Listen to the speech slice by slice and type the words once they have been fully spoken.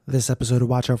This episode of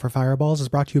Watch Out for Fireballs is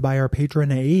brought to you by our patron,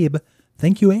 Abe.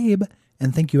 Thank you, Abe.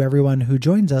 And thank you, everyone who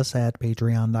joins us at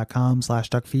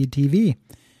patreon.com/duckfeedtv.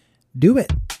 Do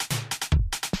it.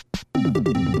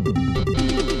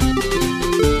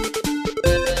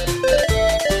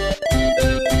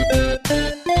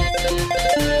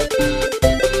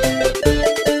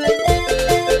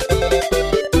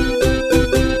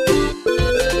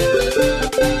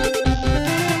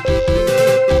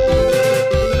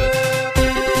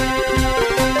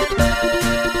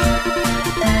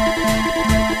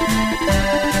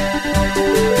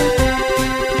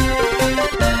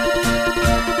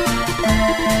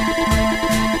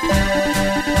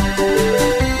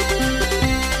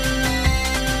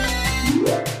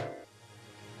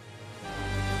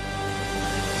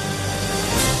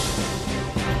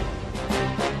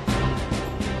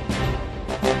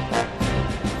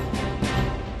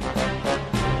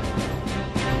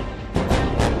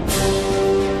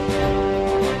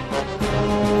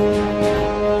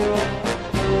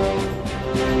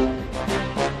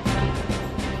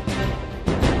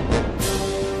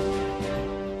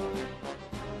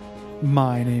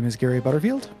 My name is Gary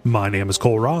Butterfield. My name is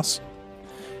Cole Ross.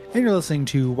 And you're listening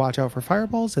to Watch Out for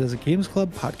Fireballs. It is a Games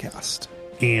Club podcast.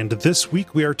 And this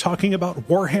week we are talking about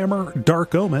Warhammer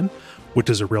Dark Omen, which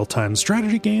is a real-time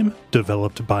strategy game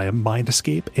developed by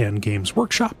Mindscape and Games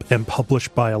Workshop and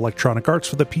published by Electronic Arts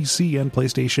for the PC and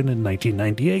PlayStation in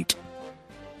 1998.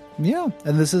 Yeah,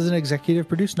 and this is an executive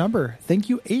produced number. Thank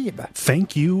you, Abe.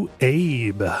 Thank you,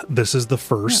 Abe. This is the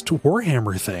first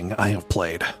Warhammer thing I have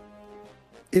played.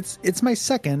 It's my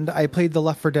second. I played the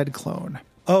Left 4 Dead clone.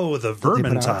 Oh, the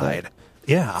Vermintide.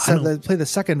 Yeah. So I played the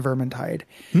second Vermintide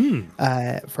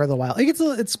for a little while.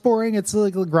 It's boring. It's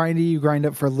like grindy. You grind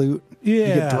up for loot. Yeah.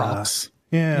 You get drops.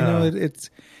 Yeah. You know, it's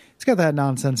got that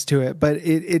nonsense to it, but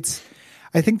it's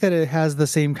I think that it has the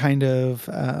same kind of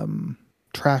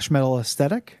trash metal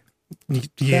aesthetic.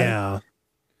 Yeah.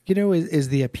 Is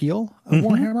the appeal of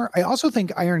Warhammer. I also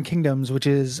think Iron Kingdoms, which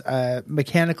is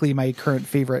mechanically my current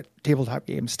favorite tabletop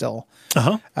game still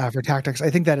for tactics,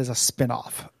 I think that is a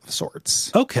spin-off of sorts.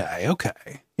 Okay.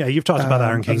 Yeah, you've talked about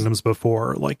Iron Kingdoms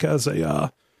before, like as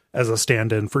a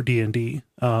stand-in for D&D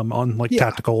on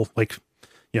tactical,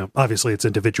 obviously it's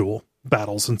individual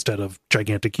battles instead of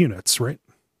gigantic units, right?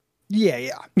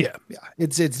 Yeah.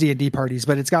 It's D&D parties,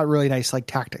 but it's got really nice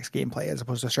tactics gameplay as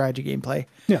opposed to strategy gameplay.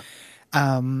 Yeah.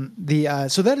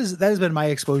 So that has been my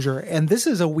exposure, and this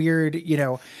is a weird,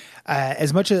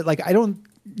 as much as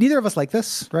neither of us like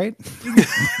this, right?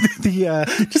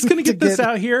 Just gonna get this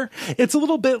out here. It's a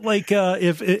little bit like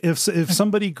if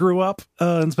somebody grew up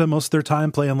and spent most of their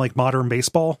time playing modern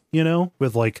baseball,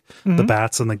 with the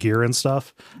bats and the gear and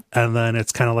stuff, and then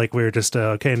it's kind of like we're just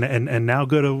okay, and now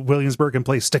go to Williamsburg and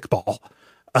play stickball.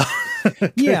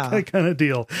 Kind of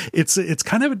deal. It's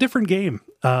kind of a different game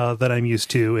that I'm used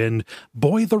to, and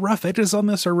boy, the rough edges on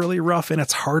this are really rough, and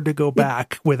it's hard to go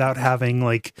back without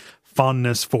having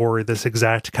fondness for this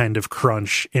exact kind of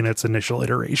crunch in its initial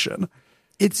iteration.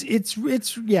 It's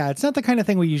not the kind of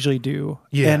thing we usually do.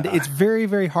 Yeah. And it's very,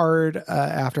 very hard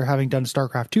after having done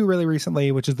StarCraft 2 really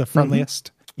recently, which is the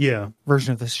friendliest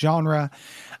version of this genre.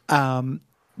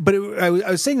 But I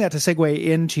was saying that to segue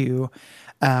into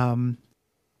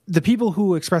the people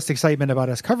who expressed excitement about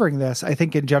us covering this. I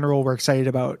think in general were excited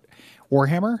about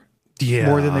Warhammer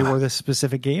more than they were this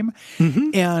specific game.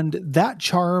 And that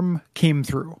charm came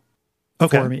through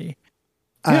for me.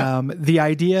 Yeah. The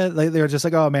idea, they were just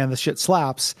oh man, this shit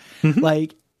slaps. I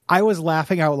was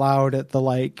laughing out loud at the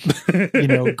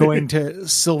going to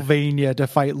Sylvania to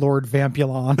fight Lord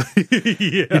Vampulon,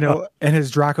 and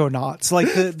his Draconauts,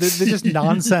 the just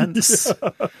nonsense.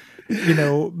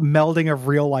 Melding of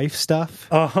real life stuff,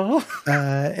 real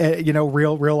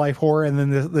life horror, and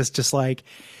then this just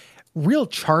real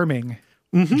charming,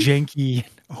 janky,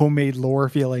 homemade lore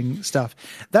feeling stuff.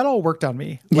 That all worked on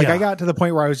me. I got to the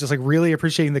point where I was just really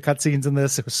appreciating the cutscenes in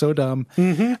this. It was so dumb.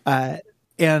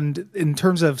 And in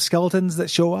terms of skeletons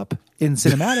that show up in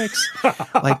cinematics,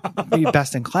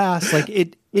 best in class,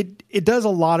 it does a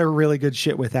lot of really good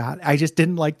shit with that. I just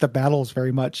didn't like the battles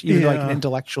very much, even though I can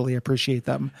intellectually appreciate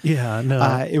them. Yeah,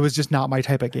 no, it was just not my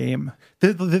type of game.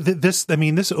 This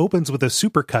opens with a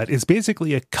supercut. It's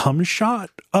basically a cum shot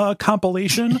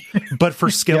compilation, but for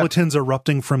skeletons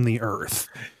erupting from the earth.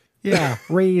 Yeah,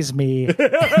 raise me and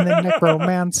then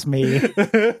necromance me,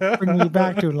 bring me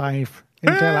back to life.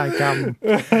 Until I come.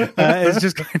 It's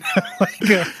just kind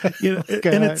of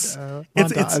and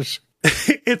it's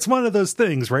it's one of those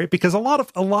things, right? Because a lot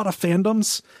of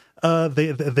fandoms,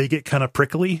 they get kind of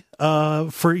prickly,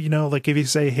 for, like if you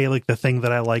say, hey, like the thing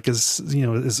that I like is,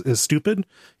 is stupid,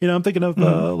 I'm thinking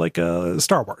of,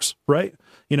 Star Wars, right?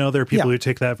 There are people who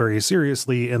take that very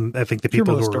seriously. And I think the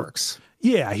people humorless who are dorks.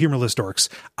 Yeah, humorless dorks.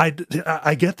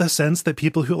 I get the sense that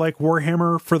people who like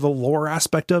Warhammer for the lore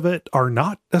aspect of it are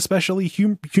not especially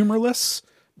humorless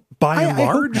by and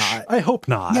large. I hope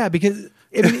not. Yeah, because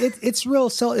it's real.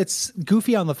 So it's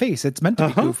goofy on the face. It's meant to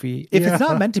be goofy. If it's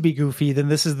not meant to be goofy, then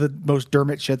this is the most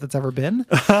Dermot shit that's ever been.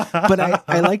 But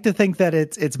I like to think that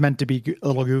it's meant to be a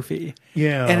little goofy.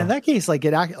 Yeah. And in that case,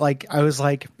 I was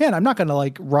like, man, I'm not going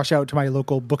to rush out to my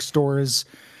local bookstores,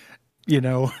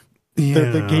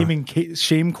 the gaming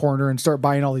shame corner and start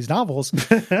buying all these novels.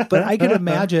 But I could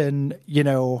imagine,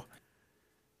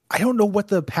 I don't know what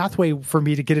the pathway for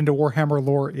me to get into Warhammer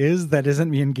lore is that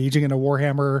isn't me engaging in a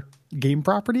Warhammer game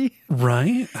property.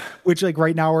 Right. Which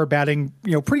right now are batting,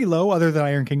 pretty low other than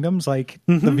Iron Kingdoms. The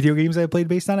video games I played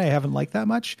based on, I haven't liked that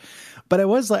much. But I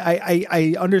was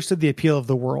I understood the appeal of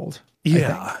the world.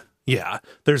 Yeah. Yeah,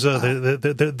 there's a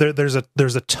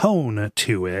tone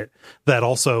to it that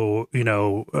also,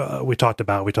 we talked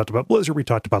about Blizzard, we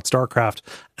talked about StarCraft,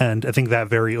 and I think that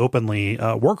very openly,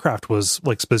 Warcraft was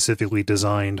specifically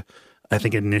designed, I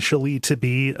think, initially to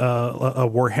be a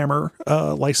Warhammer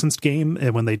licensed game,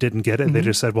 and when they didn't get it, they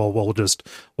just said, well, we'll just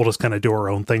kind of do our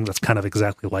own thing that's kind of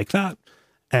exactly like that.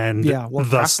 And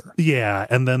thus,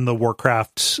 and then the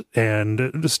Warcraft and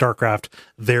StarCraft,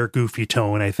 their goofy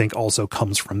tone, I think, also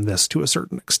comes from this to a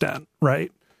certain extent,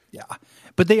 right? Yeah.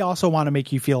 But they also want to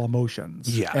make you feel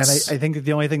emotions. Yes. And I think that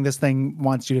the only thing this thing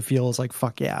wants you to feel is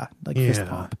fuck yeah, fist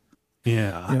pump.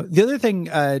 Yeah. The other thing,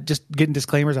 just getting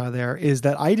disclaimers out of there, is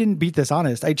that I didn't beat this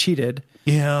honest. I cheated.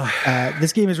 Yeah.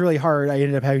 This game is really hard. I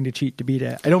ended up having to cheat to beat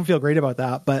it. I don't feel great about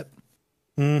that, but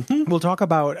we'll talk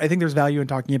about, I think there's value in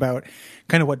talking about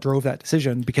kind of what drove that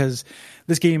decision, because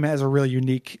this game has a really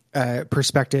unique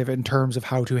perspective in terms of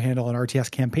how to handle an RTS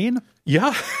campaign.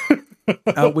 Yeah.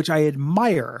 Which I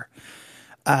admire,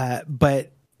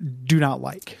 but do not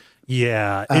like.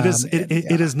 Yeah, it is.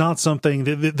 It is not something.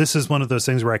 This is one of those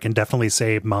things where I can definitely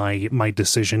say my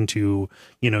decision to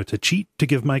to cheat to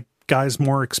give my guys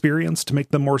more experience to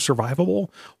make them more survivable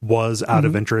was out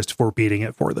of interest for beating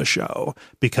it for the show,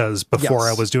 because before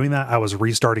I was doing that, I was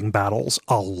restarting battles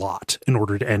a lot in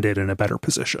order to end it in a better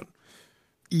position.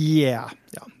 Yeah.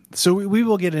 So we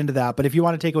will get into that, but if you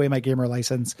want to take away my gamer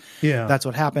license, that's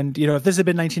what happened. If this had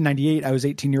been 1998, I was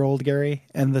 18-year-old Gary,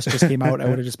 and this just came out, I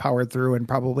would have just powered through and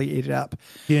probably ate it up.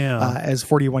 Yeah. As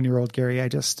 41-year-old Gary, I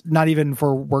just, not even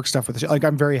for work stuff with the show,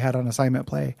 I'm very ahead on assignment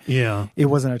play. Yeah. It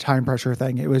wasn't a time pressure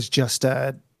thing. It was just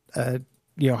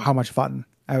how much fun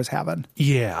I was having.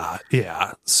 Yeah.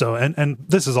 So, and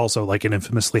this is also an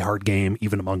infamously hard game,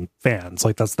 even among fans.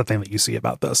 That's the thing that you see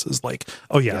about this is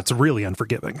it's really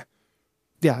unforgiving.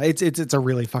 Yeah, it's a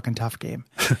really fucking tough game.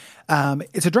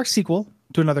 It's a direct sequel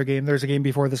to another game. There's a game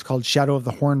before this called Shadow of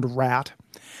the Horned Rat.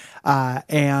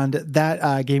 And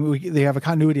that game, they have a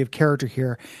continuity of character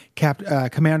here.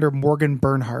 Commander Morgan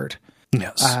Bernhardt,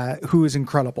 yes, who is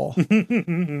incredible.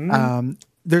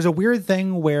 There's a weird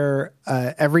thing where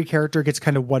every character gets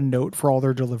kind of one note for all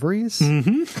their deliveries.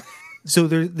 Mm-hmm. So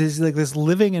there's this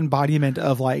living embodiment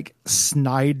of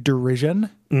snide derision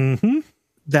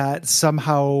that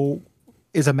somehow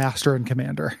is a master and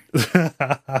commander.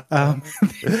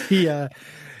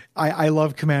 I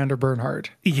love Commander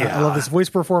Bernhardt. Yeah. I love his voice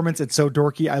performance. It's so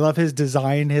dorky. I love his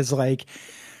design, his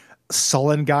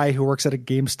sullen guy who works at a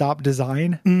GameStop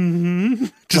design. Mm-hmm.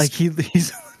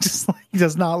 He's just he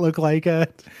does not look like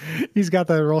it. He's got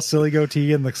the real silly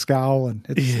goatee and the scowl, and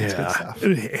it's good stuff.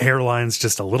 Hairline's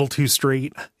just a little too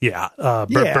straight. Yeah.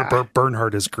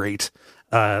 Bernhardt is great.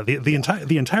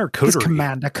 The entire coterie. His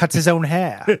commander cuts his own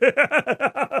hair.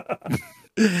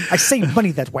 I save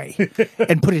money that way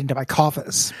and put it into my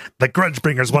coffers. The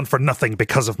Grudgebringers won for nothing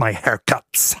because of my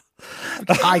haircuts.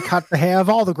 I cut the hair of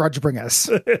all the Grudgebringers.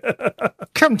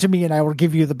 Come to me and I will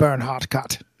give you the Bernhardt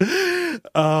cut.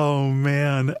 Oh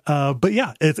man. But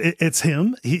yeah, it's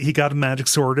him. He got a magic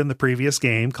sword in the previous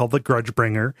game called the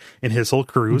Grudgebringer, and his whole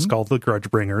crew is called the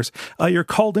Grudgebringers. You're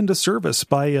called into service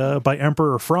by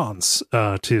Emperor Franz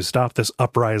to stop this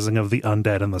uprising of the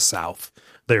undead in the south.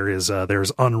 There's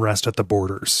unrest at the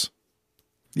borders.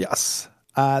 Yes.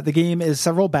 The game is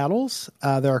several battles.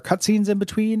 There are cutscenes in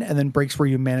between, and then breaks where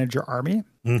you manage your army.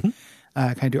 Mm-hmm.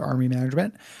 Kind of do army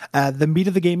management. The meat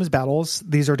of the game is battles.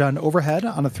 These are done overhead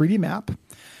on a 3D map.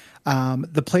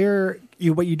 The player,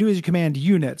 what you do is you command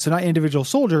units, so not individual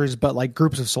soldiers, but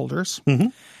groups of soldiers. Mm-hmm.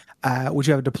 which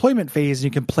you have a deployment phase, and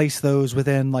you can place those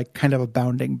within like kind of a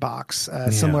bounding box,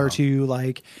 similar to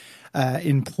like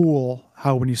in pool,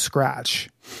 how when you scratch,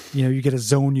 you get a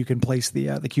zone you can place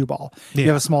the cue ball. You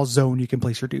have a small zone you can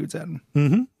place your dudes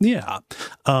in. Yeah.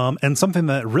 And something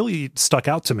that really stuck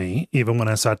out to me, even when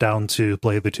I sat down to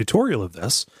play the tutorial of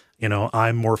this,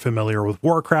 I'm more familiar with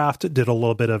Warcraft, did a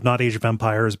little bit of not Age of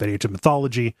Empires, but Age of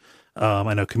Mythology.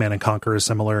 I know Command and Conquer is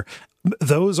similar.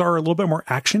 Those are a little bit more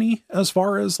actiony as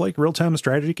far as like real-time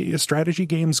strategy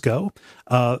games go.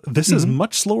 This is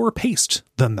much slower paced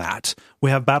than that.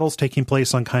 We have battles taking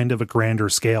place on kind of a grander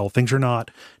scale. Things are not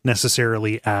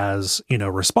necessarily as,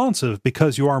 responsive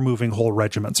because you are moving whole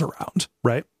regiments around,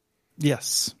 right?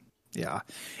 Yes. Yeah,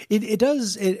 it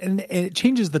does. And it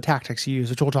changes the tactics you use,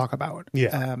 which we'll talk about.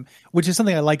 Yeah. Which is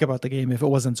something I like about the game if it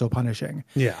wasn't so punishing.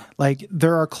 Yeah. Like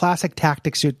there are classic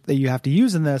tactics that you have to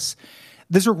use in this.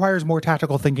 This requires more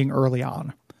tactical thinking early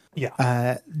on.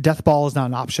 Yeah. Death ball is not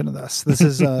an option in this. This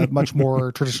is a much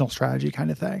more traditional strategy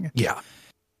kind of thing. Yeah.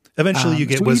 Eventually you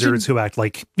get wizards who act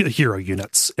like hero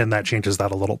units, and that changes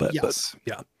that a little bit. Yes.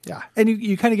 But yeah. And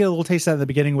you kind of get a little taste of that at the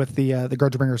beginning with the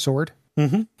Grudgebringer sword.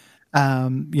 Mm-hmm.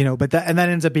 But that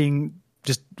ends up being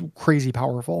just crazy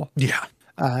powerful. Yeah.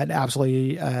 And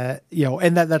absolutely,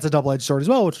 and that's a double-edged sword as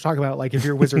well, which we'll talk about. Like if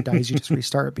your wizard dies, you just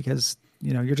restart because,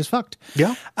 you're just fucked.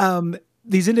 Yeah.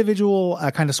 These individual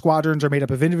kind of squadrons are made up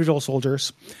of individual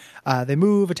soldiers. They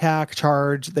move, attack,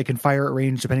 charge. They can fire at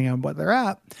range depending on what they're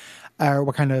at or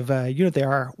what kind of unit they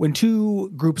are. When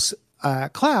two groups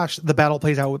clash, the battle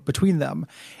plays out between them,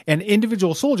 and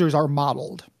individual soldiers are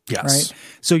modeled. Yes. Right.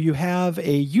 So you have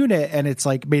a unit, and it's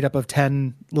like made up of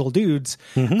 10 little dudes.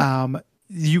 Mm-hmm.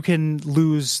 You can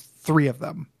lose 3 of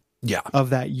them. Yeah. Of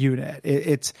that unit.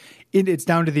 It's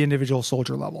down to the individual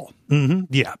soldier level. Mm-hmm.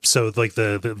 Yeah. So like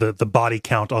the body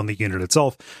count on the unit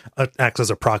itself acts as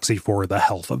a proxy for the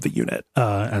health of the unit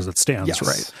as it stands.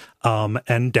 Yes. Right.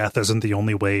 And death isn't the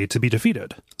only way to be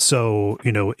defeated. So,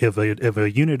 if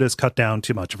a unit is cut down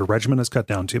too much, if a regiment is cut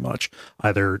down too much,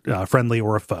 either friendly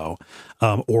or a foe,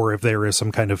 or if there is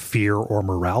some kind of fear or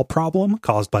morale problem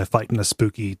caused by fighting a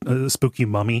spooky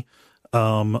mummy,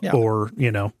 or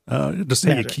just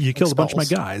hey, you killed a bunch of my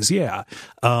guys. Yeah.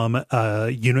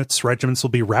 Regiments will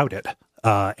be routed,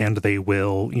 and they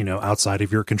will, outside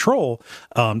of your control,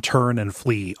 turn and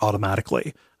flee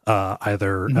automatically,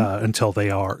 either until they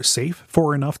are safe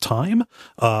for enough time,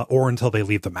 or until they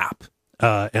leave the map.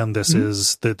 And this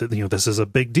is this is a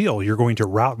big deal. You're going to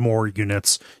rout more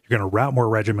units. You're going to rout more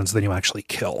regiments than you actually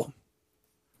kill.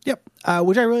 Yep.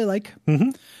 Which I really like. Mm-hmm.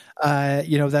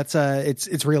 That's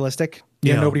it's realistic.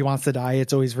 Nobody wants to die.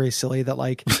 It's always very silly that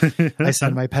like I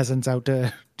send my peasants out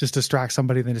to just distract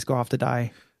somebody and they just go off to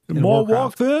die. More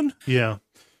walk then? Yeah.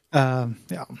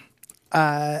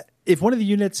 If one of the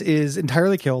units is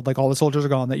entirely killed, like all the soldiers are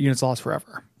gone, that unit's lost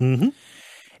forever. Mm-hmm.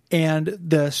 And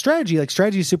the strategy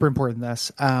is super important in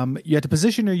this. You have to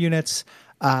position your units,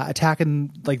 attack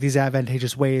in like these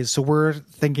advantageous ways. So we're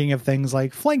thinking of things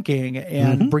like flanking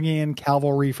and bringing in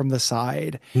cavalry from the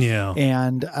side. Yeah.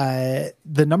 And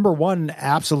the number one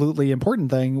absolutely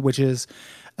important thing, which is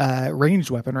ranged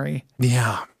weaponry.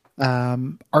 Yeah.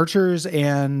 Archers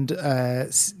and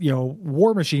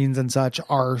war machines and such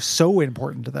are so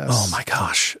important to this. Oh my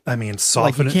gosh. I mean,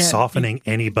 softening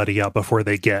anybody up before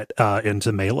they get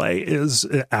into melee is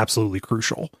absolutely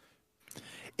crucial.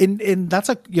 And that's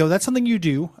that's something you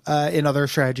do in other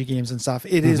strategy games and stuff.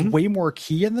 It is way more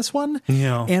key in this one,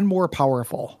 and more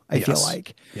powerful. I feel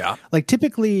like, like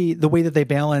typically the way that they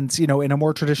balance, in a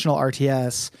more traditional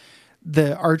RTS,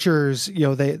 the archers,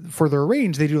 they for their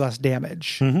range they do less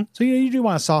damage. So you do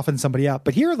want to soften somebody up,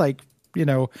 but here, like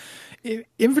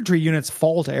infantry units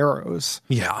fall to arrows.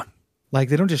 Yeah. Like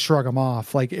they don't just shrug them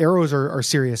off. Like arrows are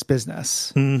serious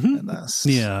business in this.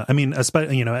 Yeah, I mean,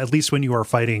 especially at least when you are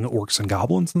fighting orcs and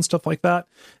goblins and stuff like that.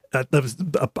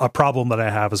 A problem that I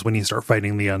have is when you start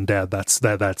fighting the undead.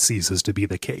 That ceases to be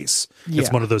the case. Yeah.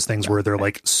 It's one of those things where they're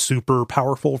like super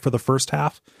powerful for the first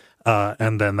half,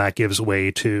 and then that gives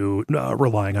way to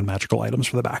relying on magical items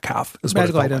for the back half.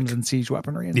 Magical items and siege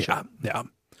weaponry. And shit. Yeah.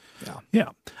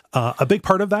 A big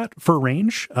part of that for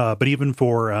range, but even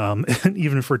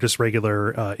for just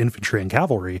regular infantry and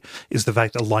cavalry, is the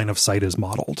fact that line of sight is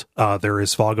modeled. There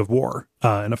is fog of war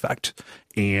in effect,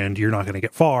 and you're not going to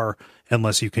get far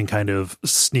unless you can kind of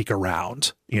sneak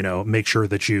around, make sure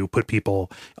that you put people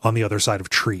on the other side of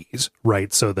trees,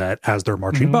 right? So that as they're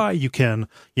marching by, you can,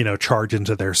 charge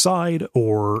into their side,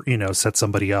 or, set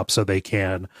somebody up so they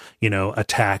can,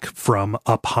 attack from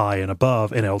up high and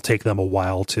above, and it'll take them a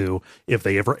while to, if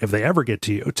they ever get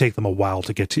to you, take them a while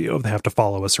to get to you if they have to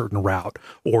follow a certain route,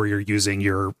 or you're using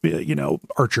your,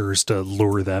 archers to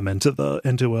lure them into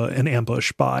an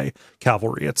ambush by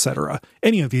cavalry, etc.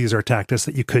 Any of these are tactics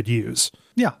that you could use.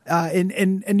 Yeah,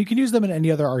 and you can use them in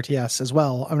any other RTS as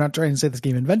well. I'm not trying to say this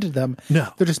game invented them. No,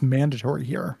 they're just mandatory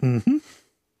here,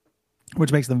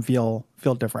 which makes them feel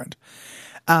different.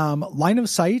 Line of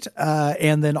sight,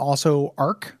 and then also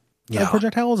arc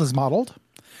projectiles is modeled.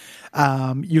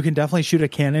 You can definitely shoot a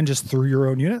cannon just through your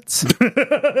own units.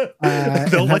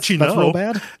 They'll let you know. That's real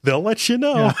bad. They'll let you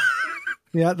know.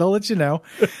 Yeah, they'll let you know.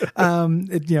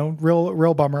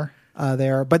 Real bummer.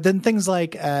 There, but then things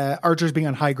like archers being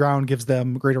on high ground gives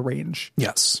them greater range.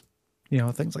 Yes,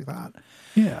 things like that.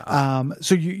 Yeah.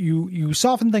 So you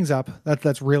soften things up.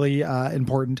 That's really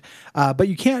important. But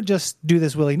you can't just do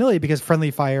this willy nilly, because friendly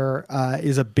fire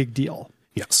is a big deal.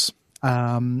 Yes.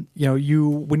 When you're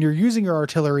using your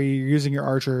artillery, you're using your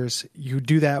archers, you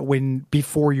do that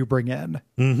before you bring in.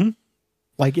 Mm-hmm.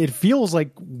 Like, it feels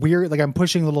like weird, like I'm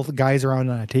pushing little guys around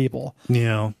on a table.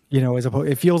 Yeah.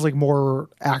 It feels like more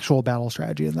actual battle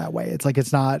strategy in that way. It's like,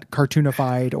 it's not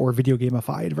cartoonified or video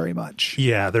gamified very much.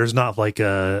 Yeah, there's not like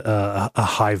a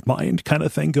hive mind kind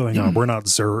of thing going on. We're not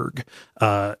Zerg.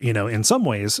 In some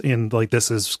ways,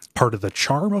 this is part of the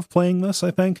charm of playing this,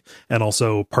 I think, and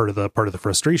also part of the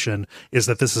frustration is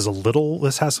that this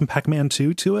has some Pac-Man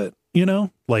 2 to it. Just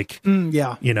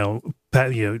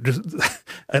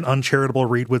an uncharitable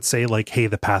read would say, like, hey,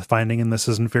 the pathfinding in this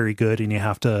isn't very good, and you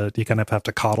kind of have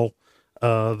to coddle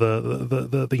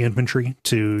the infantry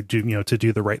to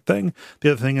do the right thing.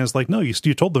 The other thing is, like, no, you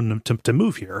told them to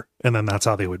move here, and then that's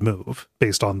how they would move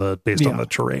based on the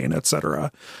terrain,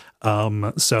 etc.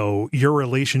 So your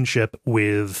relationship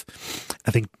with,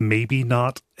 I think, maybe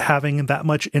not having that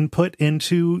much input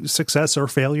into success or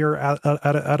failure at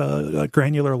a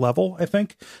granular level, I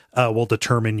think, will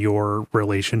determine your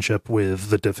relationship with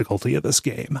the difficulty of this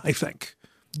game, I think.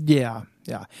 Yeah.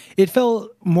 It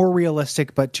felt more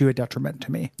realistic, but to a detriment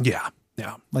to me. Yeah.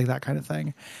 Like that kind of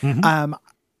thing. Mm-hmm.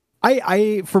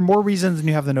 I for more reasons than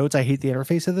you have the notes, I hate the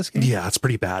interface of this game. Yeah, it's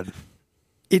pretty bad.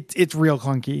 It's real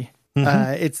clunky.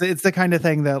 Mm-hmm. It's the kind of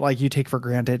thing that, like, you take for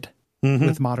granted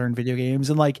with modern video games,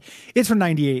 and, like, it's from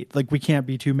 '98. Like, we can't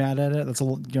be too mad at it. That's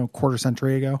a quarter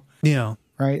century ago. Yeah.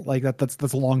 Right. Like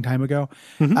that's a long time ago.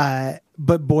 Mm-hmm.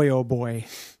 But boy, oh boy,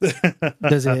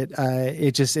 does it,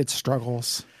 it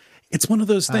struggles. It's one of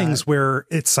those things where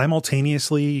it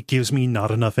simultaneously gives me not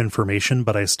enough information,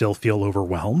 but I still feel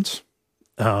overwhelmed.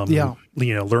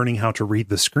 Learning how to read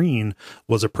the screen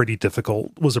was a pretty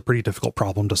difficult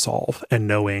problem to solve, and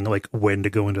knowing, like, when to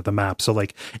go into the map. So,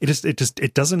 like,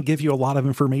 it doesn't give you a lot of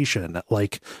information.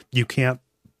 Like, you can't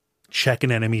check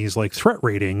an enemy's, like, threat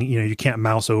rating. You can't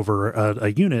mouse over a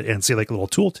unit and see, like, a little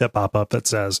tooltip pop up that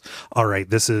says, all right,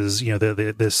 this is,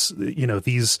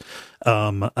 these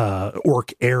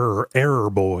orc error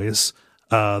boys.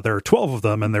 There are 12 of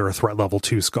them, and they're a threat level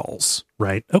 2 skulls,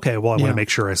 right? Okay, well, I want to make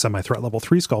sure I send my threat level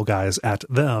 3 skull guys at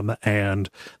them, and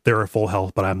they're at full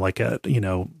health, but I'm, like, at,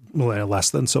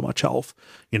 less than so much health,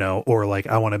 or, like,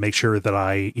 I want to make sure that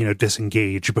I,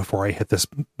 disengage before I hit this,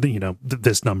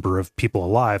 this number of people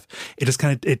alive. It just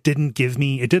it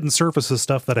didn't surface the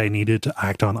stuff that I needed to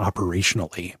act on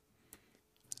operationally.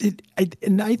 I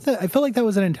feel like that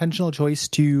was an intentional choice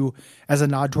as a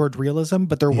nod towards realism,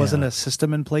 but there wasn't a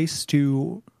system in place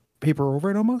to paper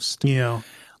over it almost. Yeah.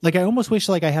 Like, I almost wish,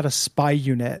 like, I had a spy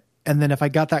unit, and then if I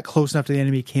got that close enough to the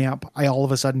enemy camp, I all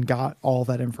of a sudden got all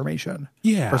that information.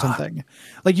 Yeah. Or something.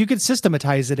 Like, you could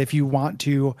systematize it if you want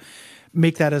to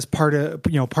make that as part of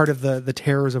the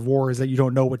terrors of war, is that you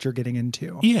don't know what you're getting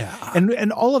into. Yeah.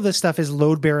 And all of this stuff is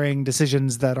load bearing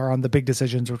decisions that are on the big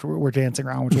decisions, which we're dancing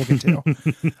around, which we'll get to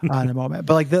in a moment.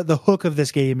 But, like, the hook of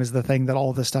this game is the thing that all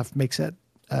of this stuff makes it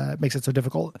so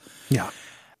difficult. Yeah.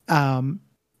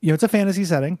 It's a fantasy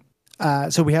setting.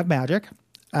 So we have magic.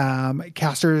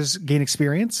 Casters gain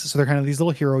experience. So they're kind of these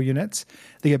little hero units.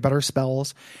 They get better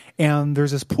spells. And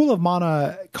there's this pool of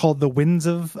mana called the Winds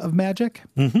of Magic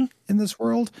in this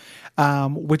world,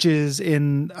 which is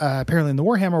apparently in the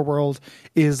Warhammer world,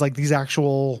 is like these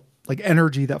actual, like,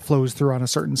 energy that flows through on a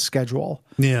certain schedule.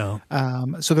 Yeah.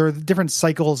 So there are different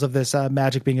cycles of this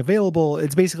magic being available.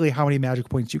 It's basically how many magic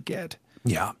points you get.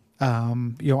 Yeah.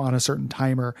 On a certain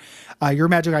timer. Your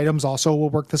magic items also will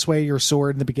work this way. Your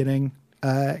sword in the beginning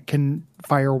can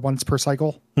fire once per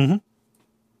cycle.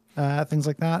 Things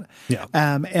like that. Yeah.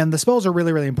 And the spells are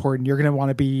really, really important. You're going to want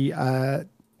to be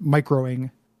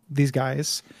microing these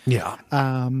guys. Yeah.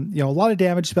 A lot of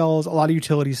damage spells, a lot of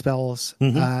utility spells,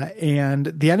 and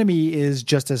the enemy is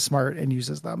just as smart and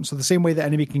uses them. So the same way the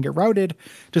enemy can get routed,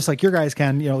 just like your guys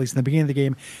can, at least in the beginning of the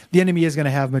game, the enemy is going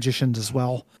to have magicians as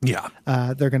well. Yeah.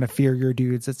 They're going to fear your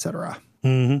dudes, etc.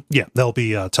 Yeah, they'll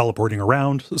be teleporting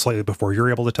around slightly before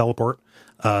you're able to teleport,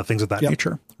 things of that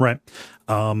nature, right?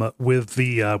 With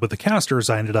the casters,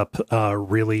 I ended up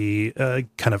really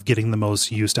kind of getting the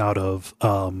most use out of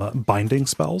binding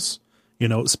spells.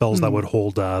 Spells that would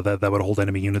hold that would hold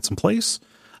enemy units in place,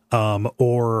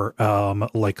 or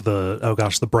like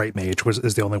the Bright Mage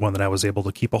is the only one that I was able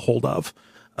to keep a hold of.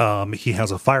 He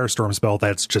has a Firestorm spell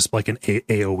that's just like an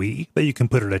AoE that you can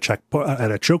put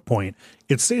at a choke point.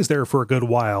 It stays there for a good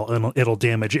while, and it'll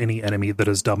damage any enemy that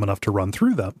is dumb enough to run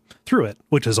through it,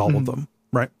 which is all of them,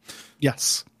 right?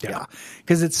 Yes. Yeah.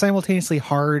 Because it's simultaneously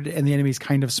hard, and the enemy's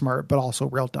kind of smart, but also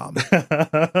real dumb.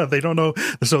 They don't know.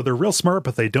 So they're real smart,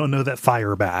 but they don't know that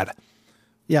fire bad.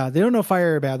 Yeah, they don't know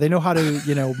fire bad. They know how to,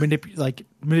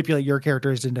 manipulate your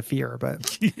characters into fear,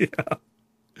 but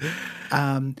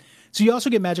so you also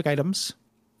get magic items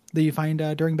that you find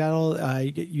during battle.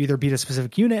 You either beat a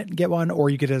specific unit and get one, or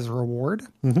you get it as a reward.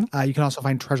 You can also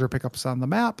find treasure pickups on the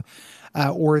map,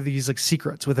 or these like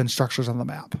secrets within structures on the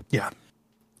map. Yeah.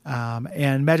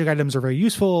 And magic items are very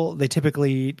useful. They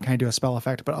typically kind of do a spell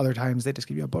effect, but other times they just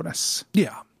give you a bonus.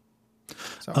 Yeah.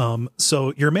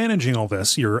 So you're managing all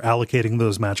this, you're allocating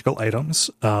those magical items,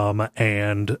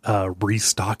 and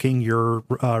restocking your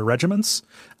regiments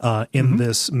in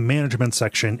this management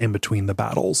section in between the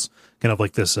battles, kind of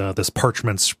like this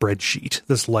parchment spreadsheet,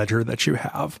 this ledger that you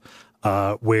have,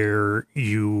 where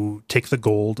you take the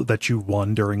gold that you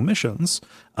won during missions,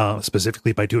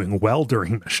 specifically by doing well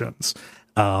during missions,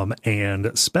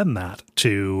 and spend that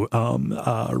to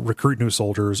recruit new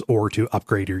soldiers or to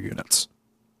upgrade your units.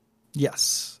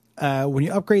 Yes. When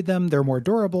you upgrade them, they're more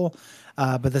durable,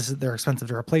 but they're expensive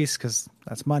to replace because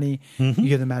that's money. You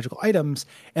get the magical items.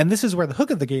 And this is where the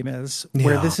hook of the game is,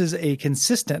 where this is a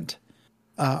consistent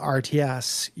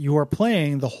RTS. You are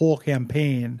playing the whole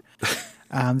campaign.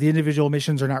 The individual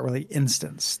missions are not really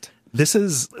instanced. This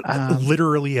is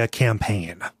literally a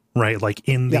campaign, right? Like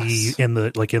in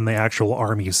the actual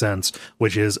army sense,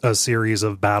 which is a series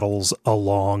of battles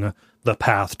along the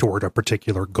path toward a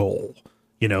particular goal.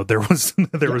 There was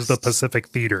the Pacific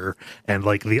Theater and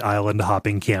like the island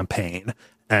hopping campaign.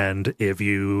 And if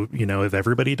if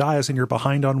everybody dies and you're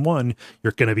behind on one,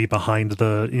 you're going to be behind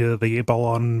the 8 ball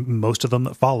on most of them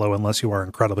that follow, unless you are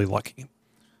incredibly lucky.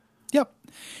 Yep.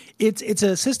 It's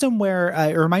a system where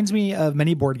it reminds me of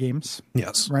many board games.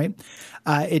 Yes. Right.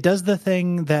 It does the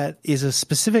thing that is a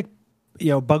specific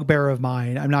bugbear of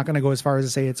mine. I'm not going to go as far as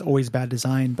to say it's always bad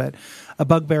design, but a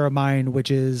bugbear of mine,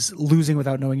 which is losing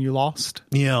without knowing you lost.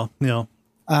 Yeah.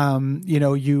 I've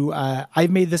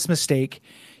made this mistake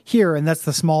here, and that's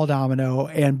the small domino.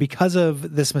 And because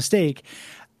of this mistake,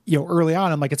 early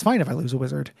on, I'm like, it's fine if I lose a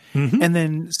wizard. And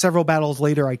then several battles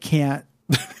later, I can't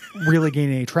really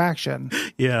gain any traction.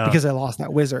 Yeah. Because I lost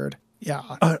that wizard. Yeah.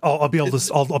 I'll be able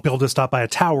to stop by a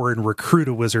tower and recruit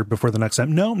a wizard before the next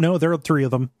time. No, there are 3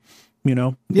 of them.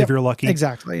 If you're lucky.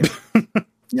 Exactly.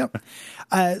 Yep.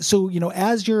 So,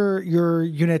 as your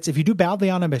units, if you do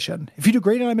badly on a mission, if you do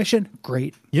great on a mission,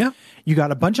 great. Yeah. You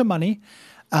got a bunch of money.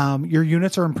 Your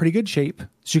units are in pretty good shape,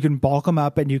 so you can bulk them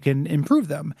up and you can improve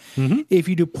them. If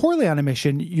you do poorly on a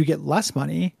mission, you get less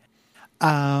money.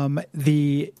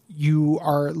 You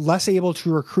are less able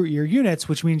to recruit your units,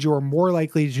 which means you are more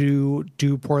likely to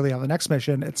do poorly on the next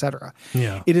mission, etc.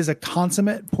 Yeah. It is a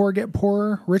consummate poor get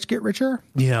poorer, rich get richer.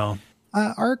 Yeah.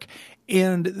 Arc.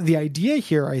 And the idea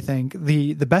here, I think,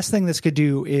 the best thing this could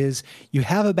do is you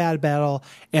have a bad battle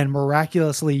and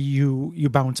miraculously you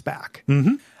bounce back.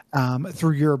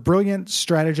 Through your brilliant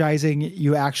strategizing,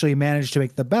 you actually manage to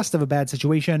make the best of a bad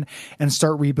situation and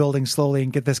start rebuilding slowly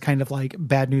and get this kind of like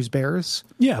bad news bears.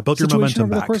 Yeah, build your momentum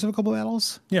over back. the course of a couple of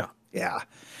battles. Yeah.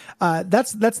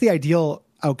 That's the ideal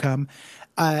outcome.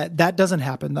 That doesn't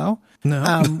happen though.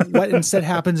 No. What instead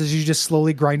happens is you just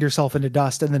slowly grind yourself into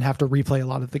dust and then have to replay a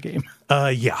lot of the game.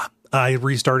 Yeah. I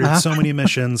restarted so many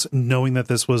missions knowing that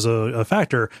this was a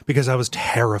factor because I was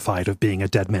terrified of being a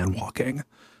dead man walking.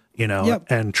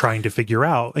 And trying to figure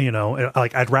out,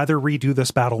 like I'd rather redo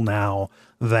this battle now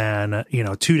than,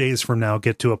 2 days from now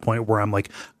get to a point where I'm like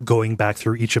going back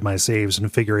through each of my saves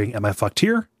and figuring, am I fucked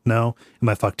here? No. Am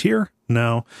I fucked here?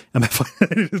 no.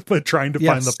 But trying to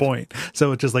find the point.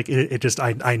 So it's just like,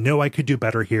 I know I could do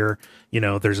better here.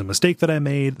 There's a mistake that I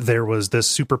made. There was this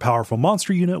super powerful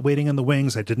monster unit waiting in the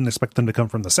wings. I didn't expect them to come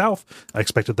from the south. I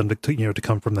expected them to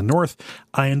come from the north.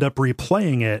 I end up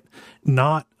replaying it,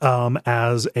 not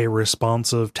as a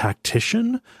responsive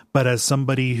tactician, but as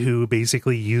somebody who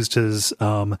basically used his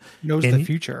knows the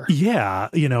future. Yeah,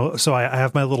 so I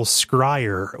have my little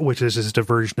scryer, which is just a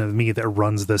version of me that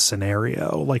runs this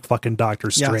scenario, like fucking Doctor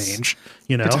Strange.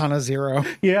 Katana Zero.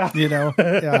 Yeah,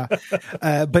 yeah.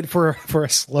 But for a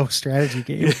slow strategy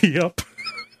game. Yep.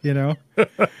 Yeah,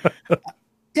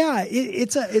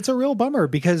 it's a real bummer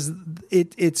because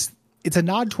it's a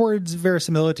nod towards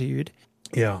verisimilitude.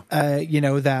 Yeah.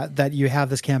 That you have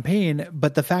this campaign,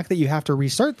 but the fact that you have to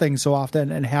restart things so often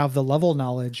and have the level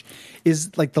knowledge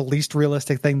is like the least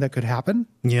realistic thing that could happen.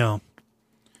 Yeah.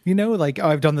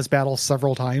 I've done this battle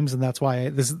several times, and that's why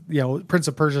this, Prince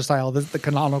of Persia style, the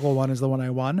canonical one is the one I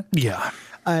won. Yeah.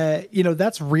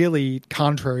 That's really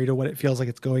contrary to what it feels like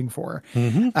it's going for.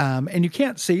 Mm-hmm. And you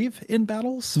can't save in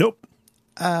battles. Nope.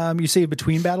 You save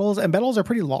between battles, and battles are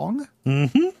pretty long.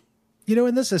 Mm-hmm.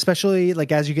 In this, especially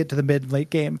like as you get to the late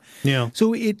game. Yeah.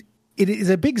 So it is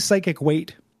a big psychic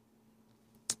weight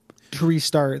to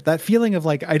restart. That feeling of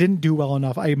like, I didn't do well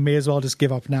enough, I may as well just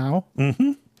give up now.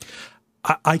 Mm-hmm.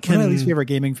 I can, one of my least favorite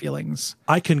gaming feelings.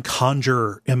 I can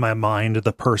conjure in my mind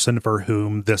the person for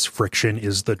whom this friction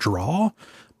is the draw,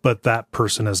 but that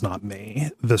person is not me.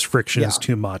 This friction is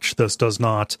too much. This does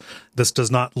not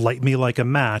light me like a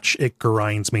match. It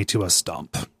grinds me to a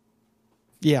stump.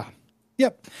 Yeah.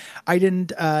 Yep. I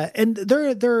didn't, and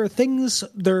there are things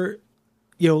there,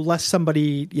 lest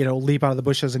somebody, leap out of the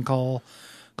bushes and call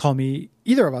me,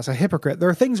 either of us, a hypocrite. There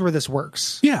are things where this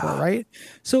works. Yeah. Right.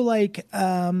 So like,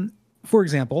 for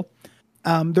example,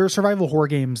 there are survival horror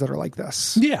games that are like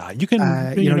this. Yeah. You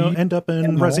can, you end up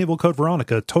in Resident Evil Code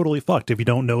Veronica totally fucked if you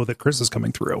don't know that Chris is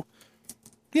coming through.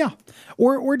 Yeah.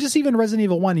 Or just even Resident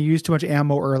Evil 1, you use too much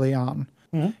ammo early on.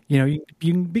 Mm-hmm. You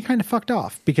can be kind of fucked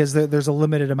off because there's a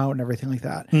limited amount and everything like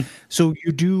that. So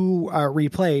you do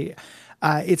replay.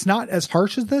 It's not as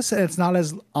harsh as this, and it's not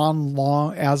as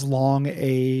long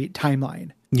a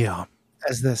timeline. Yeah,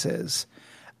 as this is.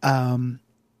 And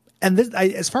this,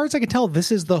 as far as I can tell,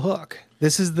 this is the hook.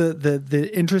 This is the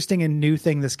interesting and new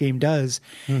thing this game does,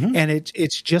 and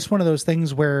it's just one of those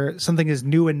things where something is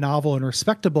new and novel and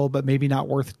respectable, but maybe not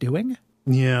worth doing.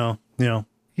 Yeah.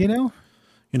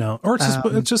 Or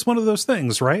it's just one of those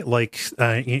things, right? Like,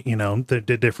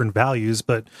 the different values.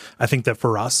 But I think that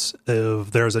for us,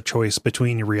 if there's a choice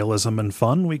between realism and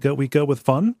fun, we go with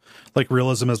fun. Like,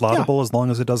 realism is laudable as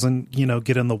long as it doesn't,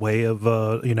 get in the way of,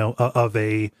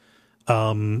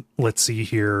 let's see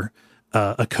here,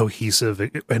 a cohesive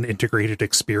and integrated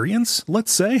experience,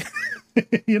 let's say.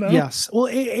 Yes. Well,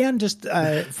 and just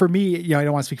for me, I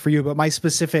don't want to speak for you, but my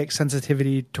specific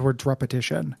sensitivity towards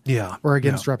repetition, or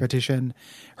against repetition,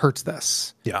 hurts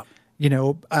this. Yeah.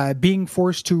 Being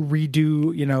forced to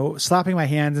redo, slapping my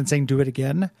hands and saying "do it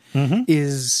again"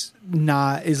 is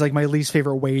like my least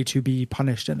favorite way to be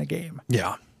punished in a game.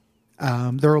 Yeah.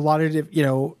 There are a lot of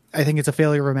I think it's a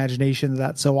failure of imagination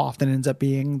that so often ends up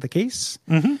being the case.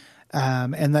 And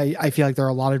I feel like there are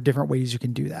a lot of different ways you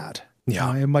can do that. Yeah.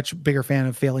 I'm a much bigger fan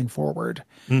of failing forward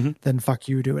than fuck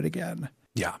you, do it again.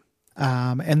 Yeah.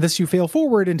 And this, you fail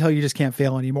forward until you just can't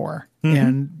fail anymore.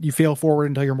 And you fail forward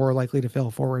until you're more likely to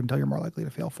fail forward until you're more likely to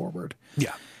fail forward.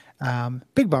 Yeah.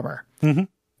 Big bummer.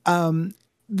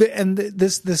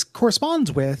 This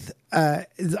corresponds with,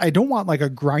 I don't want like a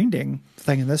grinding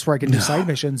thing in this where I can do side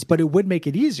missions, but it would make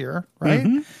it easier,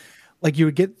 right? Like you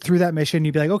would get through that mission,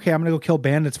 you'd be like, okay, I'm going to go kill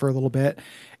bandits for a little bit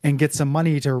and get some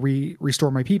money to restore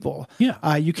my people.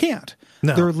 Yeah. You can't.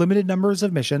 No. There are limited numbers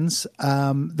of missions.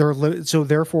 So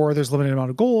therefore there's a limited amount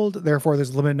of gold. Therefore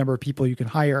there's a limited number of people you can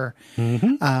hire.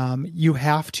 You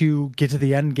have to get to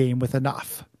the end game with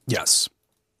enough. Yes.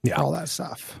 Yeah. All that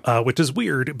stuff. Which is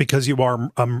weird because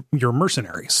you're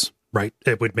mercenaries. Right.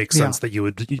 It would make sense that you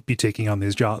would be taking on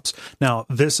these jobs. Now,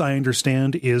 this, I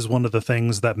understand, is one of the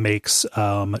things that makes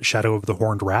Shadow of the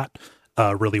Horned Rat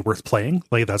really worth playing.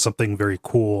 Like, that's something very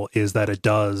cool, is that it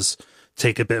does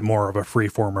take a bit more of a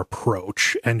freeform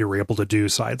approach, and you're able to do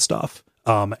side stuff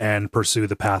and pursue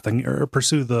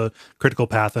the critical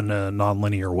path in a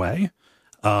nonlinear way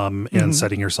and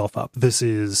setting yourself up.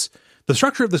 The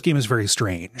structure of this game is very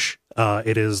strange.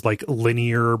 It is like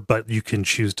linear, but you can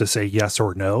choose to say yes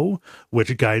or no,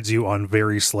 which guides you on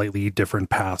very slightly different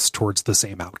paths towards the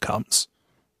same outcomes.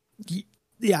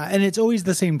 Yeah, and it's always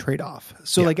the same trade-off.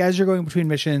 So like as you're going between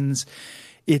missions,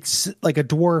 it's like a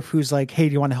dwarf who's like, hey,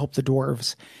 do you want to help the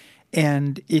dwarves?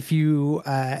 And if you,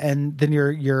 and then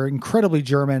your incredibly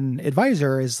German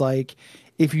advisor is like,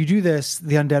 if you do this,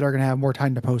 the undead are going to have more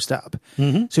time to post up.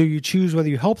 Mm-hmm. So you choose whether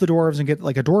you help the dwarves and get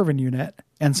like a dwarven unit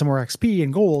and some more XP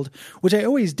and gold, which I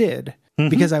always did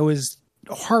because I was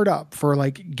hard up for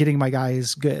like getting my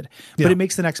guys good. But it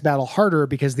makes the next battle harder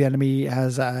because the enemy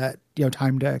has,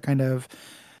 time to kind of,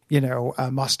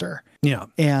 muster. Yeah.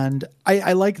 And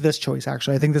I like this choice,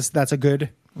 actually. I think that's a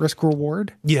good risk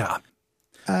reward. Yeah.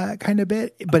 Kind of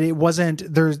bit, but it wasn't.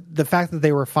 There's the fact that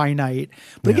they were finite.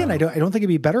 But again, I don't think it'd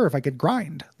be better if I could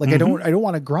grind. Like I don't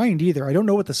want to grind either. I don't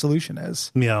know what the solution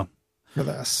is. Yeah, for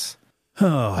this.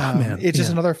 Oh man, it's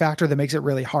just another factor that makes it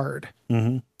really hard.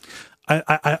 Mm-hmm.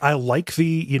 I like the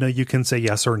you can say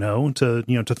yes or no to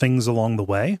to things along the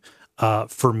way.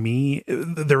 For me,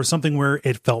 there was something where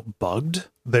it felt bugged.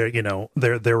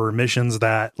 There were missions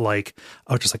that like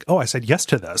I was just like, oh, I said yes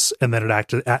to this, and then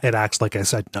it acts like I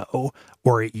said no,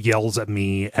 or it yells at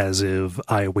me as if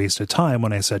I wasted time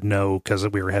when I said no because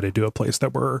we were headed to a place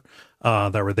that were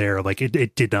there. Like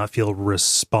it did not feel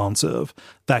responsive.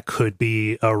 That could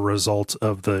be a result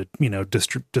of the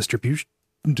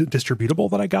distributable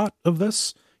that I got of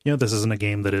this. This isn't a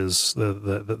game that is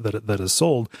that is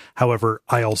sold. However,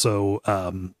 I also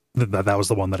that was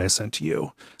the one that I sent to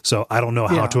you. So I don't know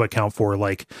how to account for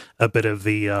like a bit of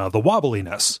the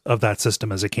wobbliness of that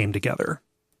system as it came together.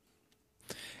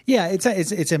 Yeah,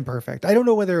 it's imperfect. I don't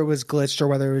know whether it was glitched or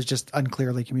whether it was just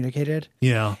unclearly communicated.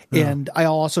 Yeah. And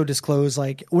I'll also disclose,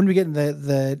 like, when we get in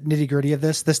the nitty gritty of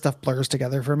this stuff blurs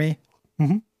together for me.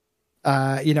 Mm-hmm.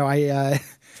 I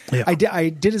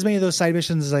did as many of those side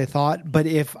missions as I thought, but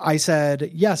if I said,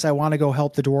 yes, I want to go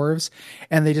help the dwarves,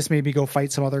 and they just made me go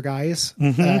fight some other guys,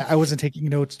 I wasn't taking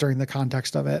notes during the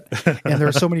context of it. And there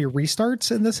are so many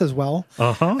restarts in this as well.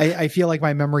 I feel like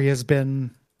my memory has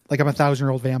been like I'm a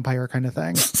 1,000-year-old vampire kind of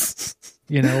thing,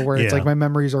 where it's like my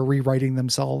memories are rewriting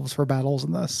themselves for battles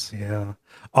in this. Yeah.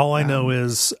 All I know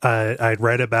is I'd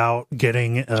read about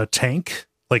getting a tank,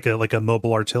 like a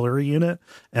mobile artillery unit,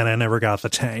 and I never got the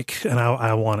tank, and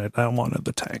I wanted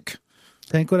the tank.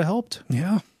 Tank would have helped.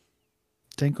 Yeah.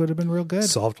 Tank would have been real good.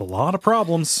 Solved a lot of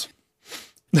problems.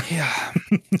 Yeah.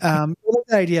 I like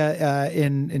that idea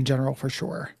in general for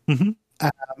sure. Mm-hmm.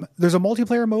 There's a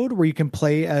multiplayer mode where you can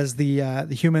play as the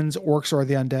humans, orcs, or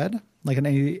the undead, like an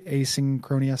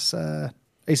asynchronous,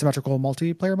 asymmetrical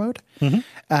multiplayer mode. Mm-hmm.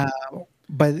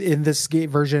 But in this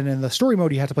version, in the story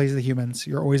mode, you have to play as the humans.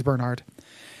 You're always Bernhard.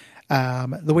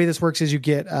 The way this works is you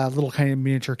get little kind of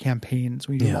miniature campaigns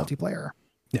when you do multiplayer.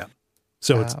 Yeah.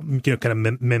 So it's kind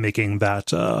of mimicking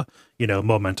that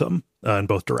momentum in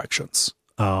both directions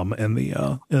in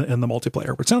the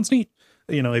multiplayer, which sounds neat.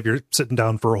 If you're sitting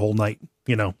down for a whole night,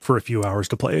 for a few hours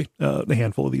to play a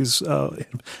handful of these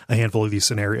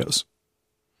scenarios.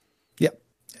 Yep.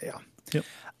 Yeah. Yep.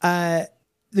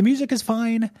 The music is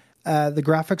fine. The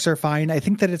graphics are fine. I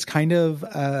think that it's kind of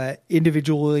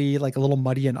individually like a little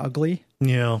muddy and ugly.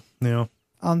 Yeah.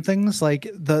 On things like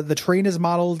the terrain is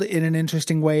modeled in an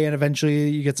interesting way, and eventually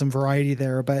you get some variety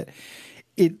there. But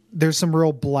there's some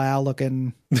real blah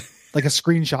looking. Like a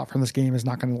screenshot from this game is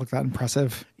not going to look that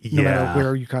impressive, no matter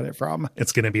where you cut it from.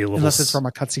 It's going to be a little, unless it's from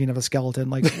a cutscene of a skeleton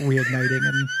like reigniting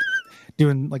and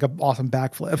doing like an awesome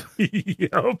backflip.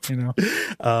 Yep.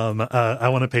 I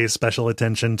want to pay special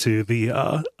attention to the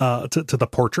to the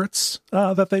portraits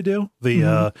that they do.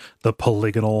 The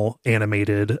polygonal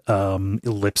animated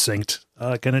lip synced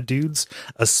kind of dudes,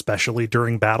 especially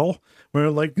during battle,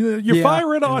 where like you're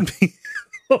firing on me.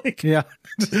 Like,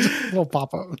 little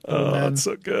pop up. Oh, that's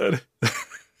so good.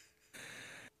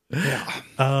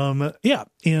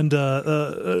 And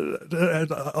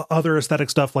other aesthetic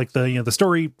stuff like the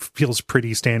story feels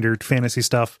pretty standard fantasy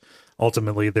stuff.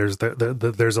 Ultimately, there's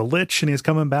there's a lich and he's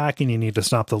coming back, and you need to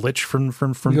stop the lich from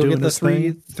doing this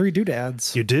thing. Three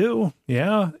doodads. You do,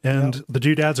 yeah, and the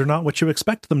doodads are not what you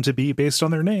expect them to be based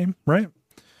on their name, right?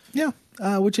 Yeah,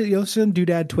 which some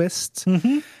doodad twists.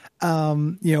 Mm-hmm.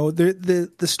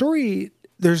 The story,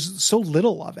 there's so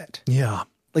little of it. Yeah.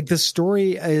 Like the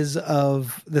story is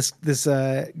of this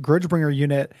Grudgebringer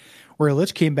unit where a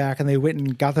lich came back and they went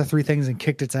and got the three things and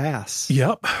kicked its ass.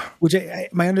 Yep. Which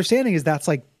my understanding is that's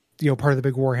like, part of the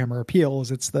big Warhammer appeal is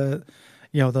it's the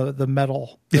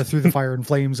metal through the fire and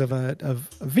flames of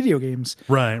video games.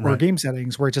 Right. Or game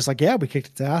settings where it's just like, we kicked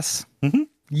its ass.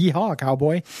 Mm-hmm. Yeehaw,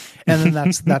 cowboy. And then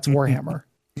that's Warhammer.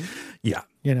 Yeah.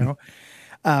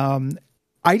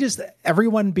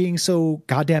 Everyone being so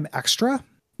goddamn extra.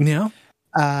 Yeah.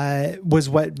 Was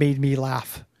what made me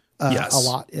laugh a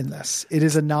lot in this. It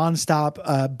is a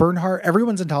nonstop Bernhard.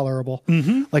 Everyone's intolerable,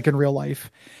 like in real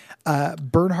life.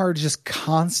 Bernhard's just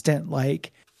constant,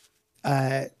 like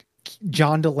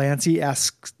John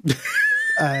Delancey-esque,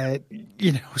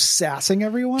 sassing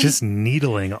everyone. Just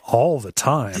needling all the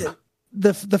time.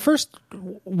 The first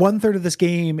 1/3 of this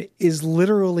game is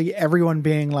literally everyone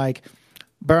being like,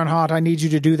 Bernhardt, I need you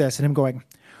to do this. And him going,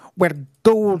 well,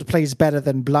 gold plays better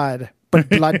than blood, but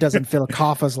blood doesn't fill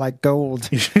coffers like gold.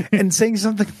 And saying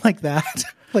something like that,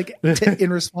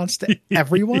 in response to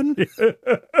everyone. You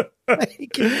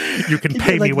can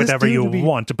pay me whatever you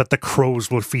want, but the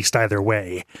crows will feast either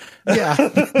way. Yeah.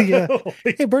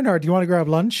 Hey, Bernhard, do you want to grab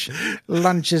lunch?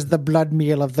 Lunch is the blood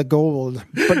meal of the gold,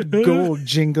 but gold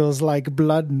jingles like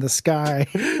blood in the sky.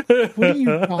 What are you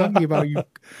talking about? You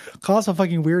colossal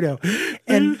fucking weirdo.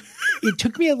 And it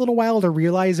took me a little while to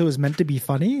realize it was meant to be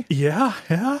funny. Yeah.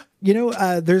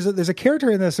 There's a character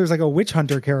in this. There's like a witch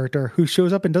hunter character who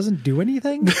shows up and doesn't do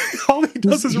anything. All he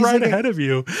does is ride ahead of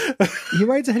you. He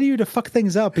rides ahead of you to fuck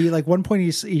things up. One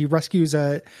point he rescues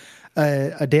a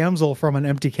damsel from an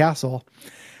empty castle.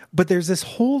 But there's this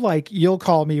whole you'll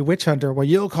call me witch hunter, well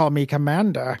you'll call me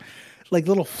commander.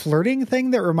 Little flirting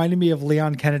thing that reminded me of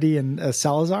Leon Kennedy and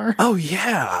Salazar. Oh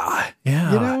yeah.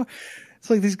 It's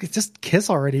like these just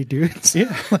kiss already, dudes.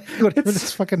 Yeah. Whatever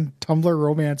this fucking Tumblr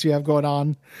romance you have going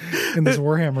on in this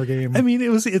Warhammer game. I mean,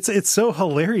 it's so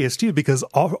hilarious too, because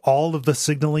all of the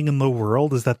signaling in the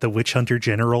world is that the witch hunter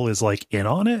general is in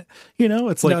on it.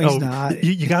 It's like, no, he's not.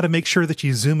 You got to make sure that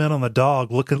you zoom in on the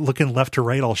dog, looking left to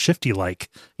right, all shifty it's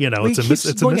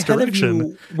a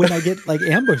misdirection. When I get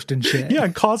ambushed and shit. Yeah,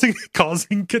 and causing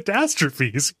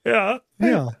catastrophes. Yeah.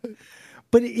 Yeah.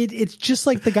 But it's just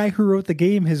like the guy who wrote the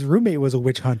game, his roommate was a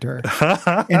witch hunter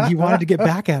and he wanted to get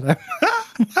back at him.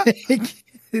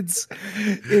 It's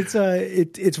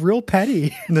real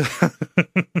petty.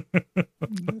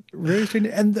 Very strange.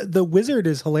 And the wizard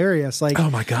is hilarious. Oh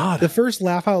my God. The first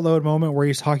laugh out loud moment where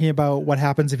he's talking about what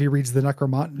happens if he reads the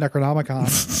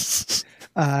Necronomicon.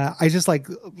 I just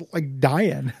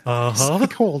dying.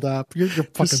 Hold up. You're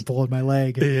fucking pulling my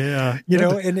leg. Yeah.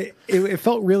 And it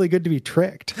felt really good to be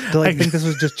tricked. To think this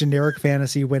was just generic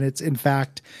fantasy when it's in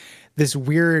fact this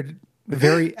weird,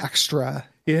 very extra.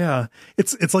 Yeah.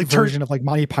 It's like version of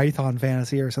Monty Python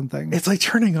fantasy or something. It's like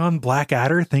turning on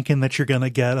Blackadder thinking that you're going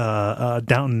to get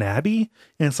Downton Abbey.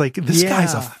 And it's like, this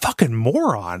guy's a fucking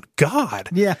moron. God.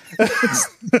 Yeah.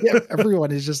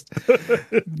 Everyone is just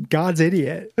God's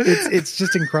idiot. It's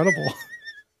just incredible.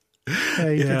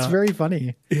 It's very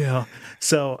funny. Yeah.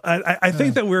 So I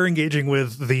think that we're engaging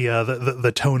with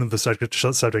the tone of the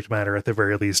subject matter at the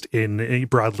very least in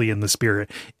broadly in the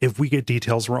spirit. If we get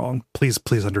details wrong, please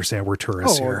understand we're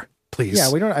tourists here. Please. Yeah,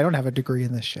 I don't have a degree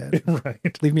in this shit.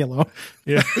 Right. Leave me alone.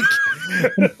 Yeah.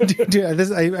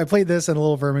 Dude, I played this in a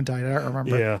little Vermintide. I don't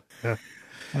remember. Yeah.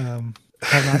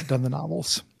 Have not done the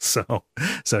novels. So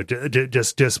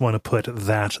just want to put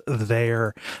that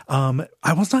there.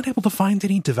 I was not able to find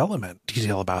any development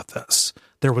detail about this.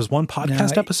 There was one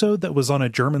podcast episode that was on a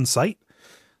German site.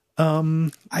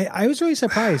 I was really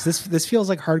surprised. This feels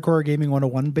like hardcore gaming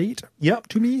 101 bait. Yep.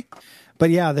 To me. But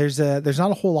yeah, there's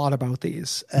not a whole lot about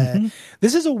these.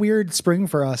 This is a weird spring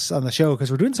for us on the show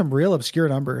because we're doing some real obscure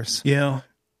numbers. Yeah.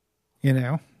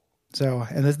 So,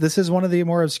 and this is one of the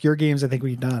more obscure games I think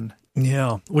we've done.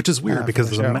 Yeah, which is weird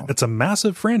because it's a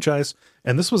massive franchise,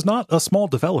 and this was not a small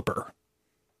developer.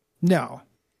 No.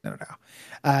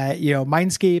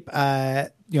 Mindscape,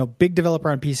 big developer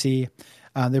on PC.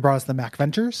 They brought us the Mac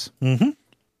Ventures,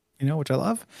 which I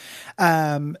love.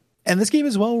 And this game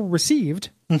is well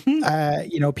received.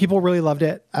 People really loved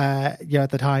it. At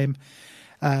the time,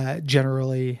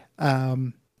 generally,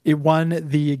 it won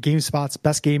the GameSpot's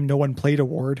Best Game No One Played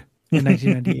award in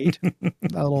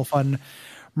 1998. A little fun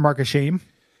mark of shame.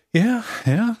 Yeah.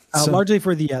 Largely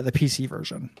for the PC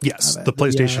version. Yes, the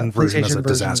PlayStation version is a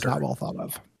disaster. Not well thought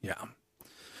of. Yeah.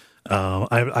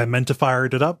 I meant to fire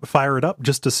it up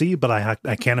just to see, but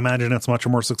I can't imagine it's much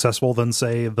more successful than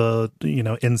say the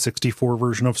N64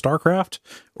 version of StarCraft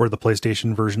or the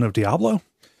PlayStation version of Diablo.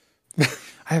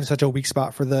 I have such a weak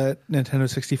spot for the Nintendo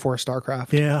 64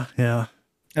 StarCraft. Yeah.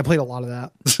 I played a lot of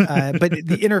that, but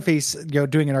the interface,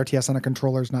 doing an RTS on a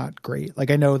controller is not great.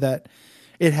 I know that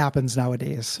it happens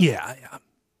nowadays. Yeah.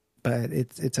 But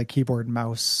it's a keyboard and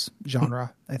mouse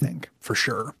genre, I think, for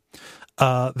sure.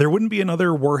 There wouldn't be another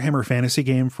Warhammer Fantasy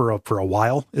game for a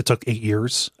while. It took 8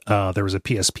 years. There was a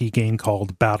PSP game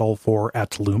called Battle for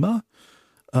Atluma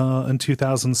in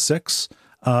 2006.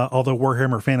 Although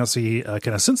Warhammer Fantasy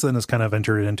since then has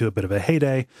entered into a bit of a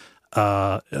heyday. We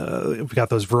got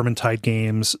those Vermintide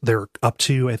games. They're up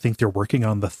to, I think they're working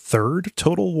on the 3rd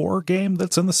Total War game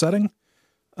that's in the setting,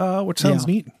 which sounds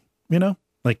neat.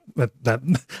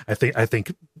 That I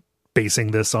think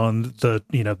basing this on the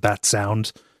that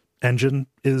sound engine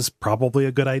is probably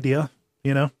a good idea,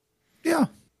 you know? Yeah.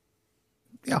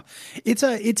 Yeah. It's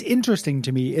interesting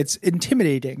to me. It's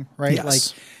intimidating, right? Yes. Like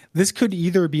this could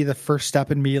either be the first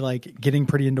step in me like getting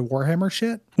pretty into Warhammer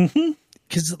shit.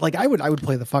 Cause like I would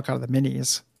play the fuck out of the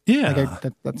minis. Yeah.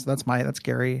 Like that's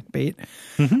Gary bait.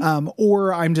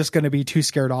 Or I'm just going to be too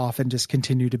scared off and just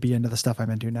continue to be into the stuff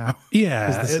I'm into now.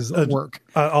 Yeah. This is work.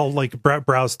 I'll like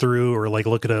browse through or like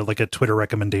look at a Twitter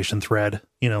recommendation thread,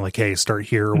 you know, like, hey, start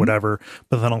here or whatever.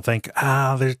 But then I'll think,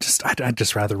 I'd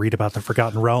just rather read about the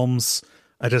Forgotten Realms.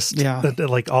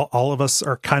 Like all of us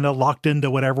are kind of locked into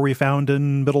whatever we found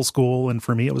in middle school. And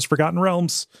for me, it was Forgotten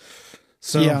Realms.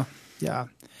 So yeah.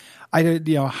 I did,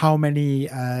 how many,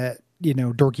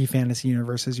 dorky fantasy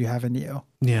universes you have in you.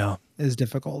 Yeah. Is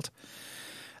difficult.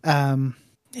 Boy.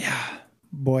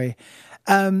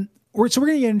 So we're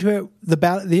going to get into it.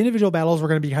 The individual battles we're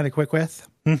going to be kind of quick with.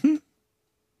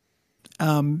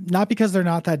 Not because they're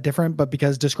not that different, but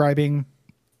because describing,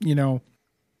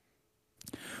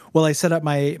 I set up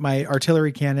my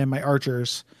artillery cannon, my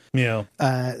archers. Yeah.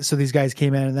 So these guys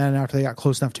came in, and then after they got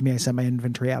close enough to me, I sent my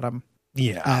infantry at them.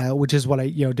 Yeah. Which is what I,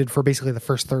 did for basically the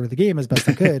first third of the game as best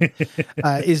I could,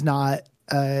 is not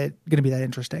going to be that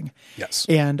interesting. Yes.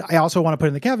 And I also want to put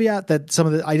in the caveat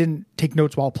that I didn't take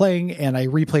notes while playing, and I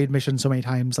replayed missions so many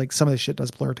times, like some of this shit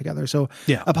does blur together. So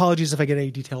apologies if I get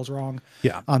any details wrong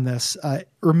on this.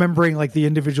 Remembering like the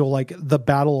individual, like the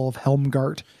Battle of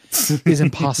Helmgart is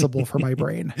impossible for my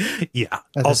brain. Yeah.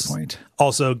 At this point.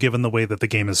 Also, given the way that the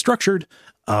game is structured,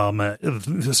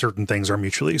 certain things are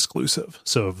mutually exclusive.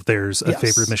 So if there's a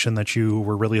favorite mission that you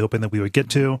were really hoping that we would get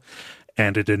to,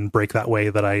 and it didn't break that way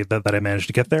that I managed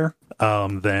to get there,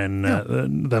 then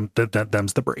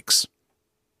them's the breaks.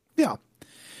 Yeah.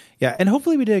 Yeah. And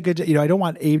hopefully we did a good, I don't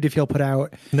want Abe to feel put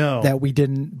out that we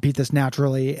didn't beat this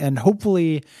naturally. And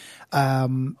hopefully,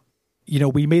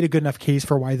 we made a good enough case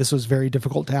for why this was very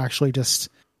difficult to actually just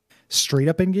straight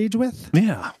up engage with.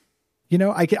 Yeah.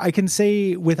 I can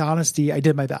say with honesty, I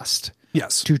did my best.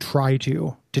 Yes. To try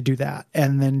to do that.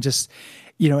 And then just,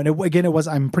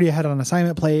 I'm pretty ahead on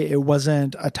assignment play. It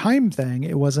wasn't a time thing.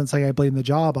 It wasn't something I blamed the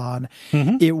job on.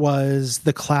 It was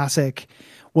the classic,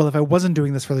 well, if I wasn't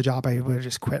doing this for the job, I would have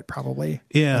just quit probably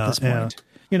at this point.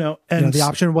 And the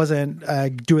option wasn't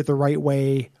do it the right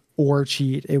way or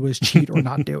cheat. It was cheat or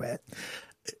not do it.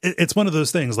 It's one of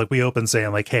those things, like we open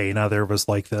saying like, hey, now there was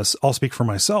like this, I'll speak for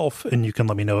myself and you can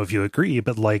let me know if you agree,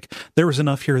 but like there was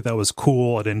enough here that was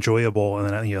cool and enjoyable and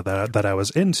that I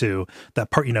was into that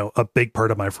part. A big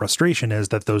part of my frustration is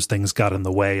that those things got in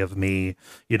the way of me,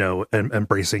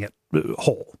 embracing it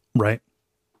whole. Right.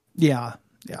 Yeah.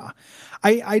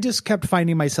 I just kept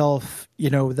finding myself,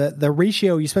 the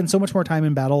ratio, you spend so much more time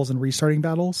in battles and restarting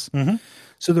battles.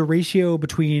 So the ratio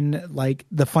between like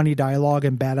the funny dialogue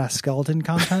and badass skeleton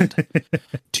content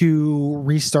to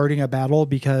restarting a battle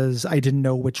because I didn't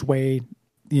know which way,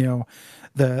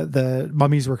 the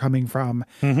mummies were coming from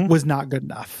was not good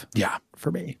enough.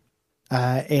 For me.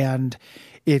 And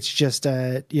it's just,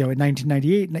 in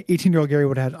 1998, 18-year-old Gary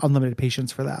would have had unlimited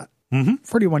patience for that.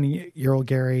 41-year-old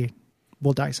Gary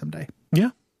will die someday.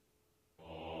 Yeah.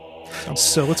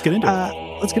 So let's get into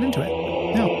it. Let's get into it.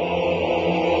 Yeah.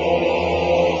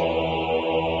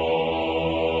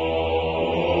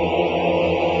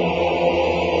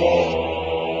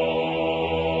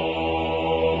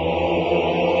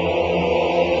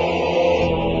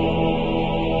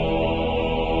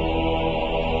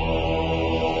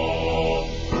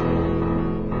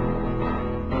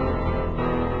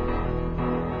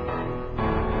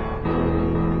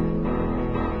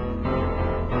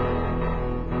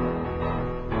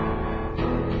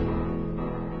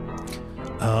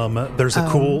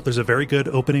 There's a very good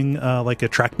opening, like a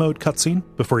track mode cutscene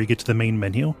before you get to the main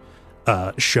menu,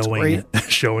 showing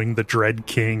the Dread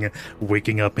King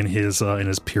waking up in his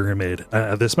pyramid.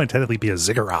 This might technically be a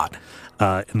ziggurat,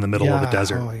 in the middle of the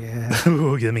desert. Oh yeah.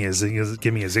 Ooh, give me a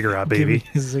ziggurat, baby. Give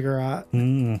me a ziggurat.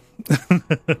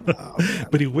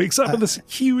 But he wakes up and this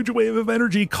huge wave of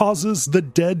energy causes the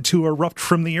dead to erupt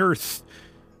from the earth.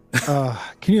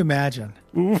 Can you imagine?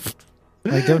 Oof.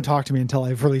 Like, don't talk to me until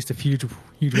I've released a huge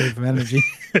wave of energy.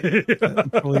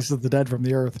 Releases the dead from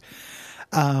the earth.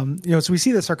 So we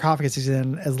see the sarcophagus he's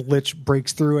in as Lich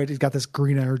breaks through it. He's got this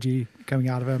green energy coming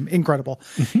out of him. Incredible.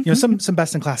 Some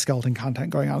best in class skeleton content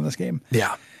going on in this game.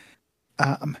 Yeah.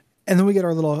 And then we get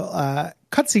our little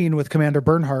cutscene with Commander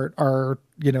Bernhardt, our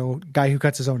guy who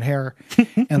cuts his own hair,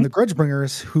 and the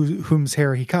Grudgebringers whom's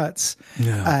hair he cuts.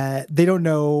 Yeah. They don't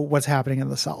know what's happening in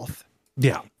the south.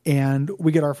 Yeah. And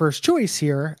we get our first choice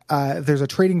here. There's a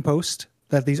trading post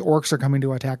that these orcs are coming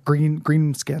to attack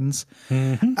green skins,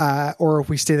 or if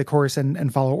we stay the course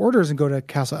and follow orders and go to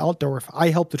Castle Altdorf. I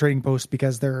help the trading post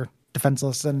because they're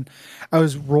defenseless, and I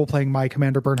was role playing my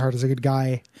Commander Bernhard as a good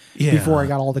guy before I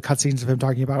got all the cutscenes of him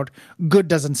talking about good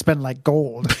doesn't spend like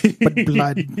gold, but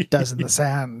blood does in the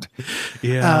sand.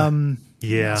 Yeah.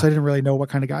 So I didn't really know what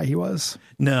kind of guy he was.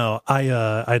 No,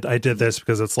 I did this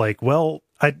because it's like, well,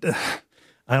 I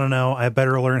don't know. I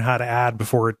better learn how to add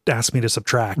before it asks me to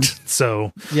subtract.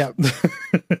 So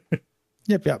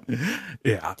Yep.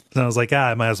 Yeah. So I was like,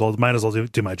 I might as well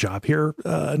do my job here,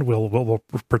 and we'll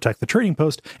protect the trading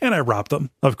post. And I robbed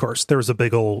them. Of course, there was a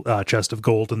big old chest of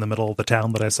gold in the middle of the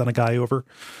town that I sent a guy over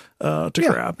to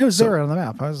grab. It was there on the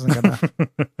map. I wasn't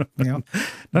gonna,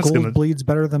 gold bleeds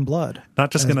better than blood. I'm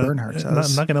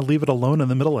not gonna leave it alone in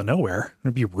the middle of nowhere.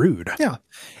 It'd be rude. Yeah.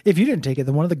 If you didn't take it,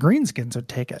 then one of the greenskins would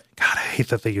take it. God, I hate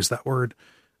that they use that word.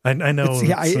 I know.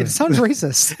 It sounds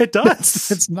racist. It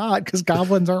does. It's not, because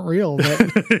goblins aren't real.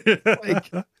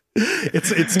 But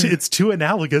it's too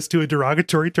analogous to a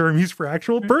derogatory term used for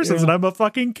actual persons, and I'm a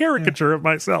fucking caricature of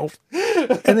myself.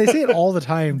 And they say it all the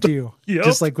time too,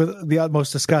 just like with the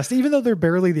utmost disgust, even though they're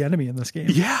barely the enemy in this game.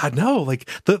 Yeah, no, like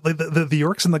the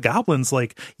orcs and the goblins,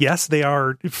 like, yes, they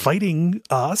are fighting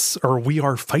us, or we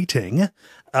are fighting.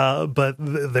 But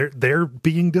they're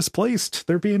being displaced.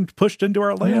 They're being pushed into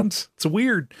our lands. It's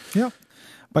weird. Yeah,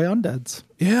 by undeads.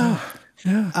 Yeah.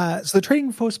 So the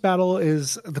trading post battle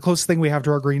is the closest thing we have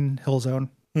to our green hill zone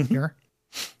here.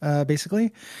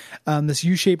 Basically, this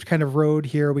U-shaped kind of road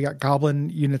here. We got goblin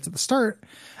units at the start.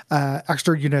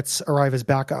 Extra units arrive as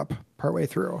backup partway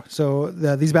through. So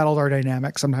these battles are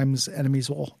dynamic. Sometimes enemies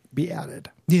will be added.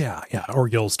 Yeah. Or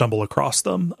you'll stumble across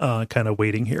them, kind of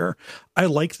waiting here. I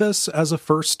like this as a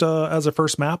first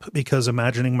map, because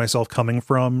imagining myself coming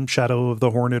from Shadow of the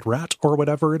Horned Rat or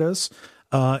whatever it is,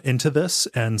 into this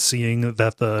and seeing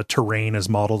that the terrain is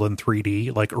modeled in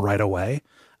 3D, like right away,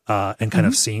 and kind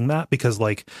of seeing that, because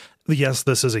like, yes,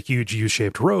 this is a huge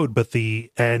U-shaped road, but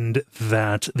the end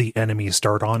that the enemies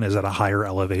start on is at a higher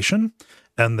elevation.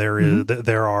 And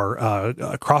there are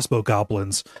crossbow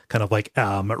goblins kind of like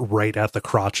right at the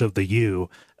crotch of the U,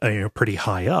 pretty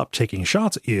high up, taking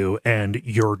shots at you, and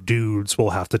your dudes will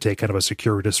have to take kind of a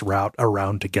circuitous route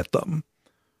around to get them.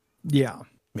 Yeah.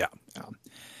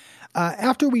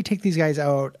 After we take these guys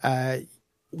out,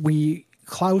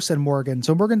 Klaus and Morgan.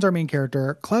 So Morgan's our main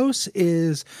character. Klaus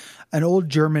is an old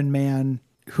German man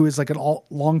who is like a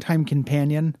longtime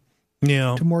companion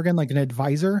to Morgan, like an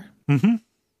advisor.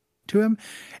 To him.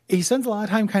 He spends a lot of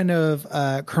time kind of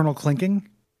Colonel clinking.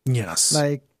 Yes.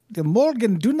 Like,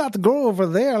 Morgan, do not go over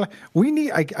there. We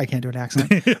need, I can't do an accent,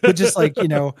 but just like,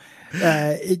 the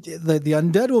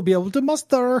undead will be able to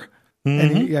muster.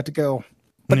 And you have to go,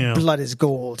 but blood is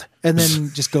gold. And then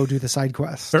just go do the side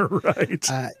quest. Right.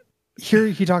 Here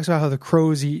he talks about how the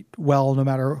crows eat well no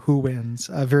matter who wins.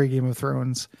 Very Game of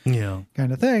Thrones kind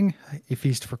of thing. A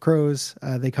feast for crows.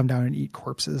 They come down and eat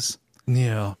corpses.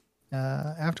 Yeah.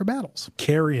 After battles.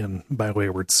 Carrion by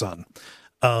Wayward Son.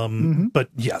 But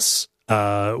yes,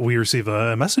 we receive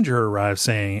a messenger arrive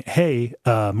saying, hey,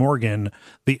 Morgan,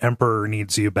 the Emperor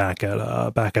needs you back at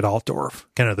Altdorf,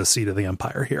 kind of the seat of the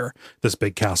Empire here, this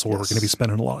big castle where we're going to be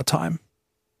spending a lot of time.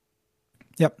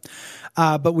 Yep.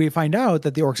 But we find out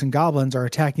that the orcs and goblins are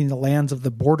attacking the lands of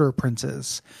the border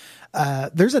princes.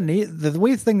 There's the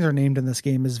way things are named in this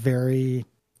game is very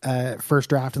First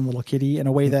Draft and Little Kitty in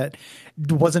a way that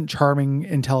wasn't charming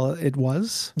until it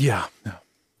was. Yeah.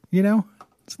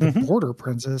 It's the border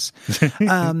princes.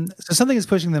 So something is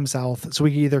pushing them south. So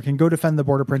we either can go defend the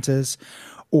border princes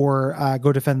or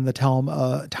go defend the town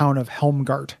of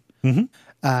Helmgart.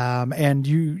 And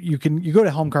you go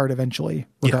to Helmgart eventually,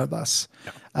 regardless.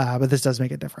 But this does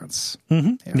make a difference.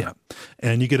 Yeah.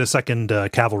 And you get a second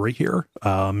cavalry here.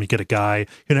 You get a guy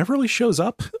who never really shows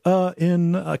up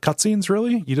in cutscenes,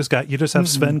 really. You just have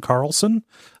Sven Karlsson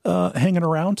hanging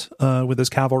around with his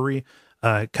cavalry,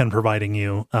 kind of providing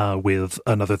you with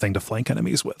another thing to flank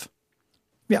enemies with.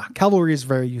 Yeah, cavalry is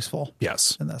very useful.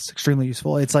 Yes. And that's extremely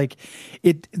useful. It's like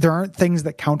there aren't things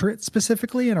that counter it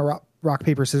specifically in a rock,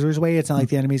 paper, scissors way. It's not like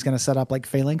the enemy's going to set up like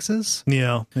phalanxes.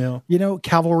 Yeah.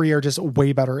 Cavalry are just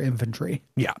way better infantry.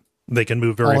 Yeah. They can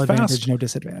move very fast. Advantage, no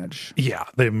disadvantage. Yeah.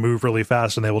 They move really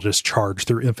fast and they will just charge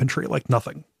through infantry like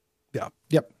nothing. Yeah.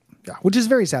 Yep. Yeah. Which is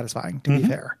very satisfying, to be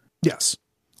fair. Yes.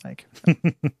 Like.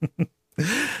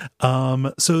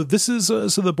 So this is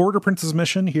the Border Prince's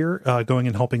mission here, going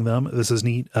and helping them. This is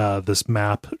neat. This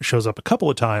map shows up a couple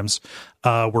of times.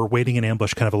 We're waiting in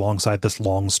ambush kind of alongside this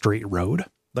long straight road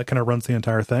that kind of runs the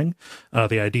entire thing.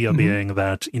 The idea being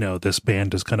that, this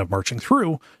band is kind of marching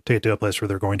through to get to a place where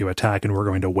they're going to attack and we're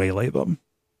going to waylay them.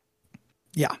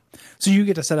 Yeah. So you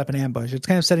get to set up an ambush. It's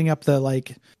kind of setting up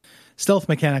the stealth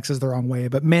mechanics is the wrong way,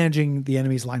 but managing the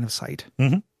enemy's line of sight,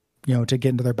 to get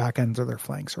into their back ends or their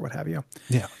flanks or what have you.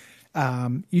 Yeah.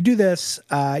 You do this,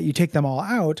 you take them all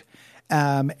out.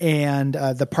 And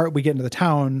the part we get into the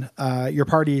town, your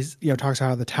party, talks about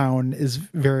how the town is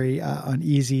very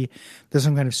uneasy. There's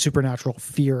some kind of supernatural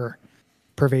fear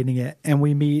pervading it. And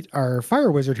we meet our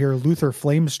fire wizard here, Luther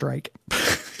Flamestrike.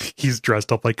 He's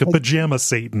dressed up like a pajama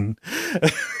Satan.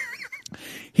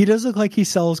 He does look like he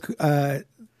sells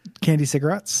candy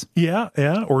cigarettes. Yeah,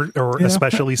 yeah. Or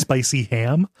especially spicy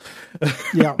ham.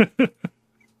 Yeah.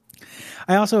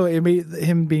 I also,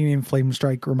 him being named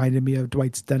Flamestrike reminded me of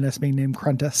Dwight's dentist being named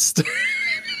Crentist.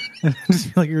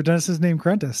 Just like, your dentist is named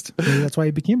Crentist. Maybe that's why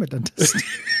he became a dentist.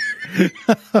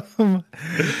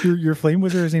 Your flame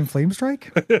wizard is named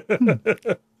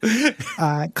Flamestrike?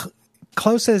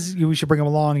 Klaus says we should bring him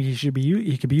along. He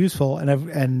could be useful.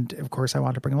 And of course I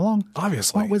want to bring him along.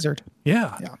 Obviously. What wizard?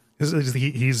 Yeah.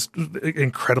 He's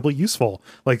incredibly useful.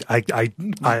 Like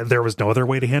there was no other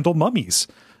way to handle mummies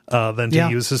than to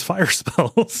use his fire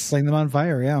spells. Lighting them on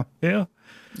fire. Yeah. Yeah.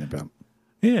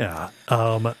 Yeah.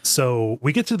 So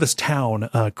we get to this town,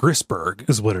 Grisberg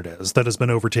is what it is, that has been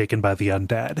overtaken by the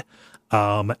undead.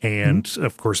 And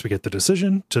of course we get the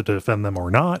decision to defend them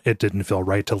or not. It didn't feel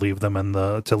right to leave them in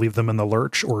the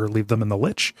lurch or leave them in the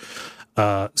lich.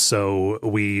 So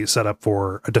we set up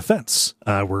for a defense,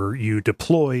 where you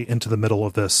deploy into the middle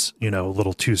of this,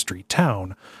 little 2-street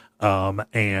town.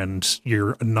 And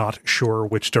you're not sure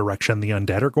which direction the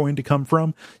undead are going to come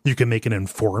from. You can make an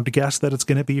informed guess that it's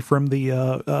going to be from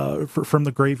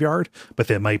the graveyard, but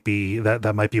that might be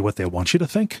what they want you to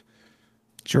think.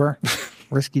 Sure.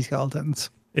 Risky skeletons.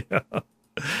 Yeah.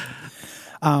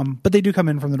 But they do come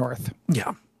in from the north.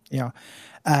 Yeah. Yeah.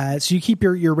 So you keep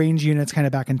your range units kind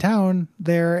of back in town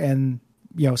there and,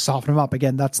 soften them up.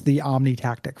 Again, that's the Omni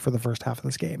tactic for the first half of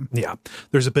this game. Yeah.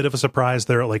 There's a bit of a surprise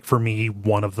there. Like for me,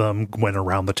 one of them went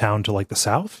around the town to the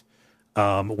south,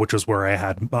 which was where I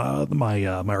had my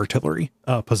artillery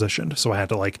positioned. So I had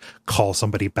to call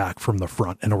somebody back from the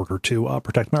front in order to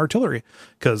protect my artillery.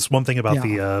 Because one thing about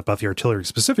the artillery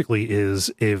specifically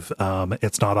is if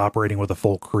it's not operating with a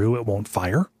full crew, it won't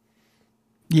fire.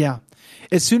 Yeah.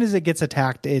 As soon as it gets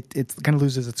attacked, it kind of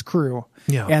loses its crew.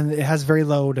 Yeah. And it has very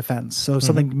low defense. So if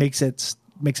something makes its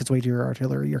way to your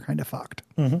artillery, you're kind of fucked.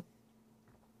 Mm-hmm.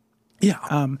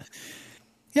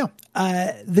 Yeah.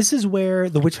 This is where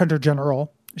the Witch Hunter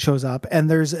General shows up, and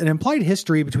there's an implied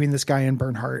history between this guy and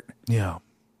Bernhardt. Yeah.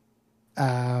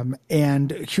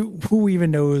 And who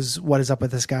even knows what is up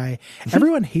with this guy?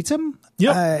 Everyone hates him.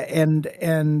 Yeah.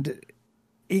 And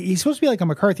he's supposed to be like a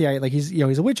McCarthyite, like he's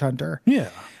a witch hunter. Yeah.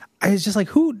 I was just like,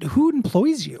 who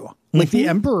employs you? Like the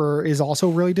Emperor is also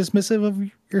really dismissive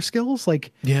of your skills.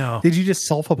 Like, did you just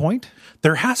self-appoint?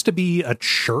 There has to be a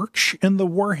church in the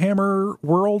Warhammer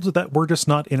world that we're just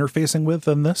not interfacing with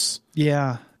in this.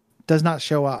 Yeah. Does not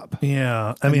show up.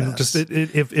 Yeah. I mean, just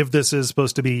if this is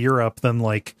supposed to be Europe, then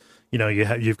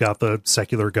you've got the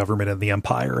secular government and the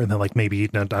empire, and then maybe,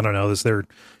 I don't know, is there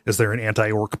an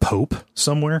anti-orc pope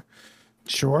somewhere?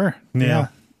 Sure. Yeah.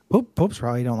 Popes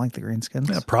probably don't like the greenskins.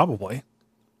 Yeah, probably.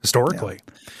 Historically.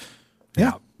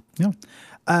 Yeah.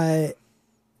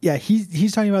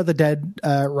 He's talking about the dead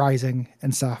rising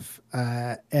and stuff.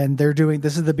 And they're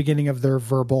this is the beginning of their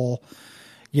verbal,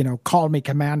 call me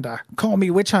commander, call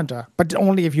me witch hunter, but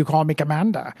only if you call me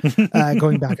commander,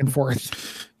 going back and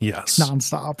forth. Yes.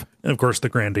 Nonstop. And of course, the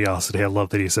grandiosity. I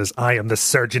love that he says, I am the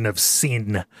surgeon of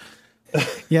sin.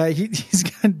 Yeah, he's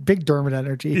got big Dermot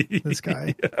energy, this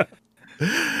guy. Yeah.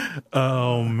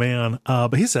 Oh man.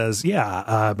 But he says,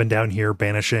 I've been down here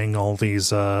banishing all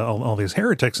these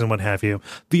heretics and what have you.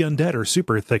 The undead are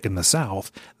super thick in the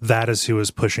south. That is who is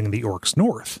pushing the orcs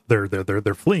north.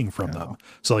 They're fleeing from them.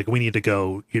 So we need to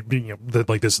go,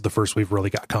 this is the first we've really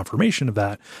got confirmation of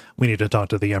that. We need to talk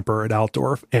to the Emperor at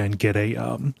Altdorf and get a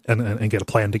and get a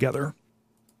plan together.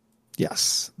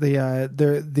 Yes.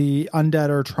 The undead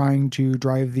are trying to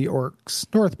drive the orcs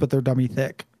north, but they're dummy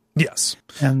thick. Yes.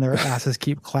 And their asses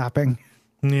keep clapping,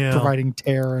 providing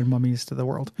terror and mummies to the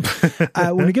world.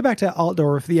 When we get back to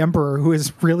Altdorf, the Emperor, who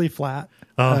is really flat,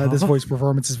 this voice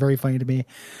performance is very funny to me,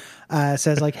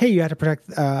 says hey, you have to protect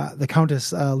the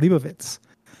Countess Leibovitz.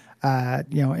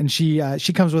 And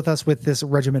she comes with us with this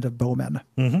regiment of bowmen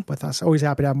with us. Always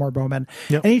happy to have more bowmen.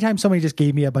 Yep. Anytime somebody just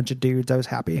gave me a bunch of dudes, I was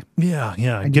happy. Yeah.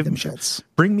 Give them shits.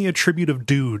 Bring me a tribute of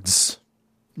dudes.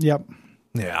 Yep.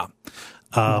 Yeah.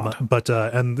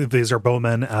 And these are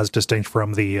bowmen as distinct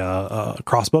from the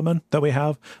crossbowmen that we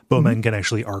have. Bowmen can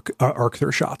actually arc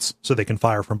their shots, so they can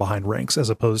fire from behind ranks as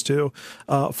opposed to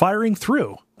firing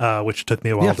through, which took me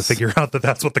a while to figure out that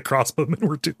that's what the crossbowmen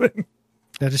were doing.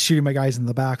 Yeah, just shooting my guys in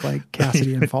the back like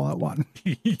Cassidy in Fallout 1.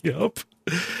 Yep.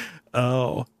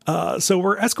 Oh, so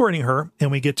we're escorting her,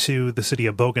 and we get to the city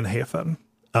of Bogenhafen.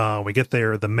 We get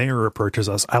there, the mayor approaches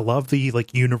us. I love the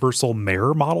like universal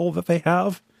mayor model that they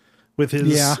have with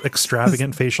his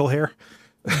extravagant facial hair.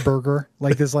 Burger,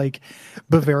 like this like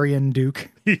Bavarian Duke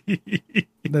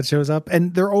that shows up.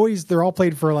 And they're all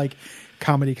played for like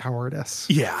comedy cowardice.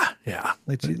 Yeah.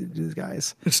 Like these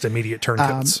guys. Just immediate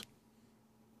turncoats.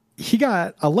 He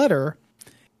got a letter,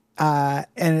 and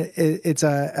it's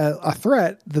a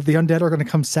threat that the undead are going to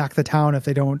come sack the town if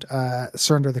they don't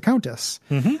surrender the Countess.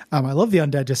 I love the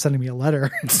undead just sending me a letter.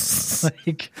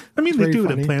 Like, I mean, they do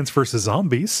it in Plants vs.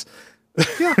 Zombies.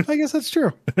 Yeah, I guess that's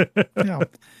true. Yeah.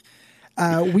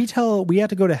 We have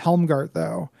to go to Helmgart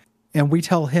though, and we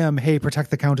tell him, hey,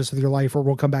 protect the Countess with your life or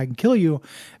we'll come back and kill you,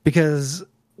 because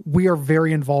we are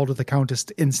very involved with the Countess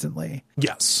instantly.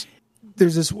 Yes.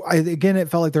 There's this, again, it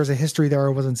felt like there's a history there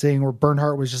I wasn't seeing, where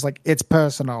Bernhardt was just like, it's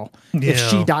personal. Yeah. If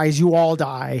she dies, you all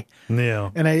die.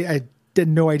 Yeah. And I had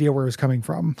no idea where it was coming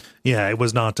from. Yeah, it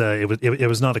was not it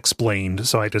was not explained,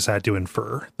 so I just had to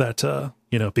infer that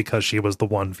because she was the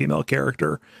one female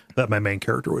character, that my main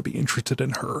character would be interested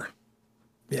in her.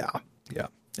 Yeah.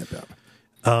 Yep. Yep.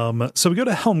 So we go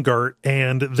to Helmgart,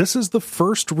 and this is the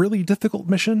first really difficult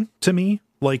mission to me.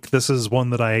 Like, this is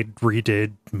one that I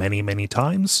redid many, many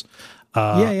times.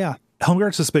 Yeah.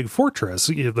 Helmgart's this big fortress.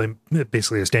 They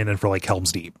basically a stand-in for like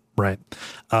Helm's Deep, right?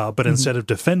 But instead of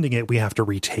defending it, we have to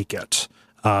retake it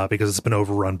because it's been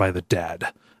overrun by the dead.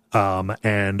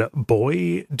 And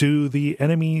boy, do the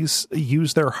enemies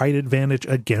use their height advantage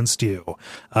against you.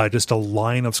 Just a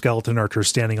line of skeleton archers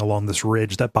standing along this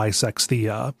ridge that bisects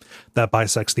the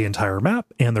entire map.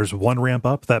 And there's one ramp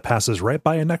up that passes right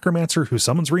by a necromancer who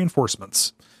summons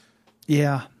reinforcements.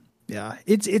 Yeah.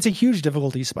 It's a huge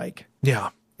difficulty spike. Yeah.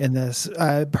 In this,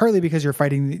 partly because you're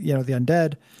fighting, the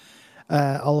undead.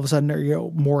 All of a sudden,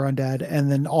 more undead,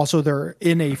 and then also they're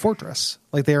in a fortress,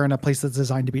 like they're in a place that's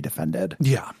designed to be defended.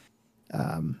 Yeah.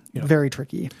 Very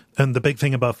tricky. And the big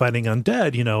thing about fighting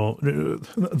undead,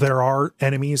 there are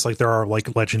enemies, like there are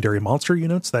like legendary monster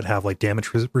units that have like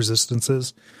damage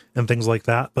resistances and things like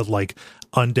that. But like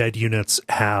undead units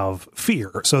have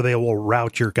fear, so they will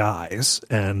rout your guys,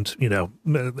 and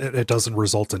it doesn't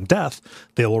result in death.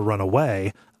 They will run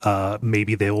away.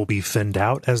 Maybe they will be thinned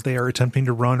out as they are attempting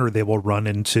to run, or they will run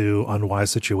into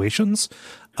unwise situations.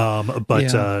 While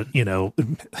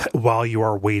you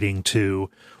are waiting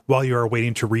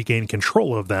to regain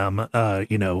control of them,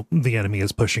 the enemy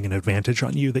is pushing an advantage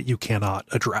on you that you cannot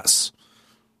address.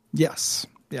 Yes.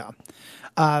 Yeah.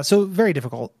 So very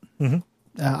difficult.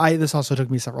 This also took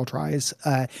me several tries.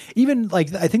 Even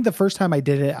like, I think the first time I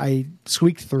did it, I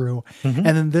squeaked through. And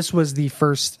then this was the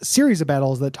first series of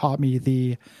battles that taught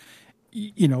me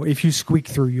if you squeak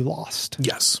through, you lost.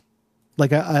 Yes.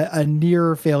 Like a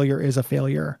near failure is a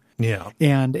failure. Yeah.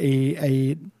 And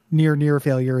a near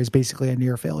failure is basically a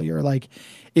near failure. Like,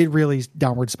 it really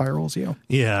downward spirals you.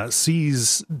 Yeah.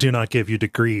 C's do not give you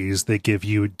degrees. They give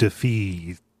you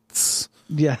defeats.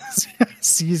 Yes.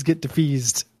 C's get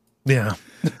defeased. Yeah.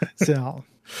 So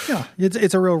yeah,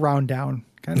 it's a real round down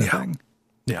kind of thing.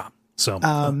 Yeah. So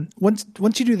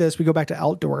once you do this, we go back to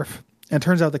Altdorf, and it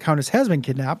turns out the Countess has been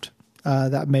kidnapped.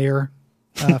 That mayor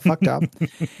fucked up.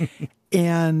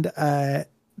 And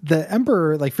the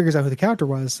Emperor figures out who the captor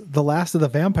was. The last of the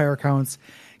vampire counts,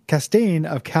 Castaigne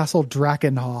of Castle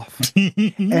Drakenhof.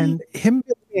 And him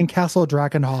in Castle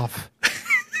Drakenhof,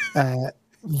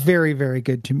 very, very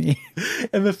good to me.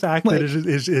 And the fact that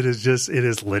it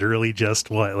is literally just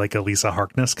what, like a Lisa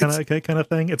Harkness kind of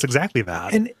thing. It's exactly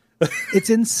that. And it's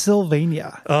in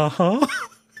Sylvania.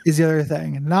 Is the other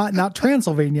thing. Not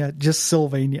Transylvania, just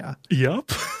Sylvania. Yep.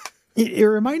 It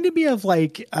reminded me of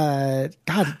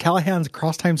Callahan's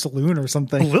Crosstime Saloon or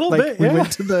something. A little bit. Yeah. We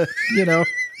went to the,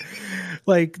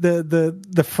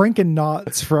 the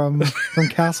Franken-Knots from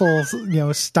Castle,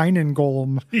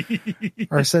 Steinengolm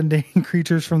are sending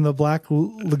creatures from the Black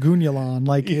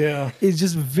Lagoonulon. It's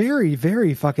just very,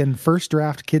 very fucking first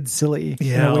draft kid silly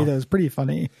in a way that was pretty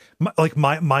funny.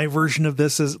 My version of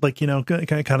this is kind of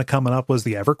coming up was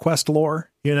the EverQuest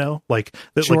lore.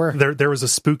 Sure. There was a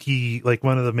spooky,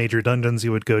 one of the major dungeons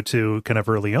you would go to kind of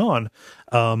early on,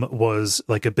 was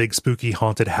like a big spooky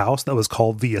haunted house that was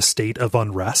called the Estate of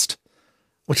Unrest.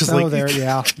 which is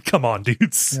yeah. Come on,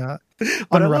 dudes. Yeah.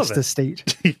 Unrest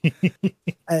estate.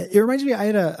 It reminds me, I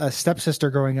had a stepsister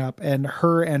growing up, and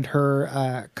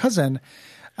her cousin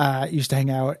used to hang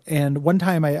out. And one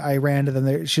time I ran to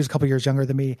them. She was a couple years younger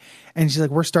than me, and she's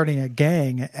like, "We're starting a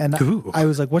gang." And I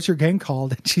was like, "What's your gang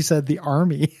called?" And she said, "The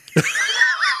Army."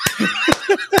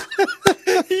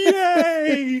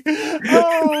 Yay!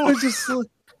 Oh, it was just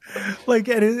like,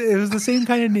 and it was the same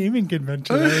kind of naming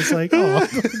convention. I was like, "Oh,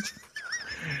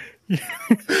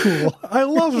 cool! I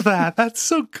love that. That's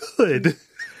so good."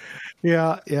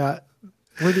 Yeah.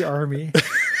 We're the Army.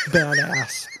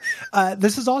 Badass.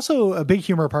 This is also a big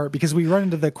humor part because we run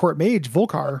into the court mage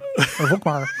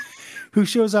Volkmar, who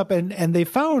shows up and they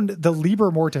found the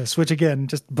Liber Mortis, which again,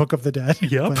 just Book of the Dead.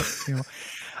 Yep. But,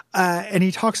 and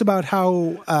he talks about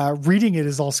how reading it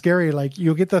is all scary. Like,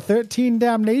 you'll get the 13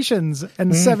 damnations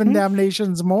and 7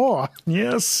 damnations more.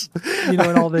 Yes. And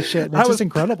all this shit. And it's just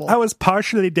incredible. I was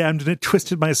partially damned and it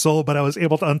twisted my soul, but I was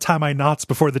able to untie my knots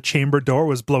before the chamber door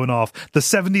was blown off. The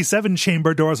 77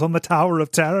 chamber doors on the Tower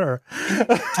of Terror.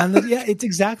 And it's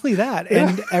exactly that. Yeah.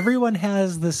 And everyone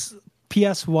has this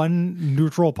PS1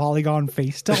 neutral polygon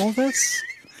face to all this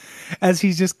as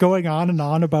he's just going on and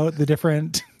on about the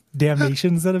different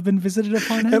damnations that have been visited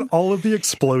upon him, and all of the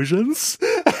explosions.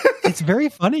 It's very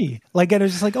funny. Like, and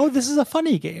it's just like, oh, this is a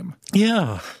funny game.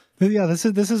 Yeah, this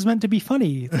is meant to be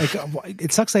funny. Like,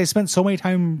 it sucks that I spent so many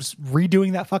times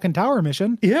redoing that fucking tower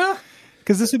mission. Yeah,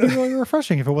 because this would be really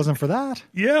refreshing if it wasn't for that.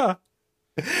 Yeah.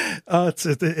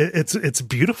 It's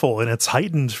beautiful, and it's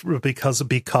heightened because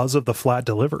of the flat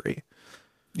delivery.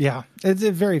 Yeah, it's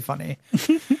very funny.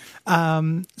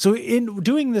 So in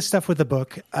doing this stuff with the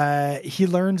book, he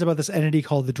learns about this entity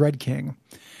called the Dread King,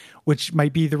 which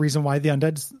might be the reason why the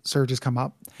undead surge has come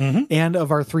up, and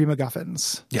of our 3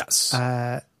 MacGuffins. Yes.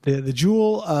 The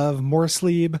Jewel of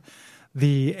Morsleeb,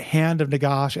 the Hand of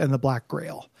Nagash, and the Black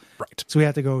Grail. Right. So we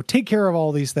have to go take care of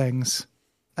all these things,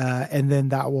 and then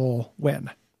that will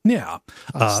win. Yeah.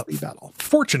 Battle.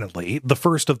 Fortunately, the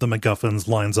first of the MacGuffins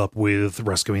lines up with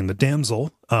rescuing the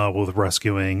damsel, with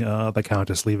rescuing the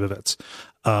Countess Leibovitz,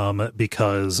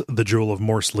 because the Jewel of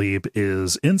Morsleeb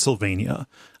is in Sylvania,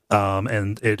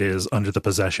 and it is under the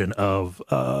possession of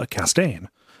Castaigne.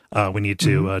 We need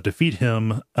to defeat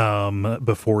him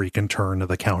before he can turn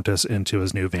the Countess into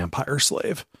his new vampire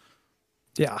slave.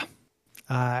 Yeah.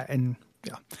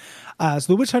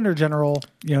 So the Witch Hunter General,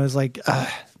 is like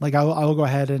I'll go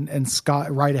ahead and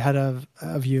Scott right ahead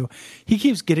of you. He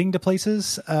keeps getting to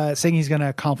places, saying he's going to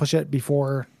accomplish it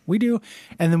before we do.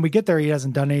 And then we get there, he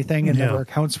hasn't done anything and never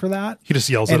accounts for that. He just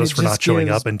yells at us for not showing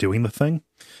up and doing the thing.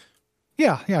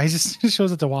 Yeah. He just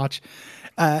shows up to watch.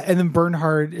 And then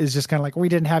Bernhard is just kind of like, we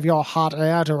didn't have your hot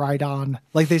air to ride on.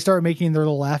 Like, they start making their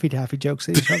little Laffy Taffy jokes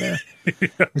at each other.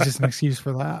 It's just an excuse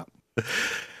for that.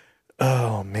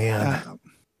 Oh, man.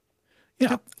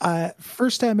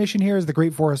 First mission here is the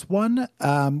Great Forest 1,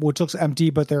 which looks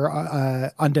empty, but there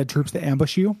are undead troops that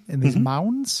ambush you in these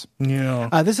mounds.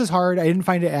 Yeah. This is hard. I didn't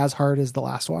find it as hard as the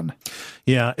last one.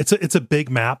 Yeah, it's a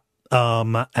big map.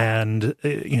 And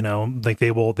like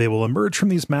they will emerge from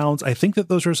these mounds. I think that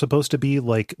those are supposed to be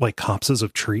like copses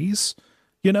of trees,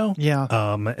 Yeah.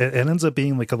 It ends up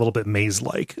being like a little bit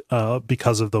maze-like,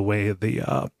 because of the way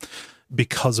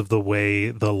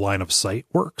the line of sight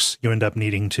works. You end up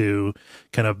needing to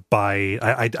kind of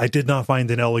I did not find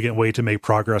an elegant way to make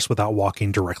progress without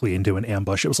walking directly into an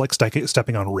ambush. It was like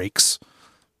stepping on rakes.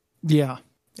 Yeah.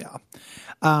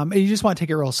 And you just want to take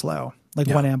it real slow, like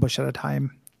one ambush at a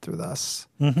time through this.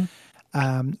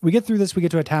 We get through this, we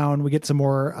get to a town, we get some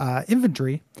more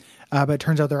infantry, but it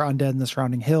turns out they're undead in the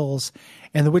surrounding hills.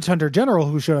 And the Witch Hunter General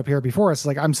who showed up here before us is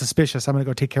like, I'm suspicious, I'm going to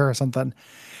go take care of something.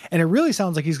 And it really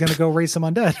sounds like he's going to go raise some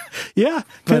undead. Yeah.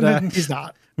 But he's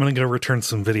not. I'm going to go return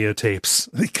some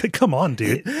videotapes. Come on,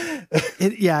 dude.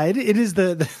 It is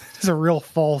it's a real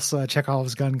false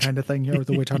Chekhov's gun kind of thing here with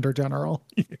the Witch Hunter General.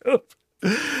 Yep.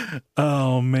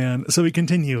 Oh man! So we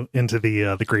continue into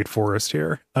the Great Forest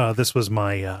here. This was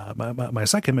my my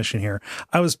second mission here.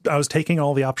 I was taking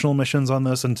all the optional missions on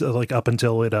this until up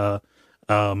until it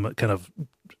kind of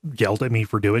yelled at me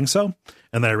for doing so,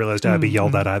 and then I realized I'd be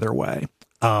yelled at either way.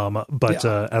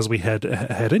 As we head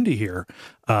into here,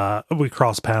 we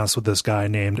cross paths with this guy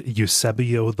named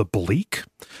Eusebio the Bleak,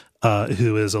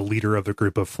 who is a leader of the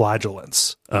group of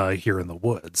flagellants here in the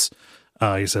woods.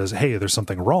 He says, "Hey, there's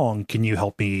something wrong. Can you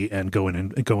help me and go in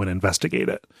and investigate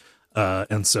it?"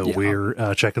 And so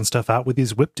we're checking stuff out with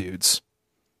these whip dudes.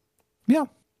 Yeah,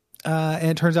 and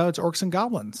it turns out it's orcs and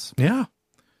goblins. Yeah,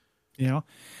 you know,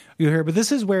 you hear. But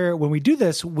this is where, when we do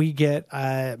this, we get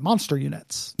monster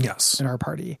units. Yes. In our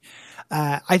party.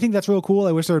 I think that's real cool.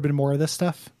 I wish there had been more of this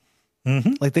stuff.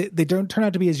 Mm-hmm. Like they don't turn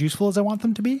out to be as useful as I want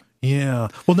them to be. Yeah.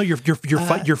 Well, no, you're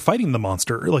fighting the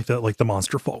monster, like the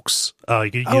monster folks.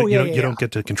 You don't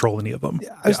get to control any of them.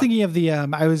 I was thinking of the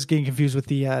I was getting confused with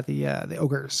the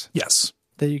ogres. Yes.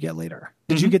 That you get later.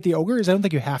 Did you get the ogres? I don't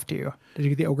think you have to. Did you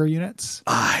get the ogre units?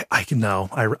 I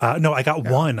got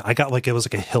one. I got it was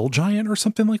like a hill giant or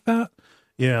something like that.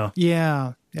 Yeah.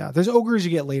 Yeah. There's ogres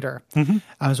you get later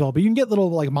as well, but you can get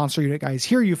little like monster unit guys.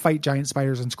 Here you fight giant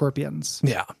spiders and scorpions.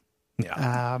 Yeah.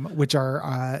 Which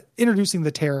are introducing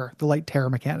the light terror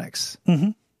mechanics.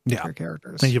 Yeah, for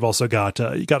characters. And you've also got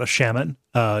a shaman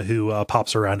who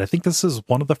pops around. I think this is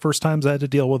one of the first times I had to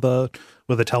deal with a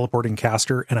teleporting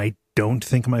caster, and I don't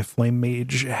think my flame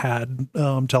mage had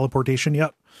teleportation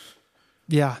yet.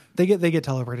 Yeah, they get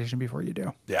teleportation before you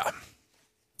do. Yeah.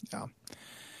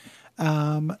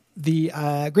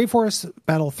 The Great Forest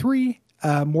Battle 3,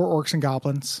 more orcs and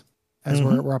goblins as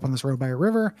we're up on this road by a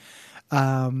river.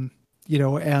 And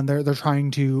they're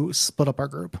trying to split up our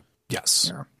group. Yes.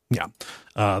 Here. Yeah.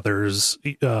 There's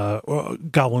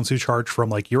goblins who charge from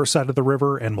like your side of the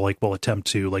river and will attempt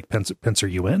to like pincer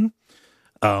you in.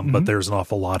 But there's an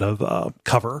awful lot of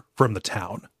cover from the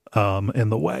town in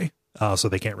the way. So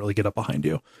they can't really get up behind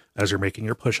you as you're making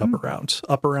your push up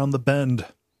around the bend.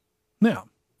 Yeah.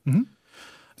 And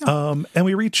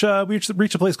we reach a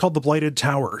place called the Blighted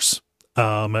Towers.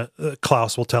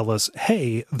 Klaus will tell us,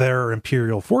 hey, there are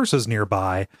Imperial forces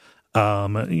nearby,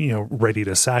 ready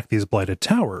to sack these Blighted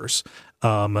Towers.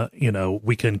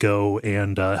 We can go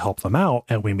and help them out,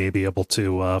 and we may be able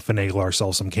to finagle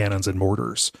ourselves some cannons and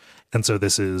mortars. And so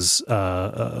this is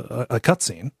a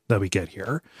cutscene that we get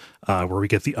here, where we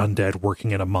get the undead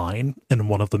working in a mine, and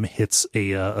one of them hits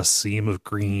a seam of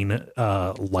green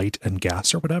light and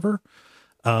gas or whatever.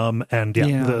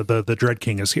 The Dread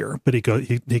King is here, but he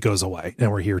goes away, and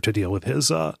we're here to deal with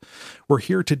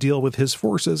his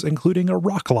forces, including a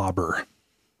rock lobber.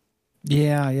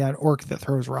 Yeah, an orc that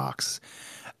throws rocks.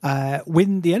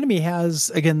 When the enemy has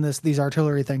these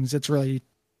artillery things, it's really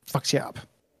fucks you up.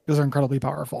 Those are incredibly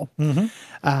powerful. They're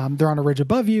on a ridge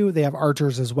above you. They have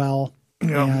archers as well,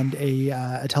 and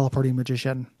a teleporting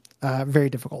magician. Very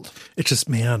difficult. It's just,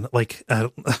 man, like.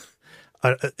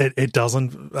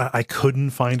 I couldn't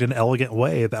find an elegant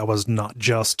way that was not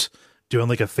just doing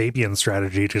like a Fabian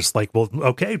strategy, just like, well,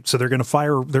 okay, so they're going to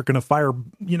fire,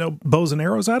 bows and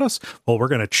arrows at us. Well, we're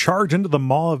going to charge into the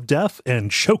maw of death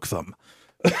and choke them.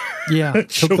 Yeah.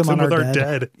 choke them with our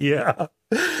dead. Yeah.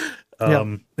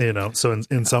 So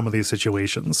in some of these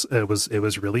situations, it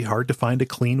was really hard to find a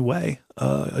clean way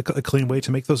to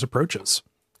make those approaches.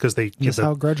 Because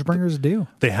how grudge bringers do.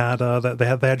 They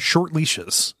had short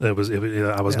leashes. I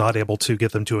was not able to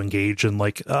get them to engage and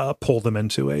pull them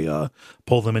into an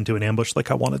ambush like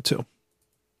I wanted to.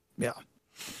 Yeah.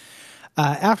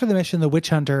 After the mission, the witch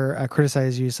hunter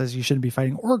criticizes you, says you shouldn't be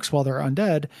fighting orcs while they're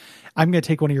undead. I'm going to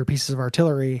take one of your pieces of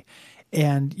artillery,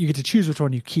 and you get to choose which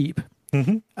one you keep.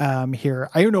 Here,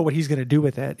 I don't know what he's going to do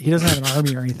with it. He doesn't have an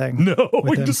army or anything. No,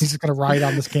 he's just going to ride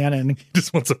on this cannon. He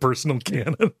just wants a personal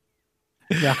cannon.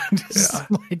 Yeah,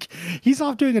 like he's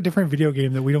off doing a different video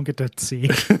game that we don't get to see.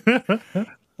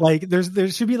 Like there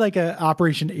should be like a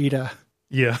Operation Ada.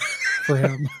 Yeah, for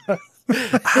him.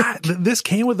 This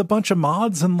came with a bunch of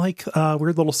mods and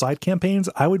weird little side campaigns.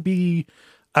 I would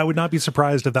not be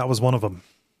surprised if that was one of them.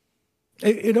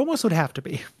 It almost would have to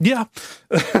be. Yeah,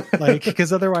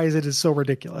 because otherwise it is so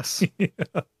ridiculous. Yeah.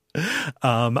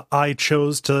 I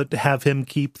chose to have him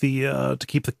keep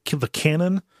the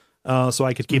cannon. So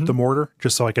I could keep the mortar,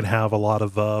 just so I could have a lot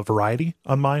of variety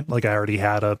on mine. Like I already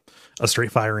had a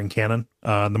straight firing cannon.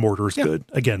 The mortar is good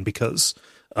again because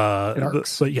longer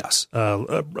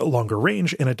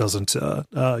range, and it doesn't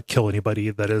kill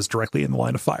anybody that is directly in the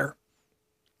line of fire.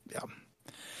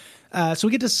 Yeah. So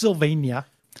we get to Sylvania,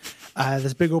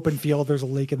 this big open field. There's a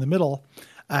lake in the middle.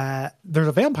 There's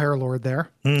a vampire lord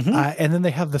there. And then they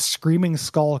have the Screaming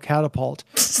Skull catapult.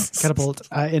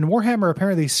 In Warhammer,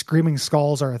 apparently Screaming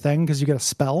Skulls are a thing because you get a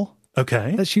spell.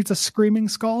 Okay. That shoots a Screaming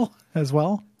Skull as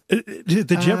well.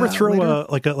 Did you ever throw a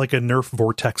Nerf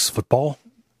Vortex football?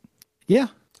 Yeah.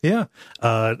 Yeah.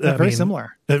 Very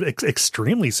similar.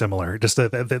 Extremely similar. Just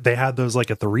that they had those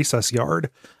at the recess yard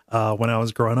when I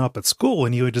was growing up at school,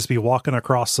 and you would just be walking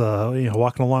across,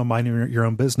 walking along minding your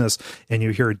own business, and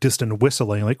you hear a distant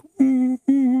whistling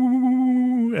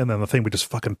ooh, and then the thing would just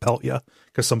fucking pelt you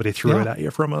because somebody threw it at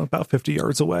you from about 50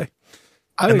 yards away.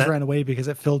 I always ran away because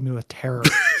it filled me with terror.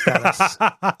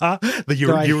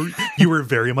 You were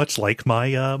very much like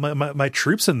my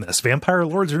troops in this. Vampire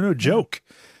lords are no joke.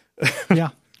 Yeah,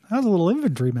 I was a little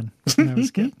infantryman when I was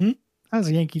a kid. I was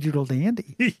a Yankee Doodle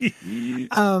Dandy.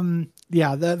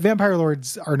 Yeah, the vampire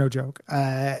lords are no joke.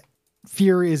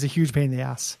 Fear is a huge pain in the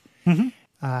ass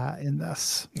in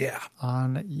this. Yeah,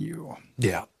 on you.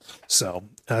 Yeah, so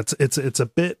it's a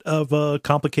bit of a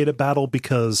complicated battle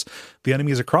because the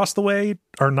enemies across the way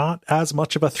are not as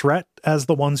much of a threat as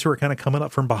the ones who are kind of coming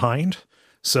up from behind.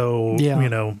 So,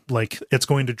 like it's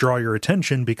going to draw your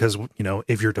attention because,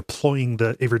 if you're deploying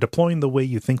the way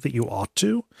you think that you ought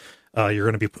to, you're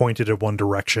going to be pointed in one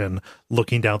direction,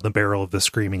 looking down the barrel of the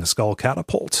screaming skull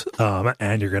catapult.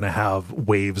 And you're going to have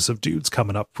waves of dudes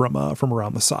coming up from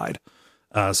around the side.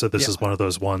 So this is one of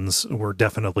those ones where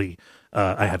definitely,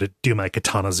 I had to do my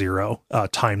Katana Zero,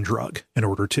 time drug in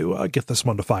order to, get this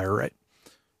one to fire right.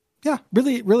 Yeah,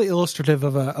 really, really illustrative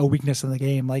of a weakness in the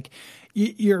game. Like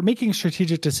you're making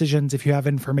strategic decisions if you have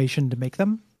information to make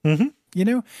them. Mm-hmm.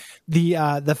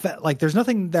 There's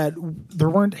nothing there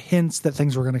weren't hints that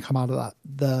things were going to come out of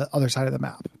the other side of the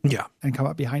map. Yeah, and come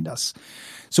up behind us.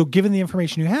 So, given the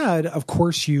information you had, of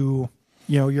course you're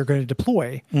going to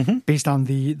deploy based on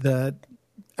the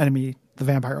enemy, the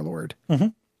vampire lord. Mm-hmm.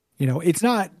 It's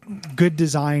not good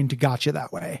design to gotcha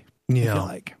that way. Yeah, I feel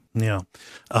like. Yeah.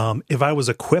 If I was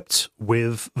equipped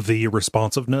with the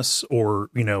responsiveness or,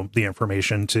 the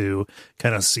information to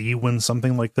kind of see when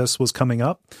something like this was coming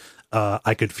up,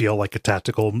 I could feel like a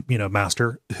tactical,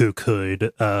 master who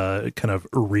could kind of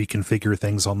reconfigure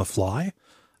things on the fly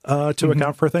to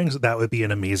account for things. That would be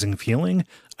an amazing feeling.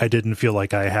 I didn't feel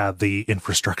like I had the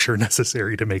infrastructure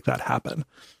necessary to make that happen.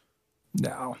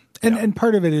 No. And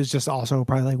part of it is just also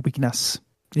probably like weakness.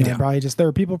 Probably just there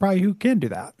are people probably who can do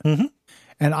that. Mm-hmm.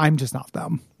 And I'm just not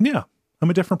them. Yeah.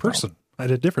 I'm a different person. I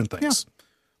did different things.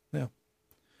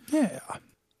 Yeah.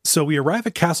 So we arrive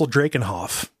at Castle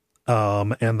Drakenhof,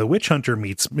 and the witch hunter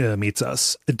meets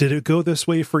us. Did it go this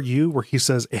way for you where he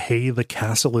says, "Hey, the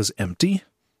castle is empty"?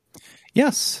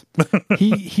 Yes.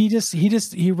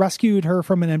 he rescued her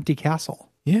from an empty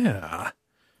castle. Yeah.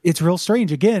 It's real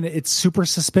strange. Again, it's super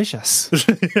suspicious,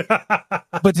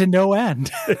 but to no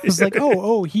end. It's like,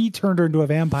 he turned her into a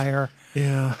vampire.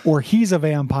 Yeah. Or he's a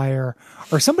vampire,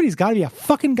 or somebody's got to be a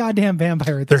fucking goddamn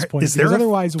vampire at this point. Because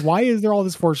otherwise, why is there all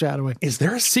this foreshadowing? Is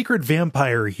there a secret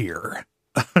vampire here?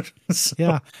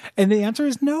 Yeah. And the answer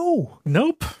is no.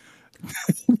 Nope.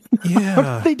 Yeah.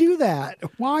 How did they do that?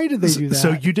 Why did they do that?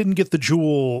 So you didn't get the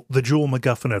jewel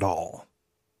MacGuffin at all?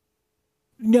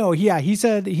 No, yeah, he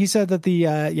said that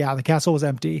the castle was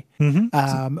empty.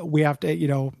 Mm-hmm. We have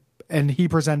to, and he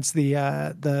presents the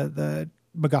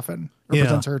MacGuffin, or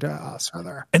presents her to us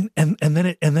rather. And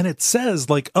then it says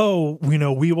like,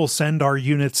 we will send our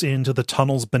units into the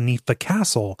tunnels beneath the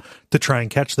castle to try and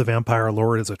catch the vampire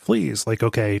lord as it flees. Like,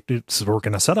 okay, so we're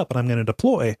going to set up and I'm going to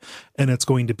deploy, and it's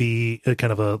going to be a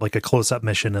kind of a close up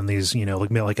mission in these,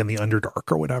 like in the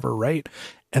Underdark or whatever, right?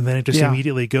 And then it just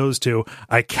immediately goes to,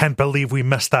 I can't believe we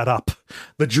messed that up.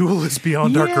 The jewel is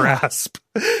beyond our grasp.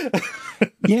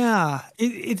 Yeah,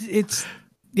 it's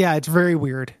very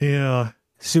weird. Yeah.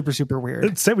 Super, super weird.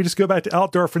 Instead, we just go back to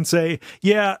Altdorf and say,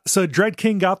 so Dread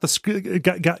King got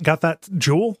that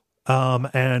jewel,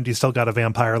 and you still got a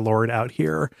vampire lord out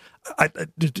here.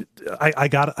 I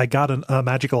got a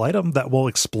magical item that will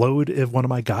explode if one of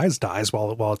my guys dies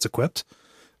while it's equipped.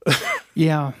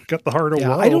 Yeah, got the heart of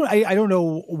woe. I don't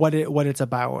know what it's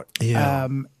about. Yeah,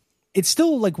 it's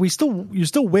still like you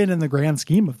still win in the grand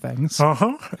scheme of things.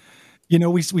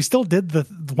 We still did the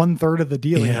 1/3 of the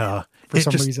deal. Yeah. For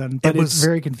some reason, but it's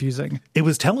very confusing. It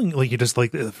was telling you just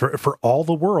like for all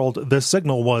the world, the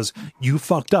signal was you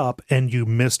fucked up and you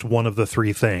missed one of the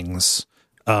three things.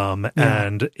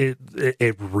 And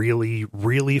it really,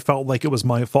 really felt like it was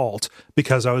my fault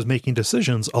because I was making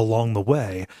decisions along the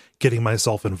way, getting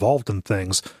myself involved in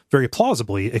things. Very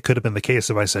plausibly, it could have been the case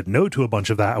if I said no to a bunch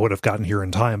of that, I would have gotten here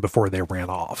in time before they ran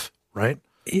off. Right.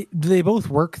 They both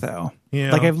work though.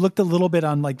 Yeah. Like I've looked a little bit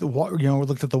on like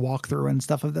looked at the walkthrough and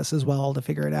stuff of this as well to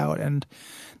figure it out. And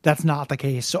that's not the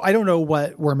case. So I don't know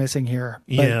what we're missing here,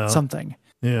 but something.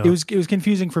 Yeah. It was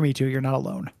confusing for me too. You're not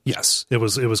alone. Yes. It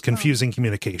was confusing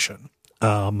communication. We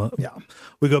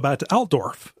go back to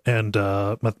Altdorf and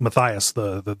Matthias,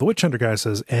 the witch hunter guy,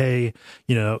 says, "Hey,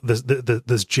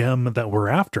 this gem that we're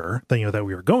after, that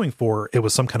we were going for, it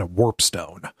was some kind of warp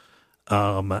stone."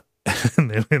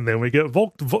 And then we get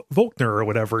Volkner or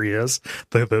whatever he is,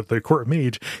 the court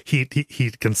mage. He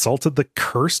consulted the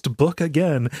cursed book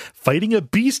again, fighting a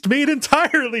beast made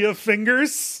entirely of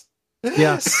fingers.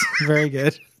 Yes, very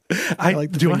good. I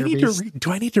like the do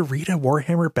I need to read a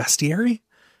Warhammer bestiary?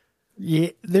 Yeah,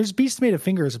 there's beasts made of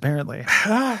fingers apparently,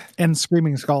 and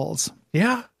screaming skulls.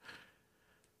 Yeah.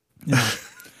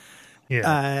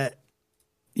 Yeah.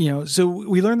 So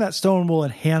we learned that stone will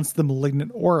enhance the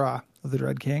malignant aura of the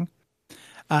Dread King.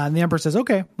 And the Emperor says,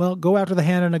 okay, well, go after the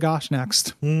hand of Nagash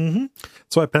next. Mm-hmm.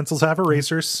 That's why pencils have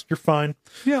erasers. You're fine.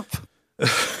 Yep.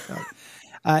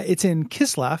 It's in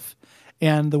Kislev,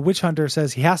 and the witch hunter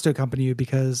says he has to accompany you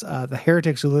because the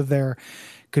heretics who live there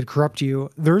could corrupt you.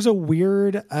 There's a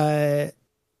weird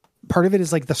part of it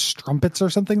is like the strumpets or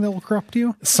something that will corrupt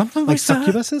you. Something like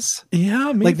succubuses.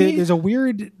 Yeah, maybe. Like there's a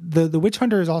weird, the witch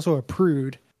hunter is also a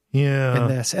prude in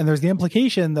this. And there's the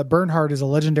implication that Bernhard is a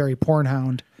legendary porn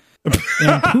hound. And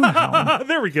Poonhound.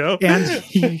 There we go. And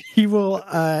he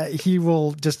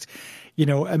will just,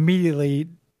 immediately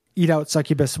eat out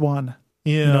Succubus 1.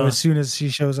 Yeah. As soon as she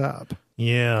shows up.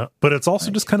 Yeah. But it's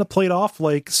also just kind of played off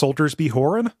like soldiers be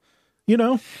whoring.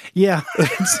 Yeah.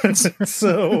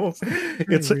 So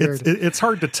it's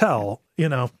hard to tell,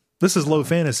 This is low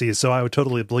fantasy, so I would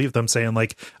totally believe them saying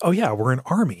like, oh yeah, we're an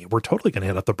army. We're totally going to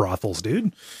hit up the brothels,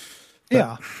 dude.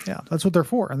 But, yeah. That's what they're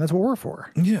for. And that's what we're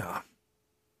for. Yeah.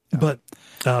 But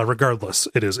regardless,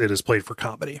 it is played for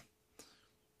comedy.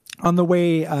 On the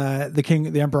way,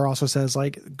 the emperor also says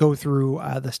like, go through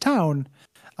this town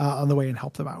on the way and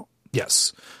help them out.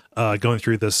 Yes. Going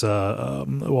through this,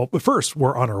 first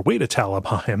we're on our way to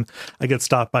Talabheim. I get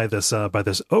stopped by this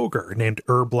ogre named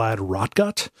Urblad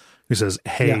Rotgut, who says,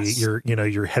 "Hey,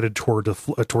 you're headed towards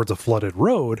a flooded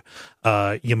road.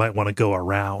 You might want to go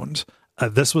around."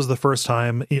 This was the first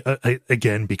time,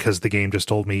 again, because the game just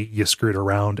told me you screwed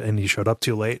around and you showed up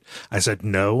too late. I said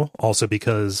no, also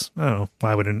because,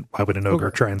 why would an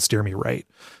ogre try and steer me right?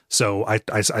 So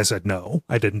I said no.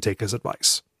 I didn't take his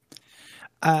advice.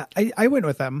 I went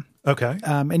with them. Okay.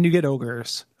 And you get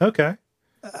ogres. Okay.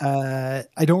 I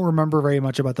don't remember very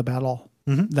much about the battle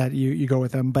that you go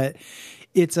with them, but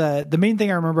it's the main thing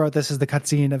I remember about this is the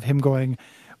cutscene of him going,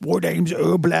 "War name's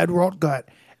Urblad Rotgut,"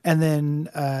 and then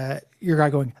your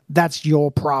guy going, "That's your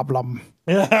problem."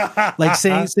 Like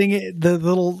saying it, the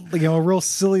little, real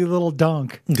silly little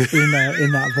dunk in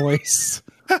that voice.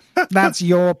 "That's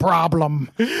your problem."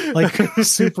 Like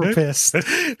super pissed.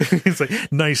 He's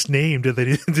like, "Nice name." Did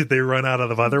they run out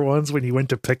of other ones when you went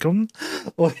to pick them?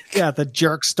 Yeah, the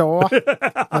jerk store.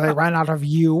 They ran out of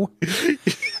you.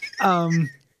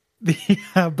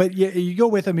 But you go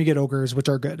with them, you get ogres, which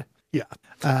are good. Yeah.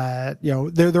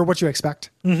 They're what you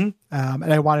expect. Mm-hmm.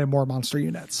 And I wanted more monster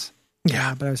units.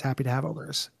 Yeah, but I was happy to have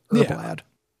ogres. Urblad.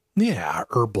 Yeah,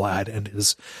 Urblad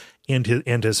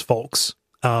and his folks.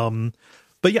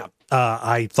 But yeah,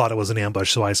 I thought it was an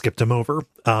ambush, so I skipped him over.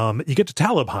 You get to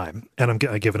Talabheim, and I'm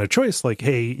given a choice, like,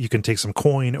 hey, you can take some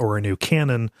coin or a new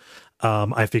cannon.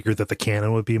 I figured that the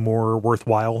cannon would be more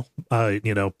worthwhile,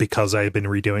 because I had been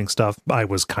redoing stuff. I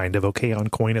was kind of okay on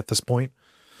coin at this point.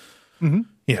 Mm-hmm.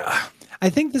 Yeah. I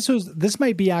think this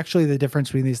might be actually the difference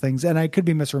between these things, and I could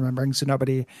be misremembering, so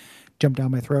nobody jump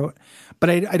down my throat. But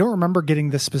I don't remember getting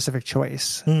this specific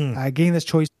choice. Getting this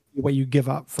choice, what you give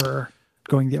up for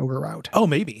going the ogre route. Oh,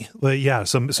 maybe. Yeah.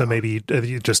 So maybe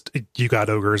you got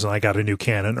ogres and I got a new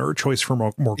cannon or a choice for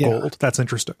more gold. That's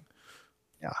interesting.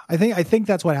 Yeah, I think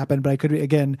that's what happened, but I could,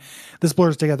 again, this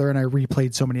blurs together and I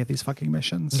replayed so many of these fucking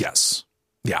missions. Yes.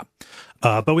 Yeah.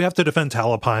 But we have to defend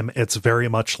Talabheim. It's very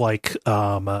much like,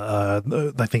 I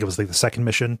think it was like the second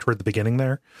mission toward the beginning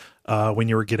there, when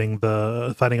you were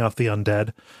fighting off the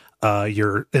undead.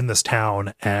 You're in this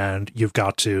town and you've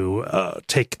got to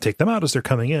take them out as they're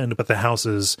coming in, but the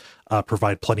houses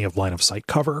provide plenty of line of sight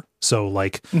cover. So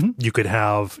like you could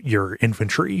have your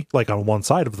infantry like on one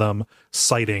side of them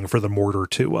sighting for the mortar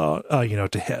to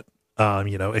hit,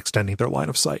 extending their line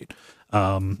of sight.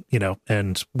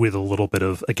 And with a little bit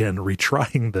of, again,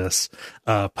 retrying this,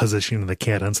 positioning the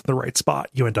cannons in the right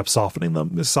spot, you end up softening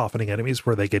enemies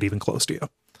where they get even close to you.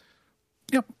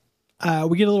 Yep.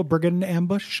 We get a little brigand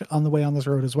ambush on the way on this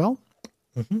road as well.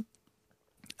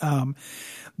 Mm-hmm.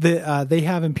 They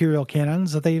have Imperial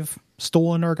cannons that they've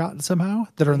stolen or gotten somehow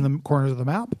that are in the corners of the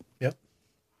map. Yep.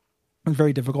 It's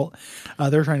very difficult.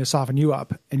 They're trying to soften you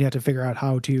up, and you have to figure out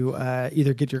how to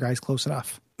either get your guys close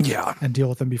enough. Yeah. And deal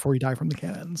with them before you die from the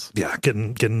cannons. Yeah.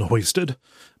 Getting hoisted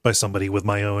by somebody with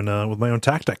my own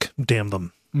tactic. Damn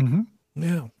them. Mm-hmm.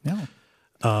 Yeah.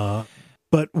 Yeah.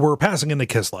 But we're passing into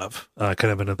Kislev,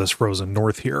 kind of into this frozen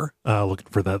north here, looking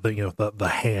for the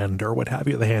hand or what have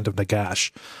you, the hand of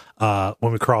Nagash.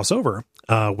 When we cross over,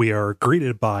 we are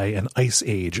greeted by an Ice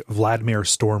Age Vladimir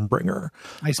Stormbringer.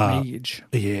 Ice Mage.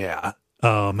 Yeah. It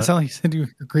sounds like you said you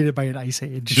were greeted by an Ice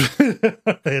Age.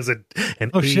 Is an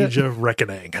age of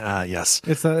reckoning. Yes.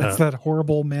 It's that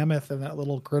horrible mammoth and that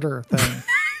little critter thing.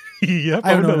 Yep.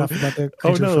 I don't know enough about the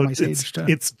creatures for my sage.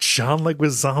 It's John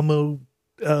Leguizamo.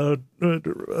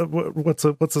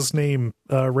 What's his name?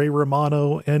 Ray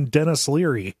Romano and Dennis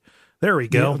Leary. There we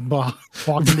go. Yeah,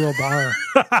 walk into a bar.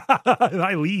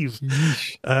 I leave.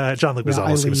 John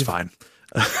Leguizamo seems fine.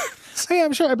 Yeah,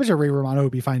 I bet you Ray Romano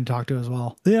would be fine to talk to as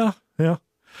well. Yeah.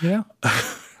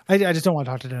 I just don't want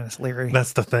to talk to Dennis Leary.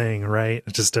 That's the thing, right?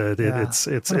 It's just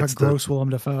it's a gross Willem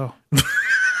Dafoe.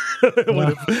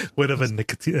 Would have a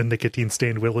nicotine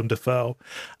stained Willem Dafoe.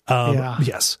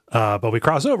 Yes. But we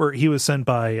cross over. He was sent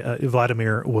by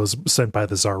Vladimir was sent by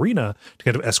the Tsarina to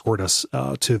kind of escort us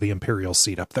to the imperial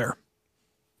seat up there.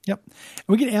 Yep. And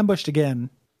we get ambushed again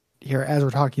here as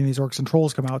we're talking. These orcs and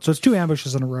trolls come out. So it's 2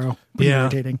 ambushes in a row. Pretty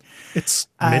irritating. It's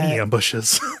many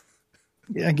ambushes.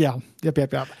 Yep.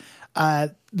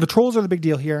 The trolls are the big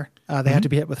deal here. They have to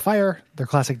be hit with fire. They're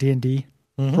classic D&D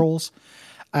trolls.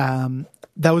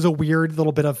 That was a weird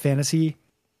little bit of fantasy,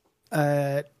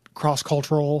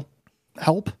 cross-cultural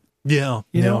help. Yeah.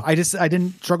 You know, I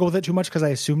didn't struggle with it too much because I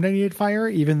assumed I needed fire,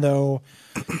 even though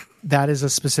that is a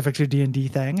specific to D&D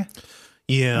thing.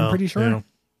 Yeah. I'm pretty sure. Yeah.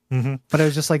 Mm-hmm. But I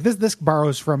was just like, this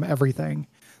borrows from everything.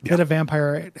 Get a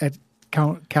vampire at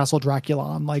Castle Dracula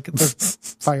on, like, the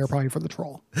fire probably for the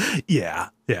troll. Yeah.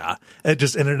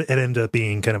 It ended up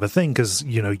being kind of a thing because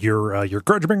your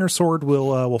Grudgebringer sword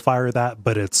will fire that,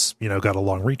 but it's got a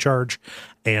long recharge,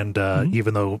 and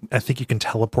even though I think you can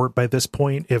teleport by this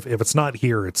point, if it's not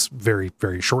here, it's very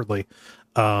very shortly.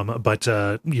 But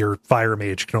your fire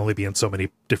mage can only be in so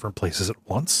many different places at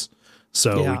once,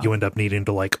 so you end up needing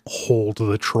to like hold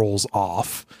the trolls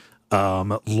off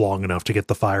long enough to get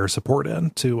the fire support in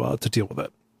to deal with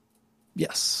it.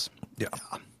 Yes. Yeah.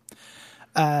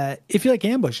 If you like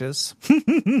ambushes,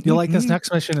 you'll like this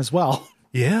next mission as well.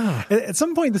 Yeah. At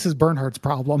some point, this is Bernhardt's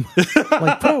problem.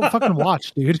 Like, put out a fucking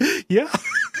watch, dude. Yeah.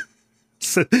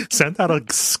 Send out a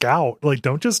scout. Like,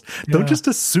 don't just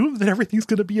assume that everything's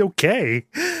going to be okay.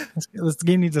 This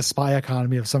game needs a spy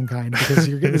economy of some kind because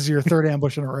this is your 3rd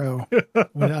ambush in a row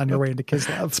on your way into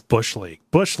Kislev. It's Bush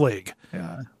League.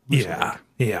 Yeah.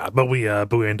 Yeah. But we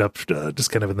end up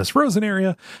just kind of in this frozen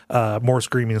area. More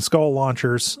screaming skull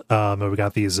launchers. We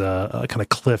got these kind of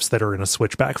cliffs that are in a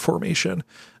switchback formation.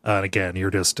 And again, you're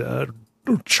just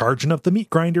charging up the meat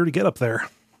grinder to get up there.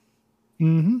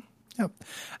 Mm-hmm. Yep.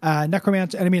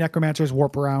 Enemy necromancers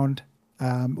warp around.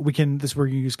 This is where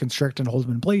you use constrict and hold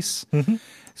them in place, so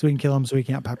we can kill them, so we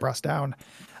can't pepper us down.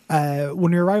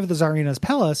 When we arrive at the Tsarina's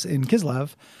palace in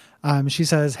Kislev, she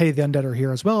says, "Hey, the undead are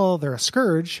here as well. They're a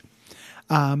scourge."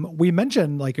 We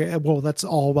mentioned that's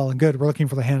all well and good. We're looking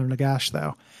for the Hand of Nagash,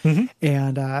 though,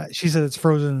 and she said it's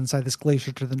frozen inside this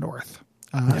glacier to the north,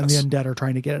 and the undead are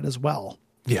trying to get it as well.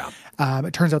 Yeah.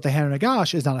 It turns out the Hand of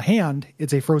Nagash is not a hand;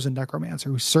 it's a frozen necromancer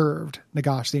who served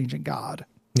Nagash, the ancient god.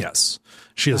 Yes,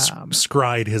 she has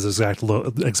scried his exact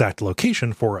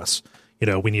location for us.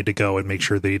 We need to go and make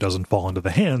sure that he doesn't fall into the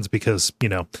hands because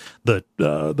the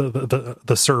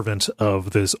servant of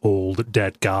this old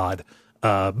dead god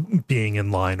being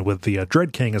in line with the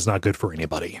Dread King is not good for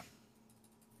anybody.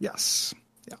 Yes.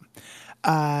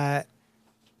 Yeah.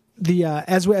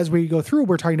 As we go through,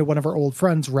 we're talking to one of our old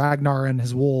friends, Ragnar and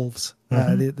his wolves,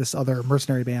 this other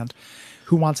mercenary band,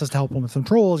 who wants us to help him with some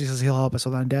trolls. He says he'll help us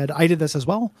with undead. I did this as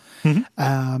well.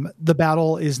 The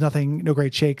battle is no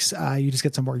great shakes. You just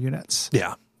get some more units.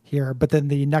 Yeah. Here, but then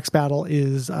the next battle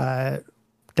is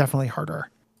definitely harder.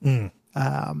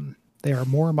 They are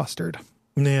more mustard.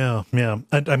 Yeah.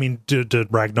 And I mean,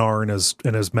 did Ragnar and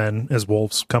his men, his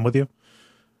wolves, come with you?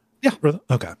 Yeah.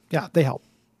 Okay. Yeah, they help.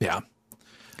 Yeah.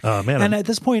 Man, and at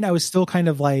this point, I was still kind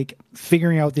of like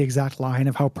figuring out the exact line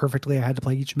of how perfectly I had to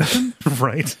play each mission.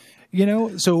 Right.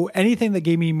 So anything that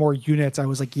gave me more units, I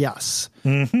was like, yes,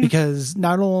 because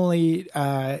not only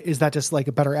is that just like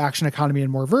a better action economy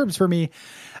and more verbs for me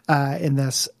in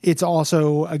this, it's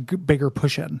also a bigger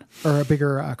cushion.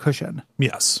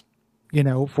 Yes.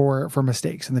 For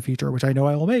mistakes in the future, which I know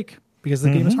I will make because the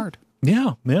game is hard.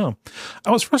 Yeah. I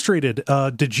was frustrated.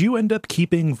 Did you end up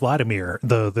keeping Vladimir,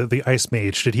 the ice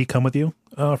mage? Did he come with you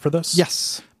for this?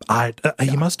 Yes.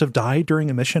 He must have died during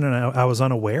a mission, and I was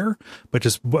unaware. But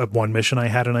just one mission, I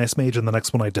had an ice mage, and the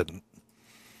next one I didn't.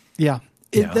 Yeah,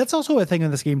 that's also a thing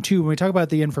in this game too. When we talk about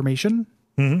the information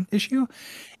issue,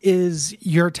 is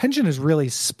your attention is really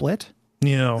split.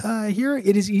 Here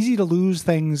it is easy to lose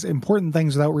important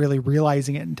things without really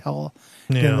realizing it until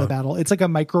the battle. It's like a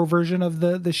micro version of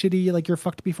the shitty, like you're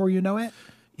fucked before you know it.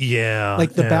 Yeah.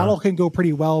 Like the battle can go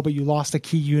pretty well, but you lost a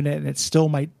key unit and it still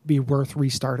might be worth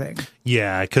restarting.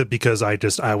 Yeah, I could, because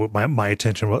my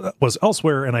attention was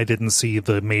elsewhere and I didn't see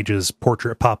the mage's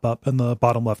portrait pop up in the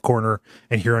bottom left corner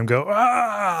and hear him go,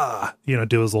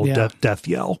 do his little death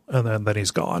yell, and then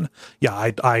he's gone.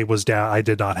 Yeah, I was down. I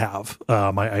did not have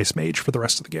my ice mage for the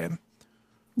rest of the game.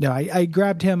 No, I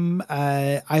grabbed him.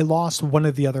 I lost one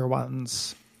of the other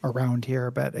ones around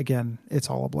here, but again, it's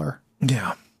all a blur.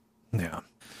 Yeah.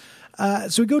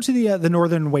 So we go to the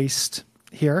northern waste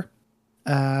here.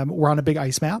 We're on a big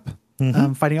ice map,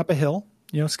 fighting up a hill.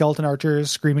 Skeleton archers,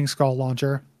 screaming skull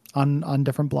launcher on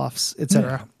different bluffs,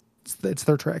 etc. Yeah. It's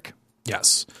their trick.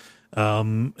 Yes,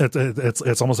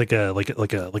 it's almost like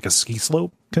a ski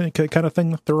slope kind of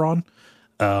thing that they're on.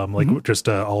 Just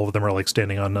all of them are like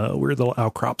standing on weird little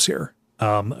outcrops here.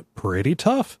 Pretty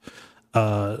tough.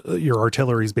 Your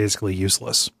artillery is basically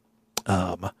useless.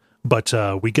 But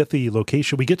we get the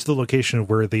location. We get to the location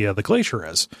where the glacier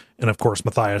is, and of course,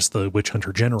 Matthias, the witch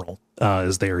hunter general,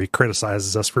 is there. He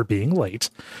criticizes us for being late.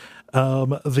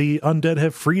 The undead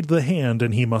have freed the hand,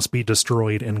 and he must be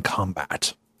destroyed in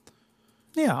combat.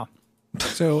 Yeah.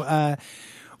 So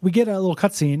we get a little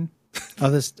cutscene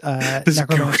of this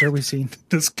necromancer we've seen.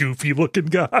 This goofy looking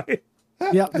guy.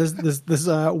 Yeah, this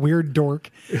weird dork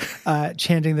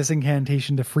chanting this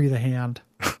incantation to free the hand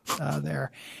there.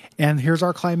 And here's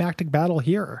our climactic battle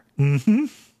here. Mm-hmm.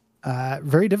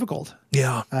 Very difficult.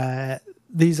 Yeah.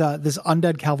 This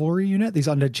undead cavalry unit, these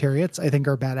undead chariots, I think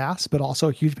are badass, but also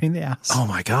a huge pain in the ass. Oh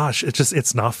my gosh.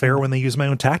 It's not fair when they use my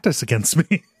own tactics against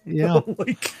me. Yeah.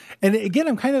 And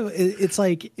again, it's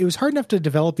like, it was hard enough to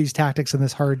develop these tactics in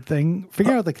this hard thing.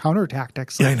 Figuring out the counter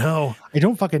tactics. Like, I know. I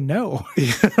don't fucking know.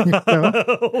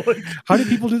 How do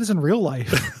people do this in real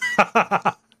life?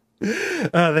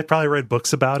 They probably read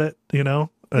books about it,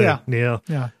 Yeah.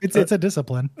 It's a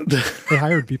discipline. They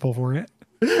hired people for it.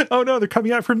 Oh no, they're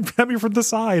coming at me from the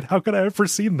side. How could I have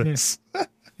foreseen this?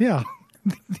 Yeah.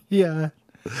 Yeah.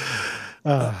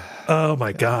 Oh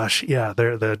my gosh. Yeah,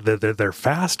 they're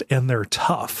fast and they're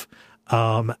tough.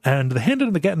 And the hand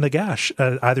in the gash,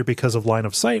 either because of line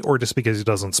of sight or just because he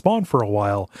doesn't spawn for a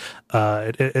while,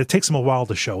 it takes him a while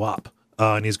to show up.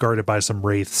 And he's guarded by some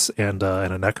wraiths and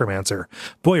a necromancer.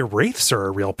 Boy, wraiths are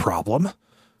a real problem.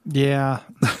 Yeah.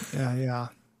 Yeah.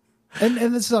 And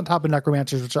this is on top of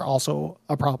necromancers, which are also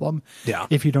a problem. Yeah.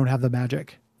 If you don't have the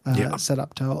magic set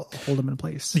up to hold them in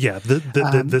place. Yeah.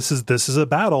 This is a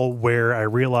battle where I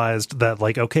realized that,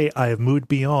 like, okay, I have moved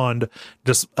beyond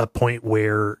just a point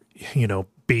where,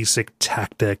 basic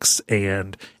tactics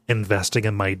and investing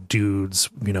in my dudes,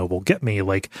 will get me.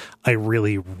 Like, I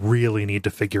really, really need to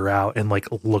figure out and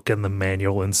look in the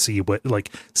manual and see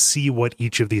what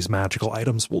each of these magical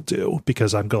items will do,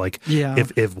 because I'm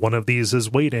if one of these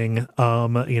is waiting, if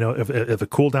a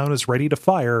cooldown is ready to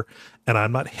fire and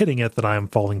I'm not hitting it, then I'm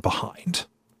falling behind.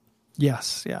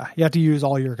 Yes. Yeah. You have to use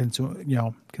all your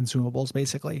consumables,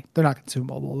 basically. They're not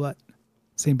consumable, but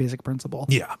same basic principle.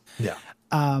 Yeah. Yeah.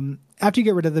 After you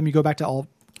get rid of them, you go back to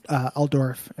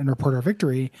Altdorf and report our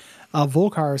victory.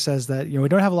 Volkar says that we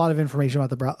don't have a lot of information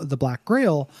about the Black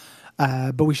Grail,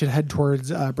 but we should head towards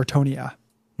Bretonia.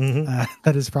 Mm-hmm.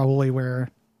 That is probably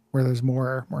where there's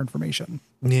more information.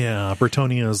 Yeah,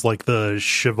 Bretonia is like the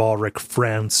chivalric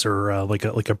France, or like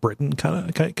a Britain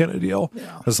kind of deal.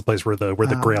 Yeah. That's the place where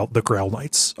the Grail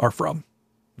Knights are from.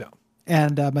 Yeah,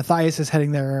 and Matthias is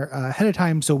heading there ahead of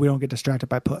time so we don't get distracted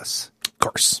by Puss. Of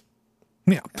course.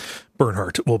 Yeah.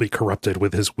 Bernhardt will be corrupted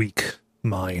with his weak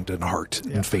mind and heart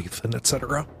and faith and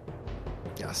etc.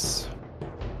 Yes.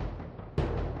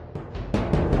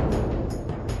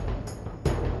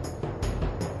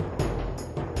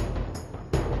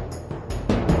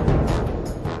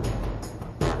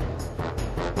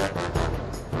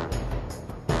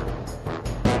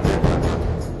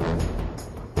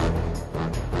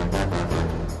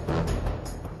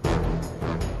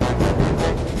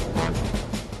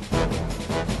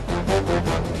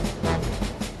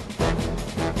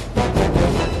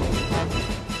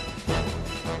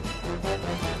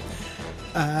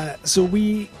 So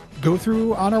we go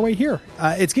through on our way here.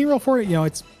 It's getting real for it.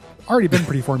 It's already been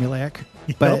pretty formulaic,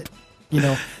 but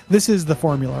this is the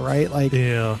formula, right?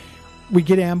 We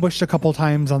get ambushed a couple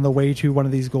times on the way to one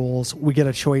of these goals. We get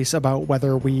a choice about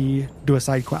whether we do a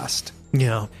side quest.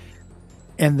 Yeah.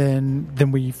 And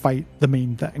then we fight the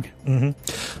main thing.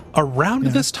 Mm-hmm. Around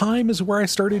this time is where I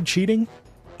started cheating.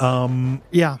 Same.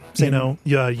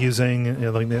 Using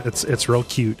it's real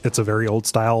cute. It's a very old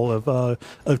style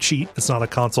of cheat. It's not a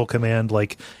console command.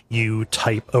 Like, you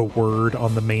type a word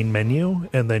on the main menu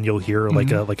and then you'll hear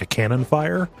like a cannon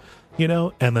fire.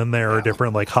 and then there are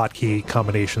different like hotkey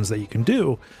combinations that you can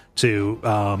do to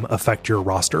affect your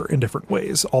roster in different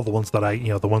ways. All the ones that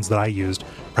I used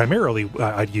primarily,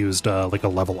 I'd used like a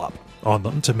level up on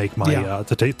them to make my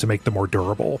to make them more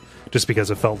durable, just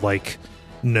because it felt like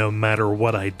no matter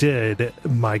what I did,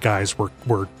 my guys were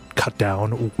cut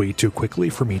down way too quickly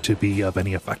for me to be of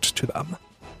any effect to them,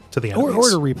 to the enemies. Or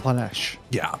to replenish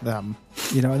them,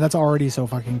 and that's already so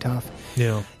fucking tough.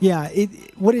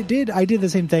 What it did, I did the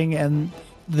same thing, and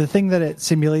the thing that it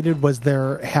simulated was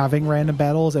they're having random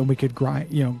battles and we could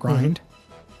grind.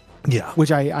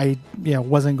 Which I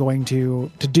wasn't going to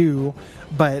do,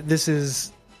 but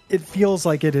it feels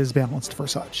like it is balanced for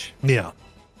such.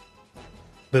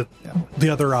 The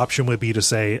other option would be to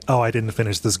say, oh, I didn't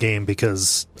finish this game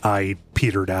because I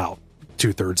petered out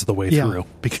 2/3 of the way through.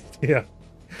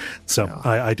 So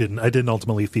I didn't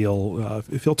ultimately feel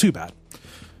too bad.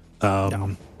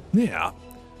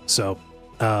 So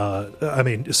I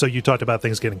mean, so you talked about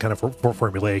things getting kind of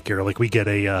formulaic here. Like we get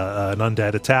an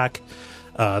undead attack.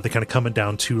 They kind of coming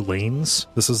down 2 lanes.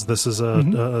 This is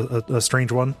a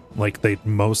strange one. Like they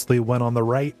mostly went on the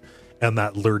right. And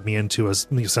that lured me into a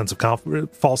sense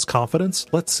of false confidence.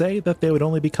 Let's say that they would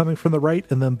only be coming from the right,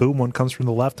 and then boom, one comes from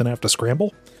the left, and I have to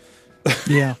scramble.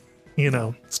 Yeah.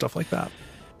 Stuff like that.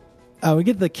 We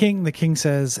get the king. The king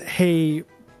says, hey,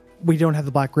 we don't have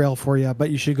the Black Grail for you, but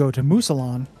you should go to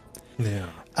Musalon.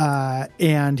 Yeah.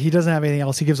 And he doesn't have anything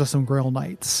else. He gives us some Grail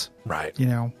Knights. Right.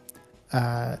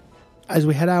 As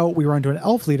we head out, we run to an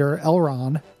elf leader,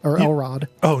 Elrond.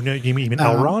 Oh, no, you mean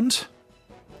Elrond?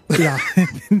 Yeah,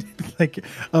 like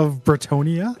of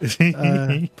Bretonia.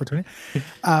 Bretonia.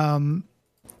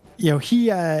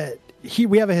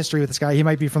 We have a history with this guy. He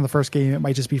might be from the first game. It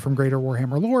might just be from greater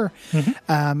Warhammer lore.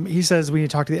 He says we need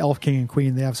to talk to the Elf King and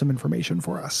Queen. They have some information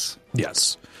for us.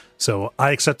 Yes. So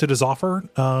I accepted his offer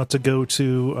to go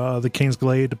to the King's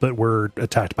Glade, but we're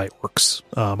attacked by orcs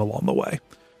along the way.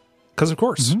 Because of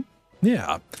course.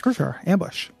 Yeah. For sure.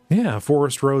 Ambush. Yeah,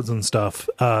 forest roads and stuff.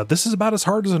 This is about as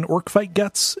hard as an orc fight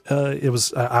gets.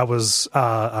 I was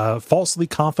falsely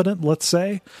confident, let's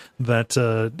say, that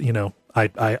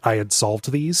I had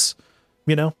solved these,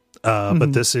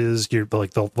 but this is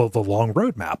like the long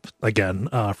roadmap again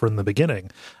from the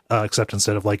beginning, except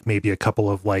instead of like maybe a couple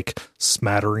of like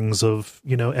smatterings of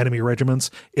enemy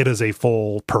regiments, it is a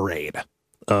full parade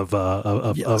of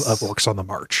orcs on the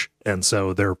march, and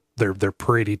so they're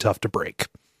pretty tough to break.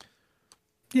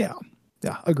 Yeah,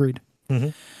 agreed.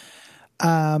 We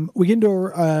get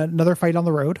into another fight on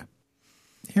the road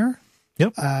here.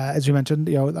 Yep. As we mentioned,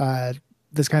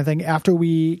 this kind of thing. After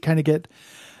we kind of get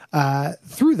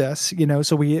through this,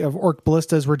 so we have orc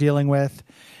ballistas we're dealing with.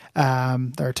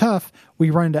 They're tough. We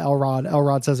run into Elrond.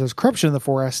 Elrond says there's corruption in the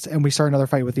forest, and we start another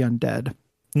fight with the undead.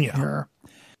 Yeah. Here.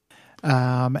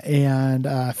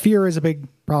 And fear is a big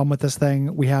problem with this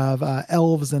thing. We have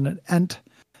elves and an ent,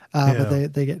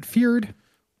 but they get feared.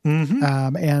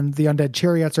 And the undead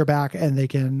chariots are back, and they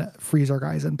can freeze our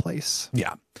guys in place.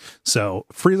 Yeah. So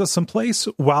freeze us in place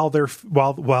while they're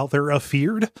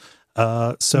afeared.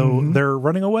 They're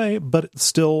running away, but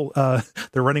still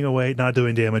they're running away, not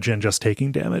doing damage and just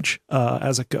taking damage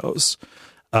as it goes.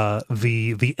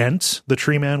 The Ent, the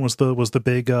tree man, was the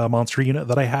big monster unit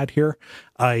that I had here.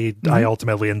 I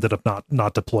ultimately ended up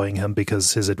not deploying him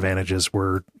because his advantages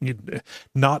were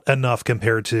not enough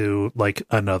compared to like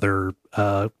another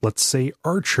let's say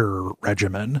archer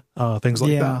regimen, things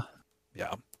like that.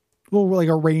 Yeah. Well, like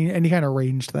any kind of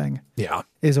ranged thing. Yeah.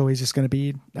 Is always just going to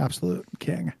be absolute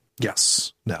king.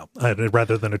 Yes. No.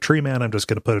 Rather than a tree man, I'm just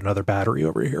going to put another battery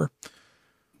over here.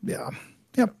 Yeah.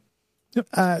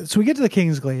 Yep. So we get to the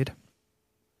King's Glade.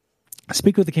 I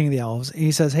speak with the King of the Elves. And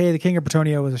he says, hey, the King of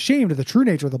Bretonia was ashamed of the true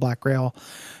nature of the Black Grail.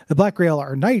 The Black Grail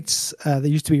are knights. They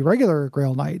used to be regular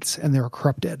Grail knights, and they were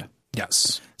corrupted.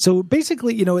 Yes. So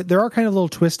basically, there are kind of little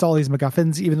twists to all these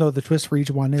MacGuffins, even though the twist for each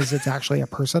one is it's actually a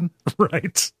person.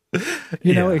 Right.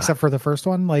 Except for the first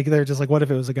one. Like, they're just like, what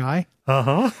if it was a guy?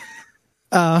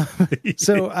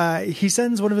 So he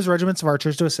sends one of his regiments of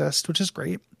archers to assist, which is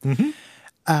great. We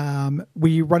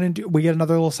get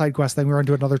another little side quest thing. We run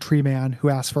into another tree man who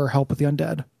asks for help with the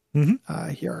undead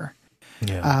here,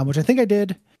 which I think I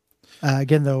did.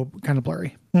 Again, though, kind of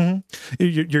blurry.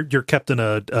 You're kept in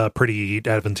a pretty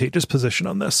advantageous position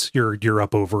on this. You're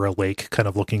up over a lake, kind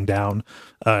of looking down.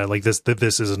 Like this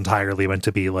is entirely meant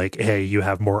to be like, hey, you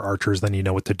have more archers than you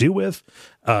know what to do with.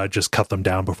 Just cut them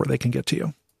down before they can get to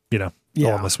you.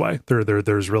 Going this way.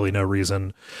 There's really no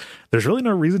reason. There's really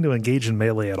no reason to engage in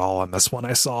melee at all on this one.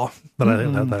 I saw that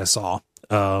I saw.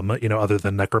 Other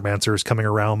than necromancers coming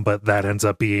around, but that ends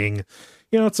up being,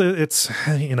 it's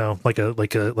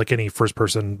like any first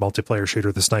person multiplayer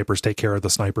shooter, the snipers take care of the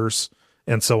snipers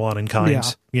and so on in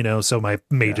kind. So my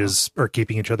mages are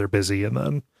keeping each other busy, and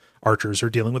then archers are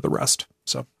dealing with the rest.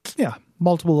 So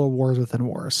multiple wars within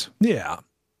wars. Yeah.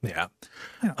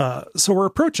 So we're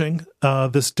approaching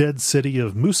this dead city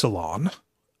of Musalon,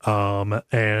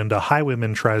 and a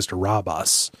highwayman tries to rob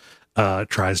us.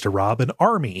 Tries to rob an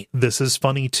army. This is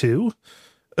funny too.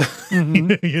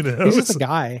 Mm-hmm. He's just a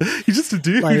guy. He's just a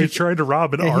dude who's trying to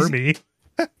rob an army.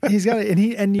 He's got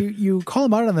it, and you call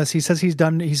him out on this. He says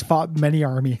he's fought many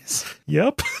armies.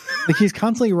 Yep. Like he's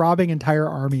constantly robbing entire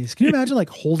armies. Can you imagine like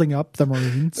holding up the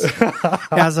Marines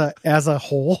as a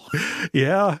whole?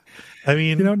 Yeah. I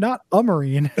mean, not a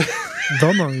Marine,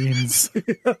 the Marines.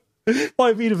 Well,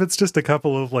 I mean, if it's just a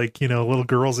couple of little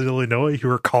girls in Illinois who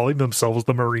are calling themselves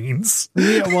the Marines.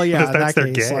 Yeah, well, yeah, that's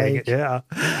their case, gang. Yeah.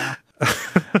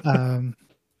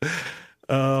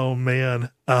 Oh man.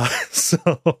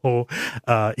 So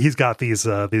he's got these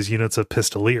units of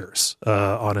pistoliers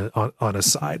on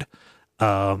his side.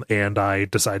 And I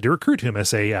decide to recruit him. I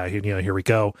say, here we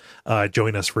go.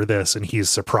 Join us for this. And he's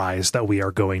surprised that we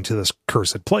are going to this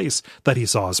cursed place that he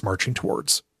saw us marching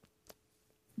towards.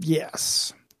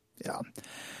 Yes.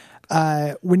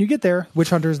 Yeah. When you get there, Witch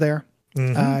Hunter's there.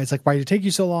 Mm-hmm. It's like, why did it take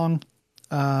you so long?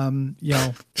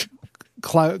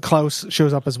 Klaus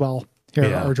shows up as well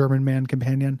here, our German man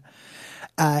companion.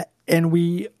 And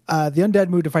the undead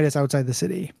moved to fight us outside the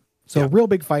city. So real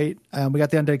big fight. We got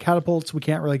the undead catapults. We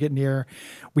can't really get near.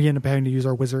 We end up having to use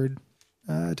our wizard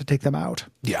to take them out.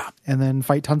 Yeah. And then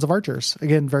fight tons of archers.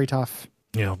 Again, very tough.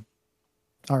 Yeah.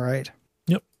 All right.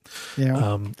 Yep.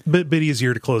 Yeah. Bit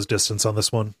easier to close distance on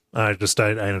this one. I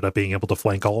ended up being able to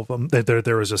flank all of them.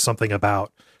 There was just something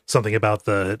about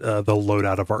the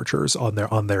loadout of archers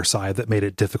on their side that made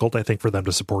it difficult, I think, for them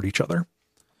to support each other.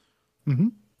 Mm-hmm.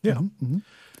 Yeah. Mm-hmm.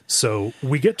 So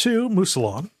we get to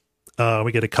Musalon.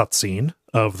 We get a cutscene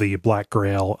of the Black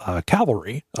Grail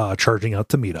cavalry charging out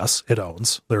to meet us. It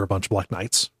owns. They're a bunch of Black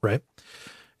Knights, right?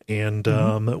 And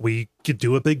we could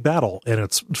do a big battle. And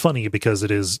it's funny because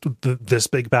it is this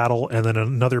big battle and then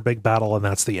another big battle, and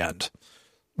that's the end.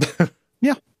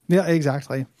 Yeah,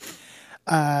 exactly.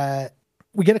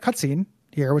 We get a cutscene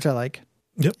here, which I like.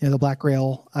 Yep. The Black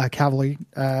Grail cavalry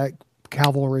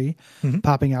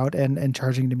popping out and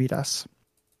charging to meet us.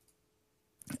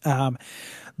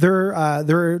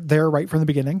 They're there right from the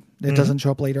beginning. It doesn't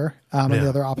show up later on the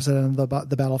other opposite end of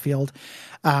the battlefield.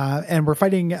 And we're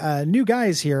fighting new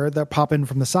guys here that pop in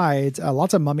from the sides.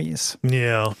 Lots of mummies.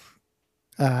 Yeah.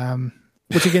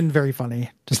 Which again, very funny.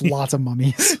 Just lots of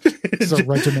mummies. Just a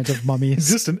regiment of mummies.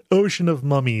 Just an ocean of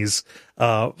mummies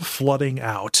flooding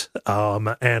out.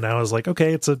 And I was like,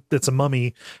 okay, it's a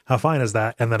mummy. How fine is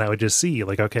that? And then I would just see,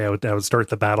 like, okay, I would start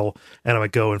the battle and I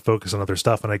would go and focus on other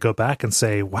stuff. And I go back and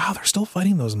say, wow, they're still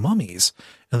fighting those mummies.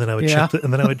 And then I would check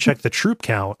the troop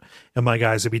count, and my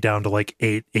guys would be down to like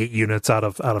eight units out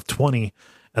of 20.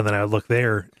 And then I would look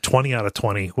there, 20 out of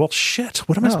 20. Well, shit,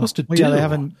 what am I supposed to do? Yeah, they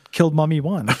haven't killed Mummy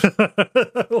 1.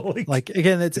 like,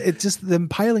 again, it's just them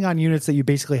piling on units that you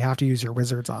basically have to use your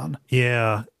wizards on.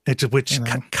 Yeah, which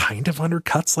kind of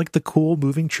undercuts like the cool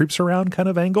moving troops around kind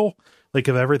of angle. Like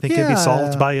if everything can be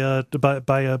solved by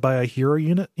a hero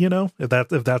unit, if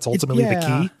that's ultimately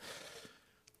the key.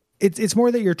 It's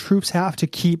more that your troops have to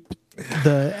keep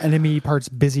the enemy parts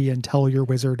busy until your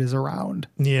wizard is around.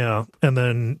 Yeah, and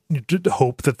then you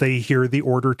hope that they hear the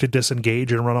order to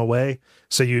disengage and run away,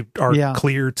 so you are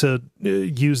clear to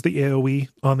use the AoE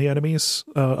on the enemies.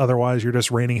 Otherwise, you're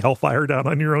just raining hellfire down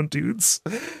on your own dudes.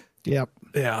 Yep.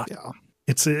 Yeah.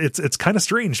 It's kind of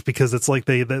strange because it's like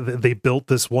they built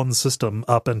this one system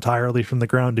up entirely from the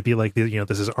ground to be like,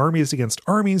 this is armies against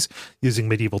armies using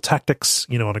medieval tactics,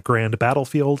 on a grand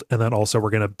battlefield. And then also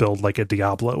we're going to build like a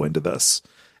Diablo into this.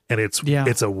 And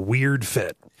it's a weird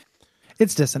fit.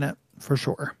 It's dissonant for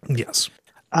sure. Yes.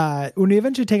 When we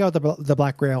eventually take out the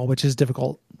Black Grail, which is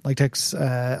difficult, like takes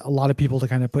a lot of people to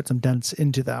kind of put some dents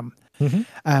into them.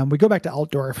 Mm-hmm. We go back to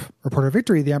Altdorf, report our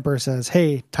victory. The Emperor says,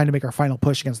 hey, time to make our final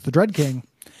push against the Dread King.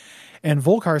 And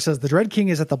Volkar says the Dread King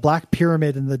is at the Black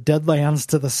Pyramid in the Deadlands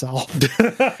to the south.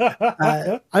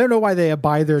 I don't know why they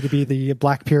abide there to be the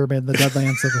Black Pyramid in the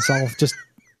Deadlands to the south, just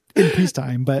in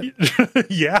peacetime, but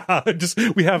yeah,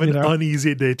 we have an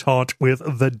uneasy detente with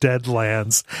the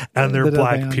Deadlands and their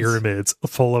Black Pyramids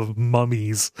full of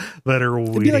mummies that are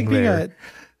waiting there.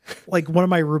 Like one of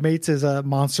my roommates is a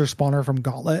monster spawner from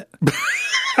Gauntlet. Just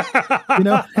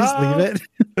leave it.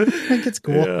 I think it's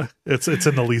cool. Yeah, it's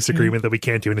in the lease agreement that we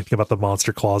can't do anything about the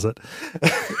monster closet.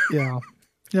 Yeah.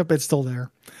 Yep, it's still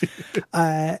there.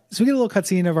 So we get a little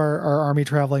cutscene of our army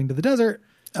traveling to the desert.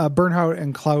 Bernhardt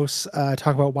and Klaus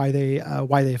talk about why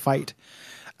they fight.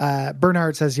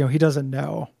 Bernhardt says, he doesn't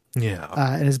know. Yeah.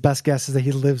 And his best guess is that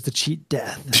he lives to cheat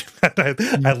death.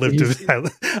 I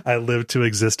live to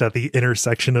exist at the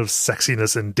intersection of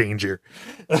sexiness and danger.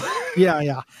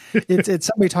 Yeah. It's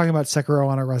somebody talking about Sekiro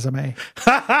on a resume.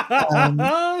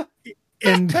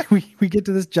 And we get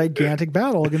to this gigantic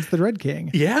battle against the Dread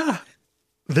King. Yeah.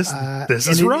 This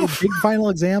is rough. Big final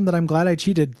exam that I'm glad I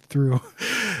cheated through.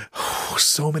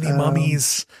 So many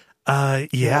mummies.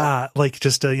 Like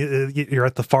just you're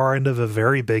at the far end of a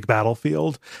very big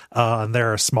battlefield, and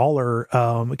there are smaller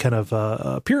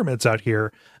pyramids out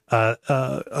here,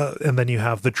 and then you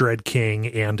have the Dread King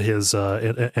and his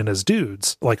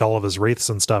dudes, like all of his wraiths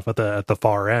and stuff at the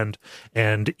far end.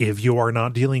 And if you are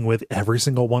not dealing with every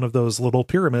single one of those little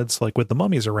pyramids, like with the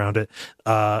mummies around it,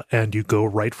 and you go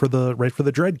right for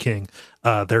the Dread King,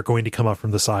 they're going to come up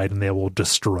from the side and they will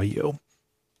destroy you.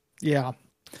 Yeah.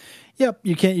 Yep,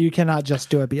 you cannot just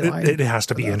do a beeline. It has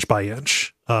to be inch by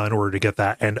inch in order to get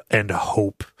that, and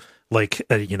hope. Like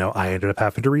I ended up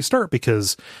having to restart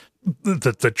because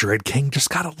the Dread King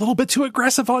just got a little bit too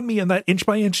aggressive on me, and that inch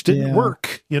by inch didn't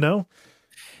work.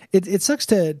 It sucks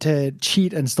to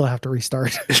cheat and still have to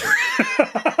restart.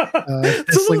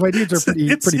 It's like my dudes are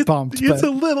pretty pumped. It's a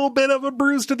little bit of a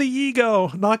bruise to the ego.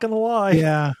 Not gonna lie.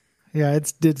 Yeah,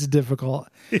 it's difficult.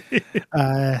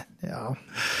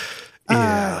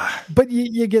 But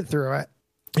you get through it.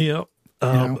 Yeah.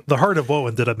 The Heart of Woe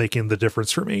ended up making the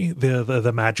difference for me.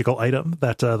 The magical item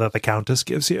that the Countess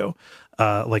gives you.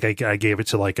 I gave it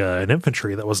to like an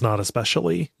infantry that was not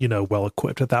especially, well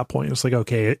equipped at that point. It was like,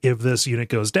 okay, if this unit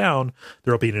goes down,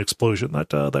 there'll be an explosion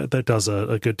that does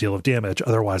a good deal of damage.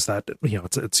 Otherwise that,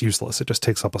 it's useless. It just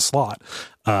takes up a slot.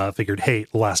 Figured, hey,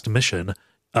 last mission,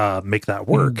 make that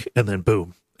work. And then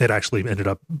boom, it actually ended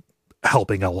up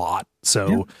helping a lot.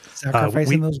 So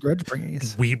sacrificing those grudge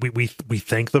bringies. We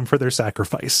thank them for their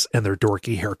sacrifice and their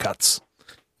dorky haircuts.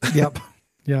 Yep.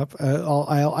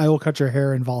 I will cut your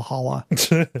hair in Valhalla.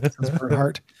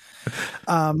 Bernhardt.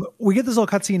 We get this little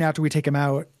cutscene after we take him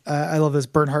out. I love this.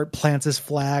 Bernhardt plants his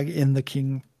flag in the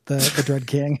king, the Dread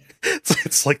King.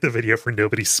 It's like the video for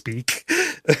Nobody Speak.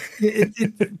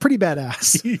 it pretty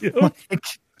badass.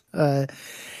 Yeah.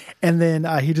 And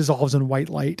then he dissolves in white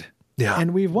light. Yeah,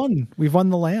 and we've won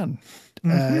the land.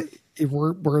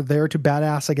 We're there to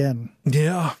badass again.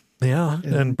 Yeah.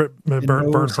 And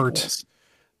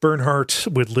Bernhardt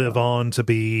would live on to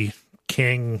be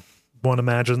king. One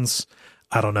imagines.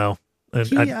 I don't know.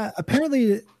 He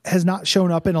apparently has not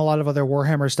shown up in a lot of other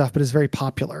Warhammer stuff, but is very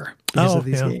popular because of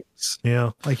these games.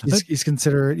 Yeah, like he's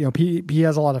considered. He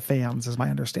has a lot of fans, is my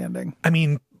understanding. I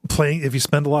mean, if you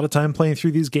spend a lot of time playing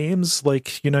through these games,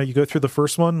 like, you go through the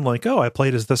first one, like, oh, I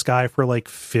played as this guy for like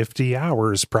 50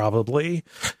 hours, probably.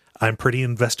 I'm pretty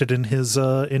invested in his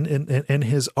in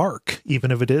his arc,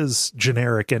 even if it is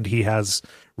generic and he has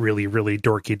really, really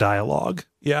dorky dialogue.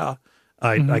 Yeah.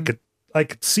 I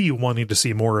could see wanting to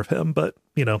see more of him, but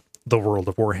the world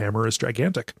of Warhammer is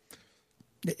gigantic.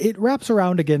 It wraps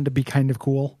around again to be kind of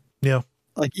cool. Yeah.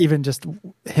 Like even just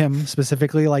him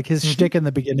specifically, like his shtick in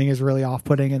the beginning is really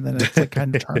off-putting, and then it's like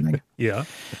kind of charming. Yeah.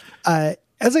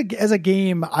 As a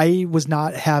game, I was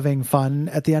not having fun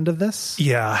at the end of this.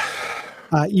 Yeah.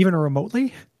 Even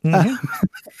remotely.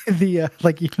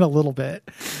 Like even a little bit.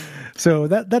 So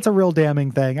that's a real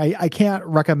damning thing. I can't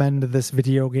recommend this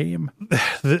video game.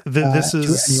 This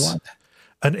is to anyone.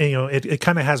 And it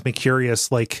kind of has me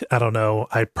curious. Like, I don't know,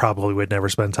 I probably would never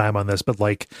spend time on this, but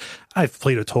like, I've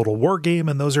played a Total War game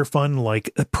and those are fun.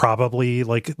 Like, probably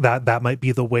like that might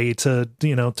be the way to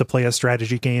to play a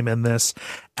strategy game. And this,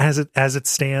 as it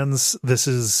stands, this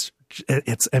is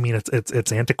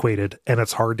it's antiquated and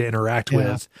it's hard to interact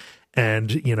with.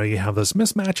 And, you have those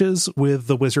mismatches with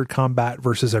the wizard combat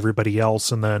versus everybody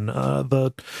else. And then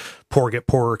the poor get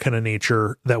poorer kind of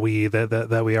nature that we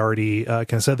already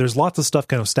kind of said. There's lots of stuff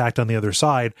kind of stacked on the other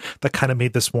side that kind of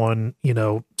made this one,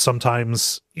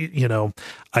 sometimes,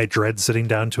 I dread sitting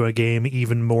down to a game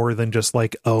even more than just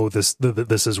like, oh, this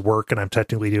is work and I'm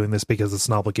technically doing this because it's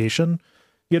an obligation,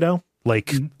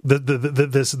 Like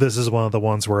this is one of the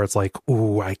ones where it's like,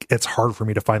 ooh, it's hard for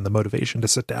me to find the motivation to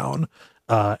sit down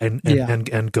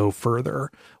and go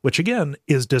further, which again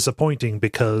is disappointing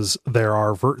because there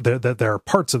are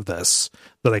parts of this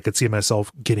that I could see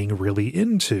myself getting really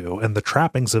into, and the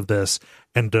trappings of this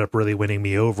ended up really winning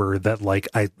me over. That like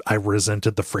I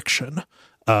resented the friction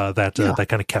that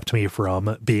kind of kept me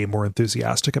from being more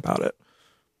enthusiastic about it.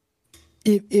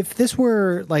 if this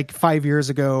were like 5 years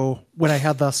ago when I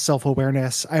had the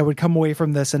self-awareness, I would come away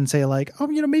from this and say like, oh,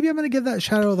 maybe I'm going to give that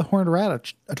Shadow of the Horned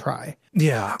Rat a try.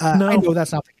 Yeah. No. I know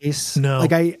that's not the case. No.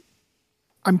 Like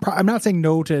I'm not saying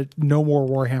no to no more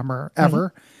Warhammer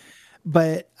ever,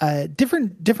 but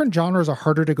different genres are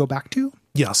harder to go back to.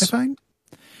 Yes. I find.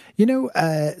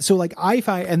 So like I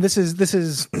find, and this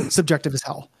is subjective as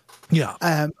hell. Yeah.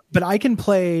 But I can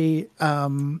play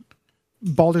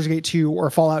Baldur's Gate 2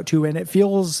 or Fallout 2 and it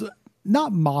feels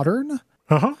not modern,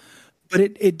 but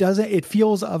it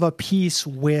feels of a piece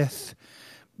with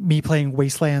me playing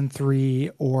Wasteland 3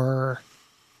 or,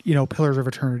 Pillars of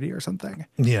Eternity or something.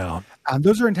 Yeah.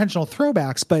 Those are intentional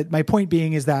throwbacks, but my point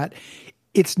being is that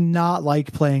it's not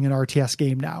like playing an RTS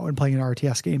game now and playing an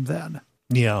RTS game then.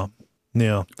 Yeah.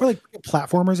 Yeah. Or like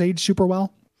platformers age super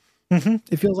well.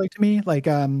 It feels like to me, like,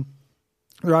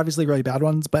 they're obviously really bad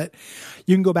ones, but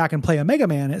you can go back and play a Mega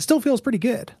Man. It still feels pretty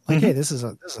good. Like, hey, this is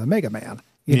a Mega Man.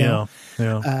 You know?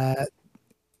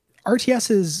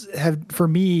 RTSs have, for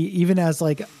me, even as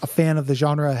like a fan of the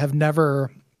genre, have never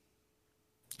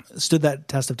stood that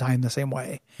test of time the same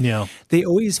way. Yeah, they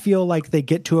always feel like they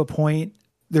get to a point.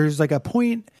 There's like a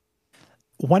point,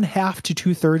 1/2 to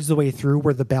 2/3 the way through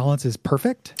where the balance is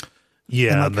perfect.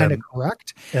 Yeah, and kind of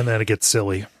correct. And then it gets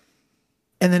silly.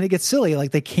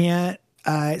 Like they can't.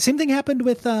 Same thing happened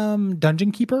with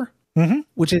Dungeon Keeper,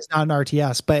 which is not an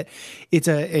RTS, but it's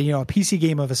a PC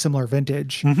game of a similar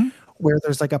vintage, where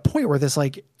there's like a point where this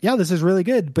like, yeah, this is really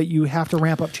good, but you have to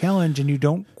ramp up challenge and you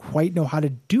don't quite know how to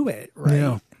do it, right?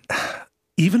 Yeah.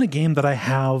 Even a game that I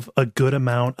have a good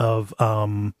amount of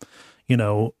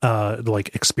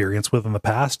like experience with in the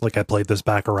past. Like I played this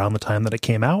back around the time that it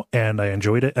came out and I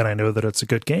enjoyed it and I know that it's a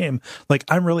good game. Like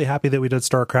I'm really happy that we did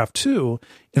StarCraft 2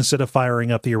 instead of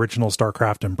firing up the original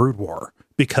StarCraft and Brood War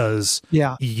because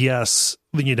yes,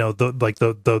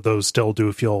 those still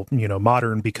do feel,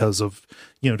 modern because of,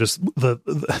 just the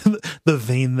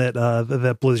vein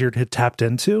that Blizzard had tapped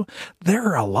into. There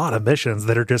are a lot of missions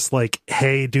that are just like,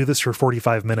 hey, do this for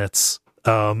 45 minutes.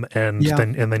 Then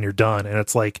you're done. And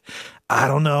it's like, I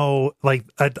don't know, like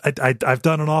I've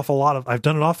done an awful lot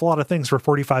of things for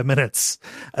 45 minutes.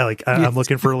 I'm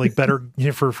looking for like better,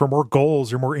 for more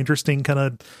goals or more interesting kind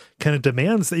of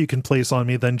demands that you can place on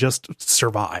me than just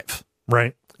survive.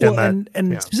 Right. Well, and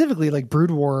specifically like Brood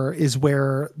War is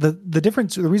where the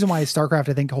difference, the reason why StarCraft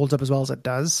I think holds up as well as it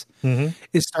does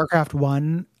is StarCraft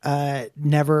 1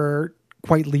 never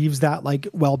quite leaves that like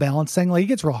well-balanced thing. Like it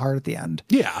gets real hard at the end.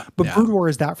 Yeah. But Brood War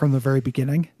is that from the very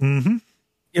beginning.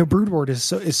 Brood War is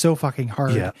so fucking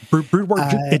hard. Yeah. Brood War,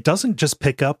 it doesn't just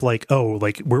pick up like, oh,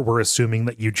 like we're assuming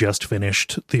that you just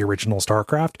finished the original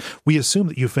StarCraft. We assume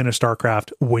that you finished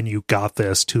StarCraft when you got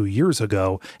this 2 years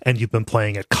ago and you've been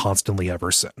playing it constantly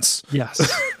ever since. Yes.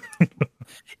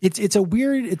 It's a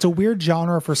weird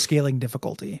genre for scaling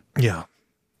difficulty. Yeah.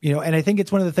 And I think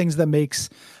it's one of the things that makes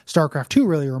StarCraft 2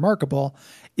 really remarkable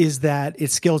is that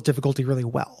it scales difficulty really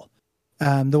well.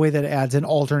 The way that it adds in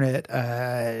alternate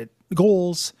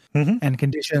goals and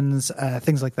conditions,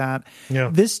 things like that. Yeah.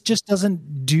 This just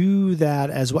doesn't do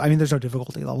that as well. I mean, there's no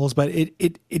difficulty levels, but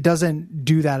it doesn't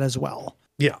do that as well.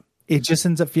 Yeah. It just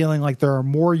ends up feeling like there are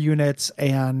more units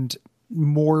and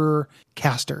more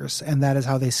casters, and that is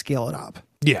how they scale it up.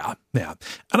 Yeah, yeah.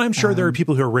 And I'm sure there are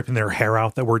people who are ripping their hair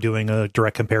out that we're doing a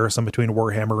direct comparison between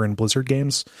Warhammer and Blizzard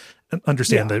games. And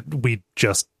understand that we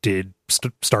just did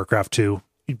StarCraft 2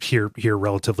 here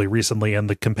relatively recently, and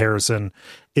the comparison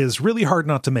is really hard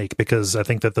not to make because I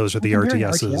think that those are the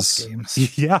RTSs. RTS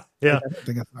games. Yeah. I don't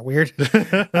think that's not weird.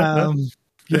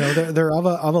 They're of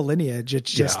a lineage.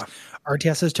 It's just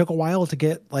RTSs took a while to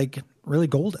get like really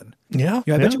golden. Yeah.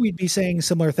 I bet you we'd be saying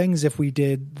similar things if we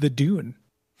did the Dune.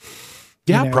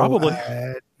 Yeah, probably.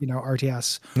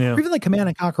 RTS. Yeah. Or even like Command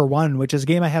and Conquer 1, which is a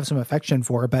game I have some affection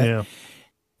for, but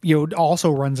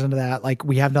also runs into that. Like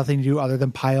we have nothing to do other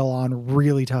than pile on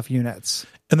really tough units.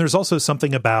 And there's also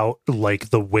something about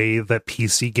like the way that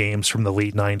PC games from the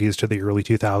late 90s to the early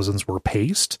 2000s were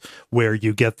paced, where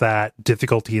you get that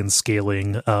difficulty and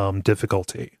scaling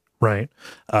difficulty. Right.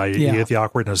 You get the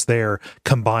awkwardness there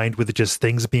combined with just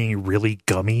things being really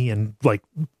gummy and like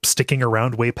sticking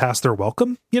around way past their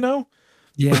welcome,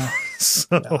 Yeah.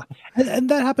 So. Yeah. And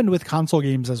that happened with console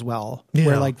games as well,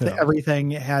 where like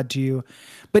everything had to,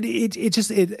 but it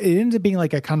ended up being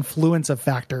like a confluence of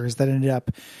factors that ended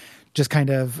up just kind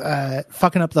of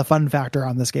fucking up the fun factor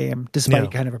on this game,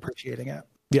 despite kind of appreciating it.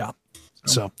 Yeah.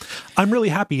 So I'm really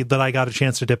happy that I got a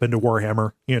chance to dip into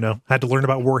Warhammer, had to learn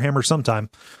about Warhammer sometime.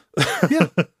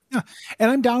 Yeah, and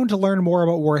I'm down to learn more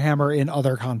about Warhammer in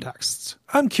other contexts.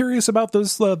 I'm curious about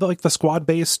those, the squad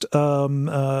based,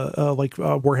 Warhammer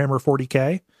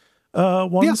 40K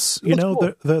ones. Yeah,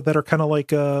 cool. that are kind of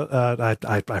like I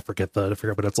forget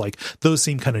what it's like. Those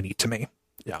seem kind of neat to me.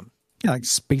 Yeah, like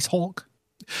Space Hulk.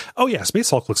 Oh yeah, Space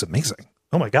Hulk looks amazing.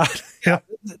 Oh my god, yeah.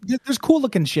 There's cool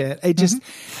looking shit. I just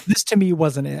this to me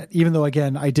wasn't it. Even though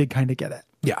again, I did kind of get it.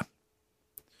 Yeah.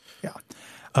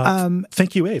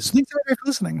 Thank you, Abe. So thanks everybody for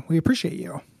listening. We appreciate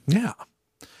you. Yeah.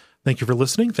 Thank you for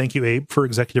listening. Thank you, Abe, for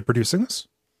executive producing this.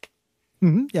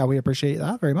 Yeah, we appreciate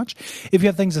that very much. If you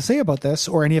have things to say about this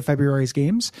or any of February's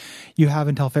games, you have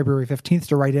until February 15th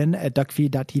to write in at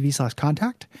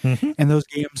duckfeed.tv/contact. And those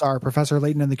games are Professor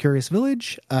Layton and the Curious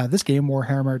Village, this game,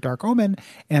 Warhammer Dark Omen,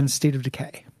 and State of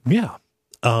Decay. Yeah.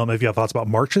 If you have thoughts about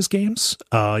March's games,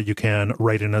 you can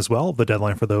write in as well. The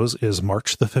deadline for those is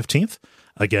March the 15th.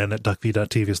 Again, at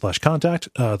duckfeed.tv/contact.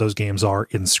 Those games are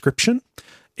Inscription,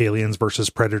 Aliens vs.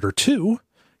 Predator 2,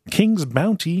 King's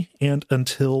Bounty, and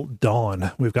Until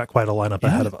Dawn. We've got quite a lineup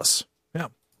ahead of us. Yeah.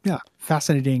 Yeah.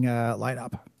 Fascinating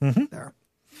lineup there.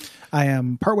 I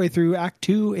am partway through Act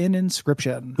 2 in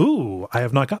Inscription. Ooh, I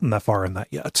have not gotten that far in that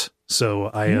yet. So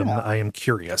I am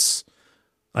curious.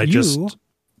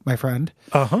 My friend,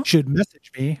 should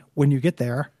message me when you get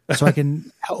there so I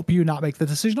can help you not make the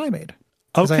decision I made.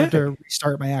 Because I have to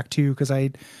restart my Act 2 because I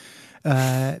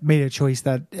made a choice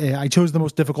that I chose the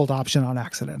most difficult option on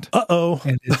accident.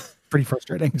 And it's pretty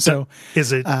frustrating. So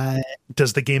is it,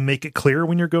 does the game make it clear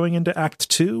when you're going into Act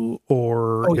 2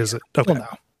 or is it? Okay. Well,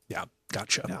 no. Yeah.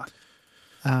 Gotcha. Yeah.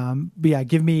 But yeah,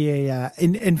 give me a,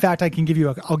 in fact, I'll give you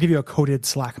a coded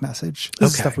Slack message.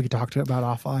 This is stuff we could talk about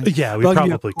offline. Yeah, we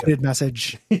probably could. Coded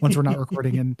message once we're not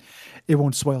recording and it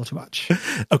won't spoil too much.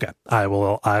 Okay. I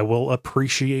will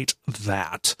appreciate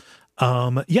that.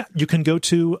 You can go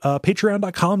to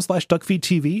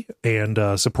patreon.com/duckfeedtv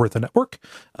and support the network.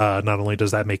 Not only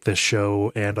does that make this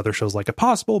show and other shows like it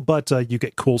possible, but you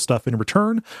get cool stuff in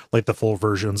return, like the full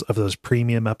versions of those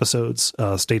premium episodes,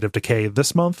 State of Decay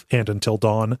this month and Until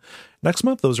Dawn next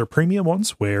month. Those are premium ones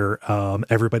where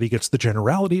everybody gets the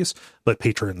generalities, but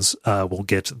patrons will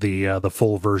get the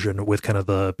full version with kind of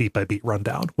the beat-by-beat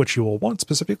rundown, which you will want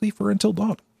specifically for Until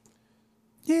Dawn.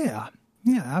 Yeah.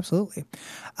 Yeah, absolutely.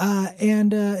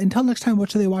 And until next time,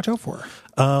 what should they watch out for?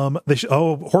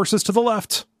 Horses to the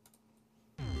left.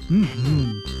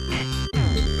 Mm-hmm.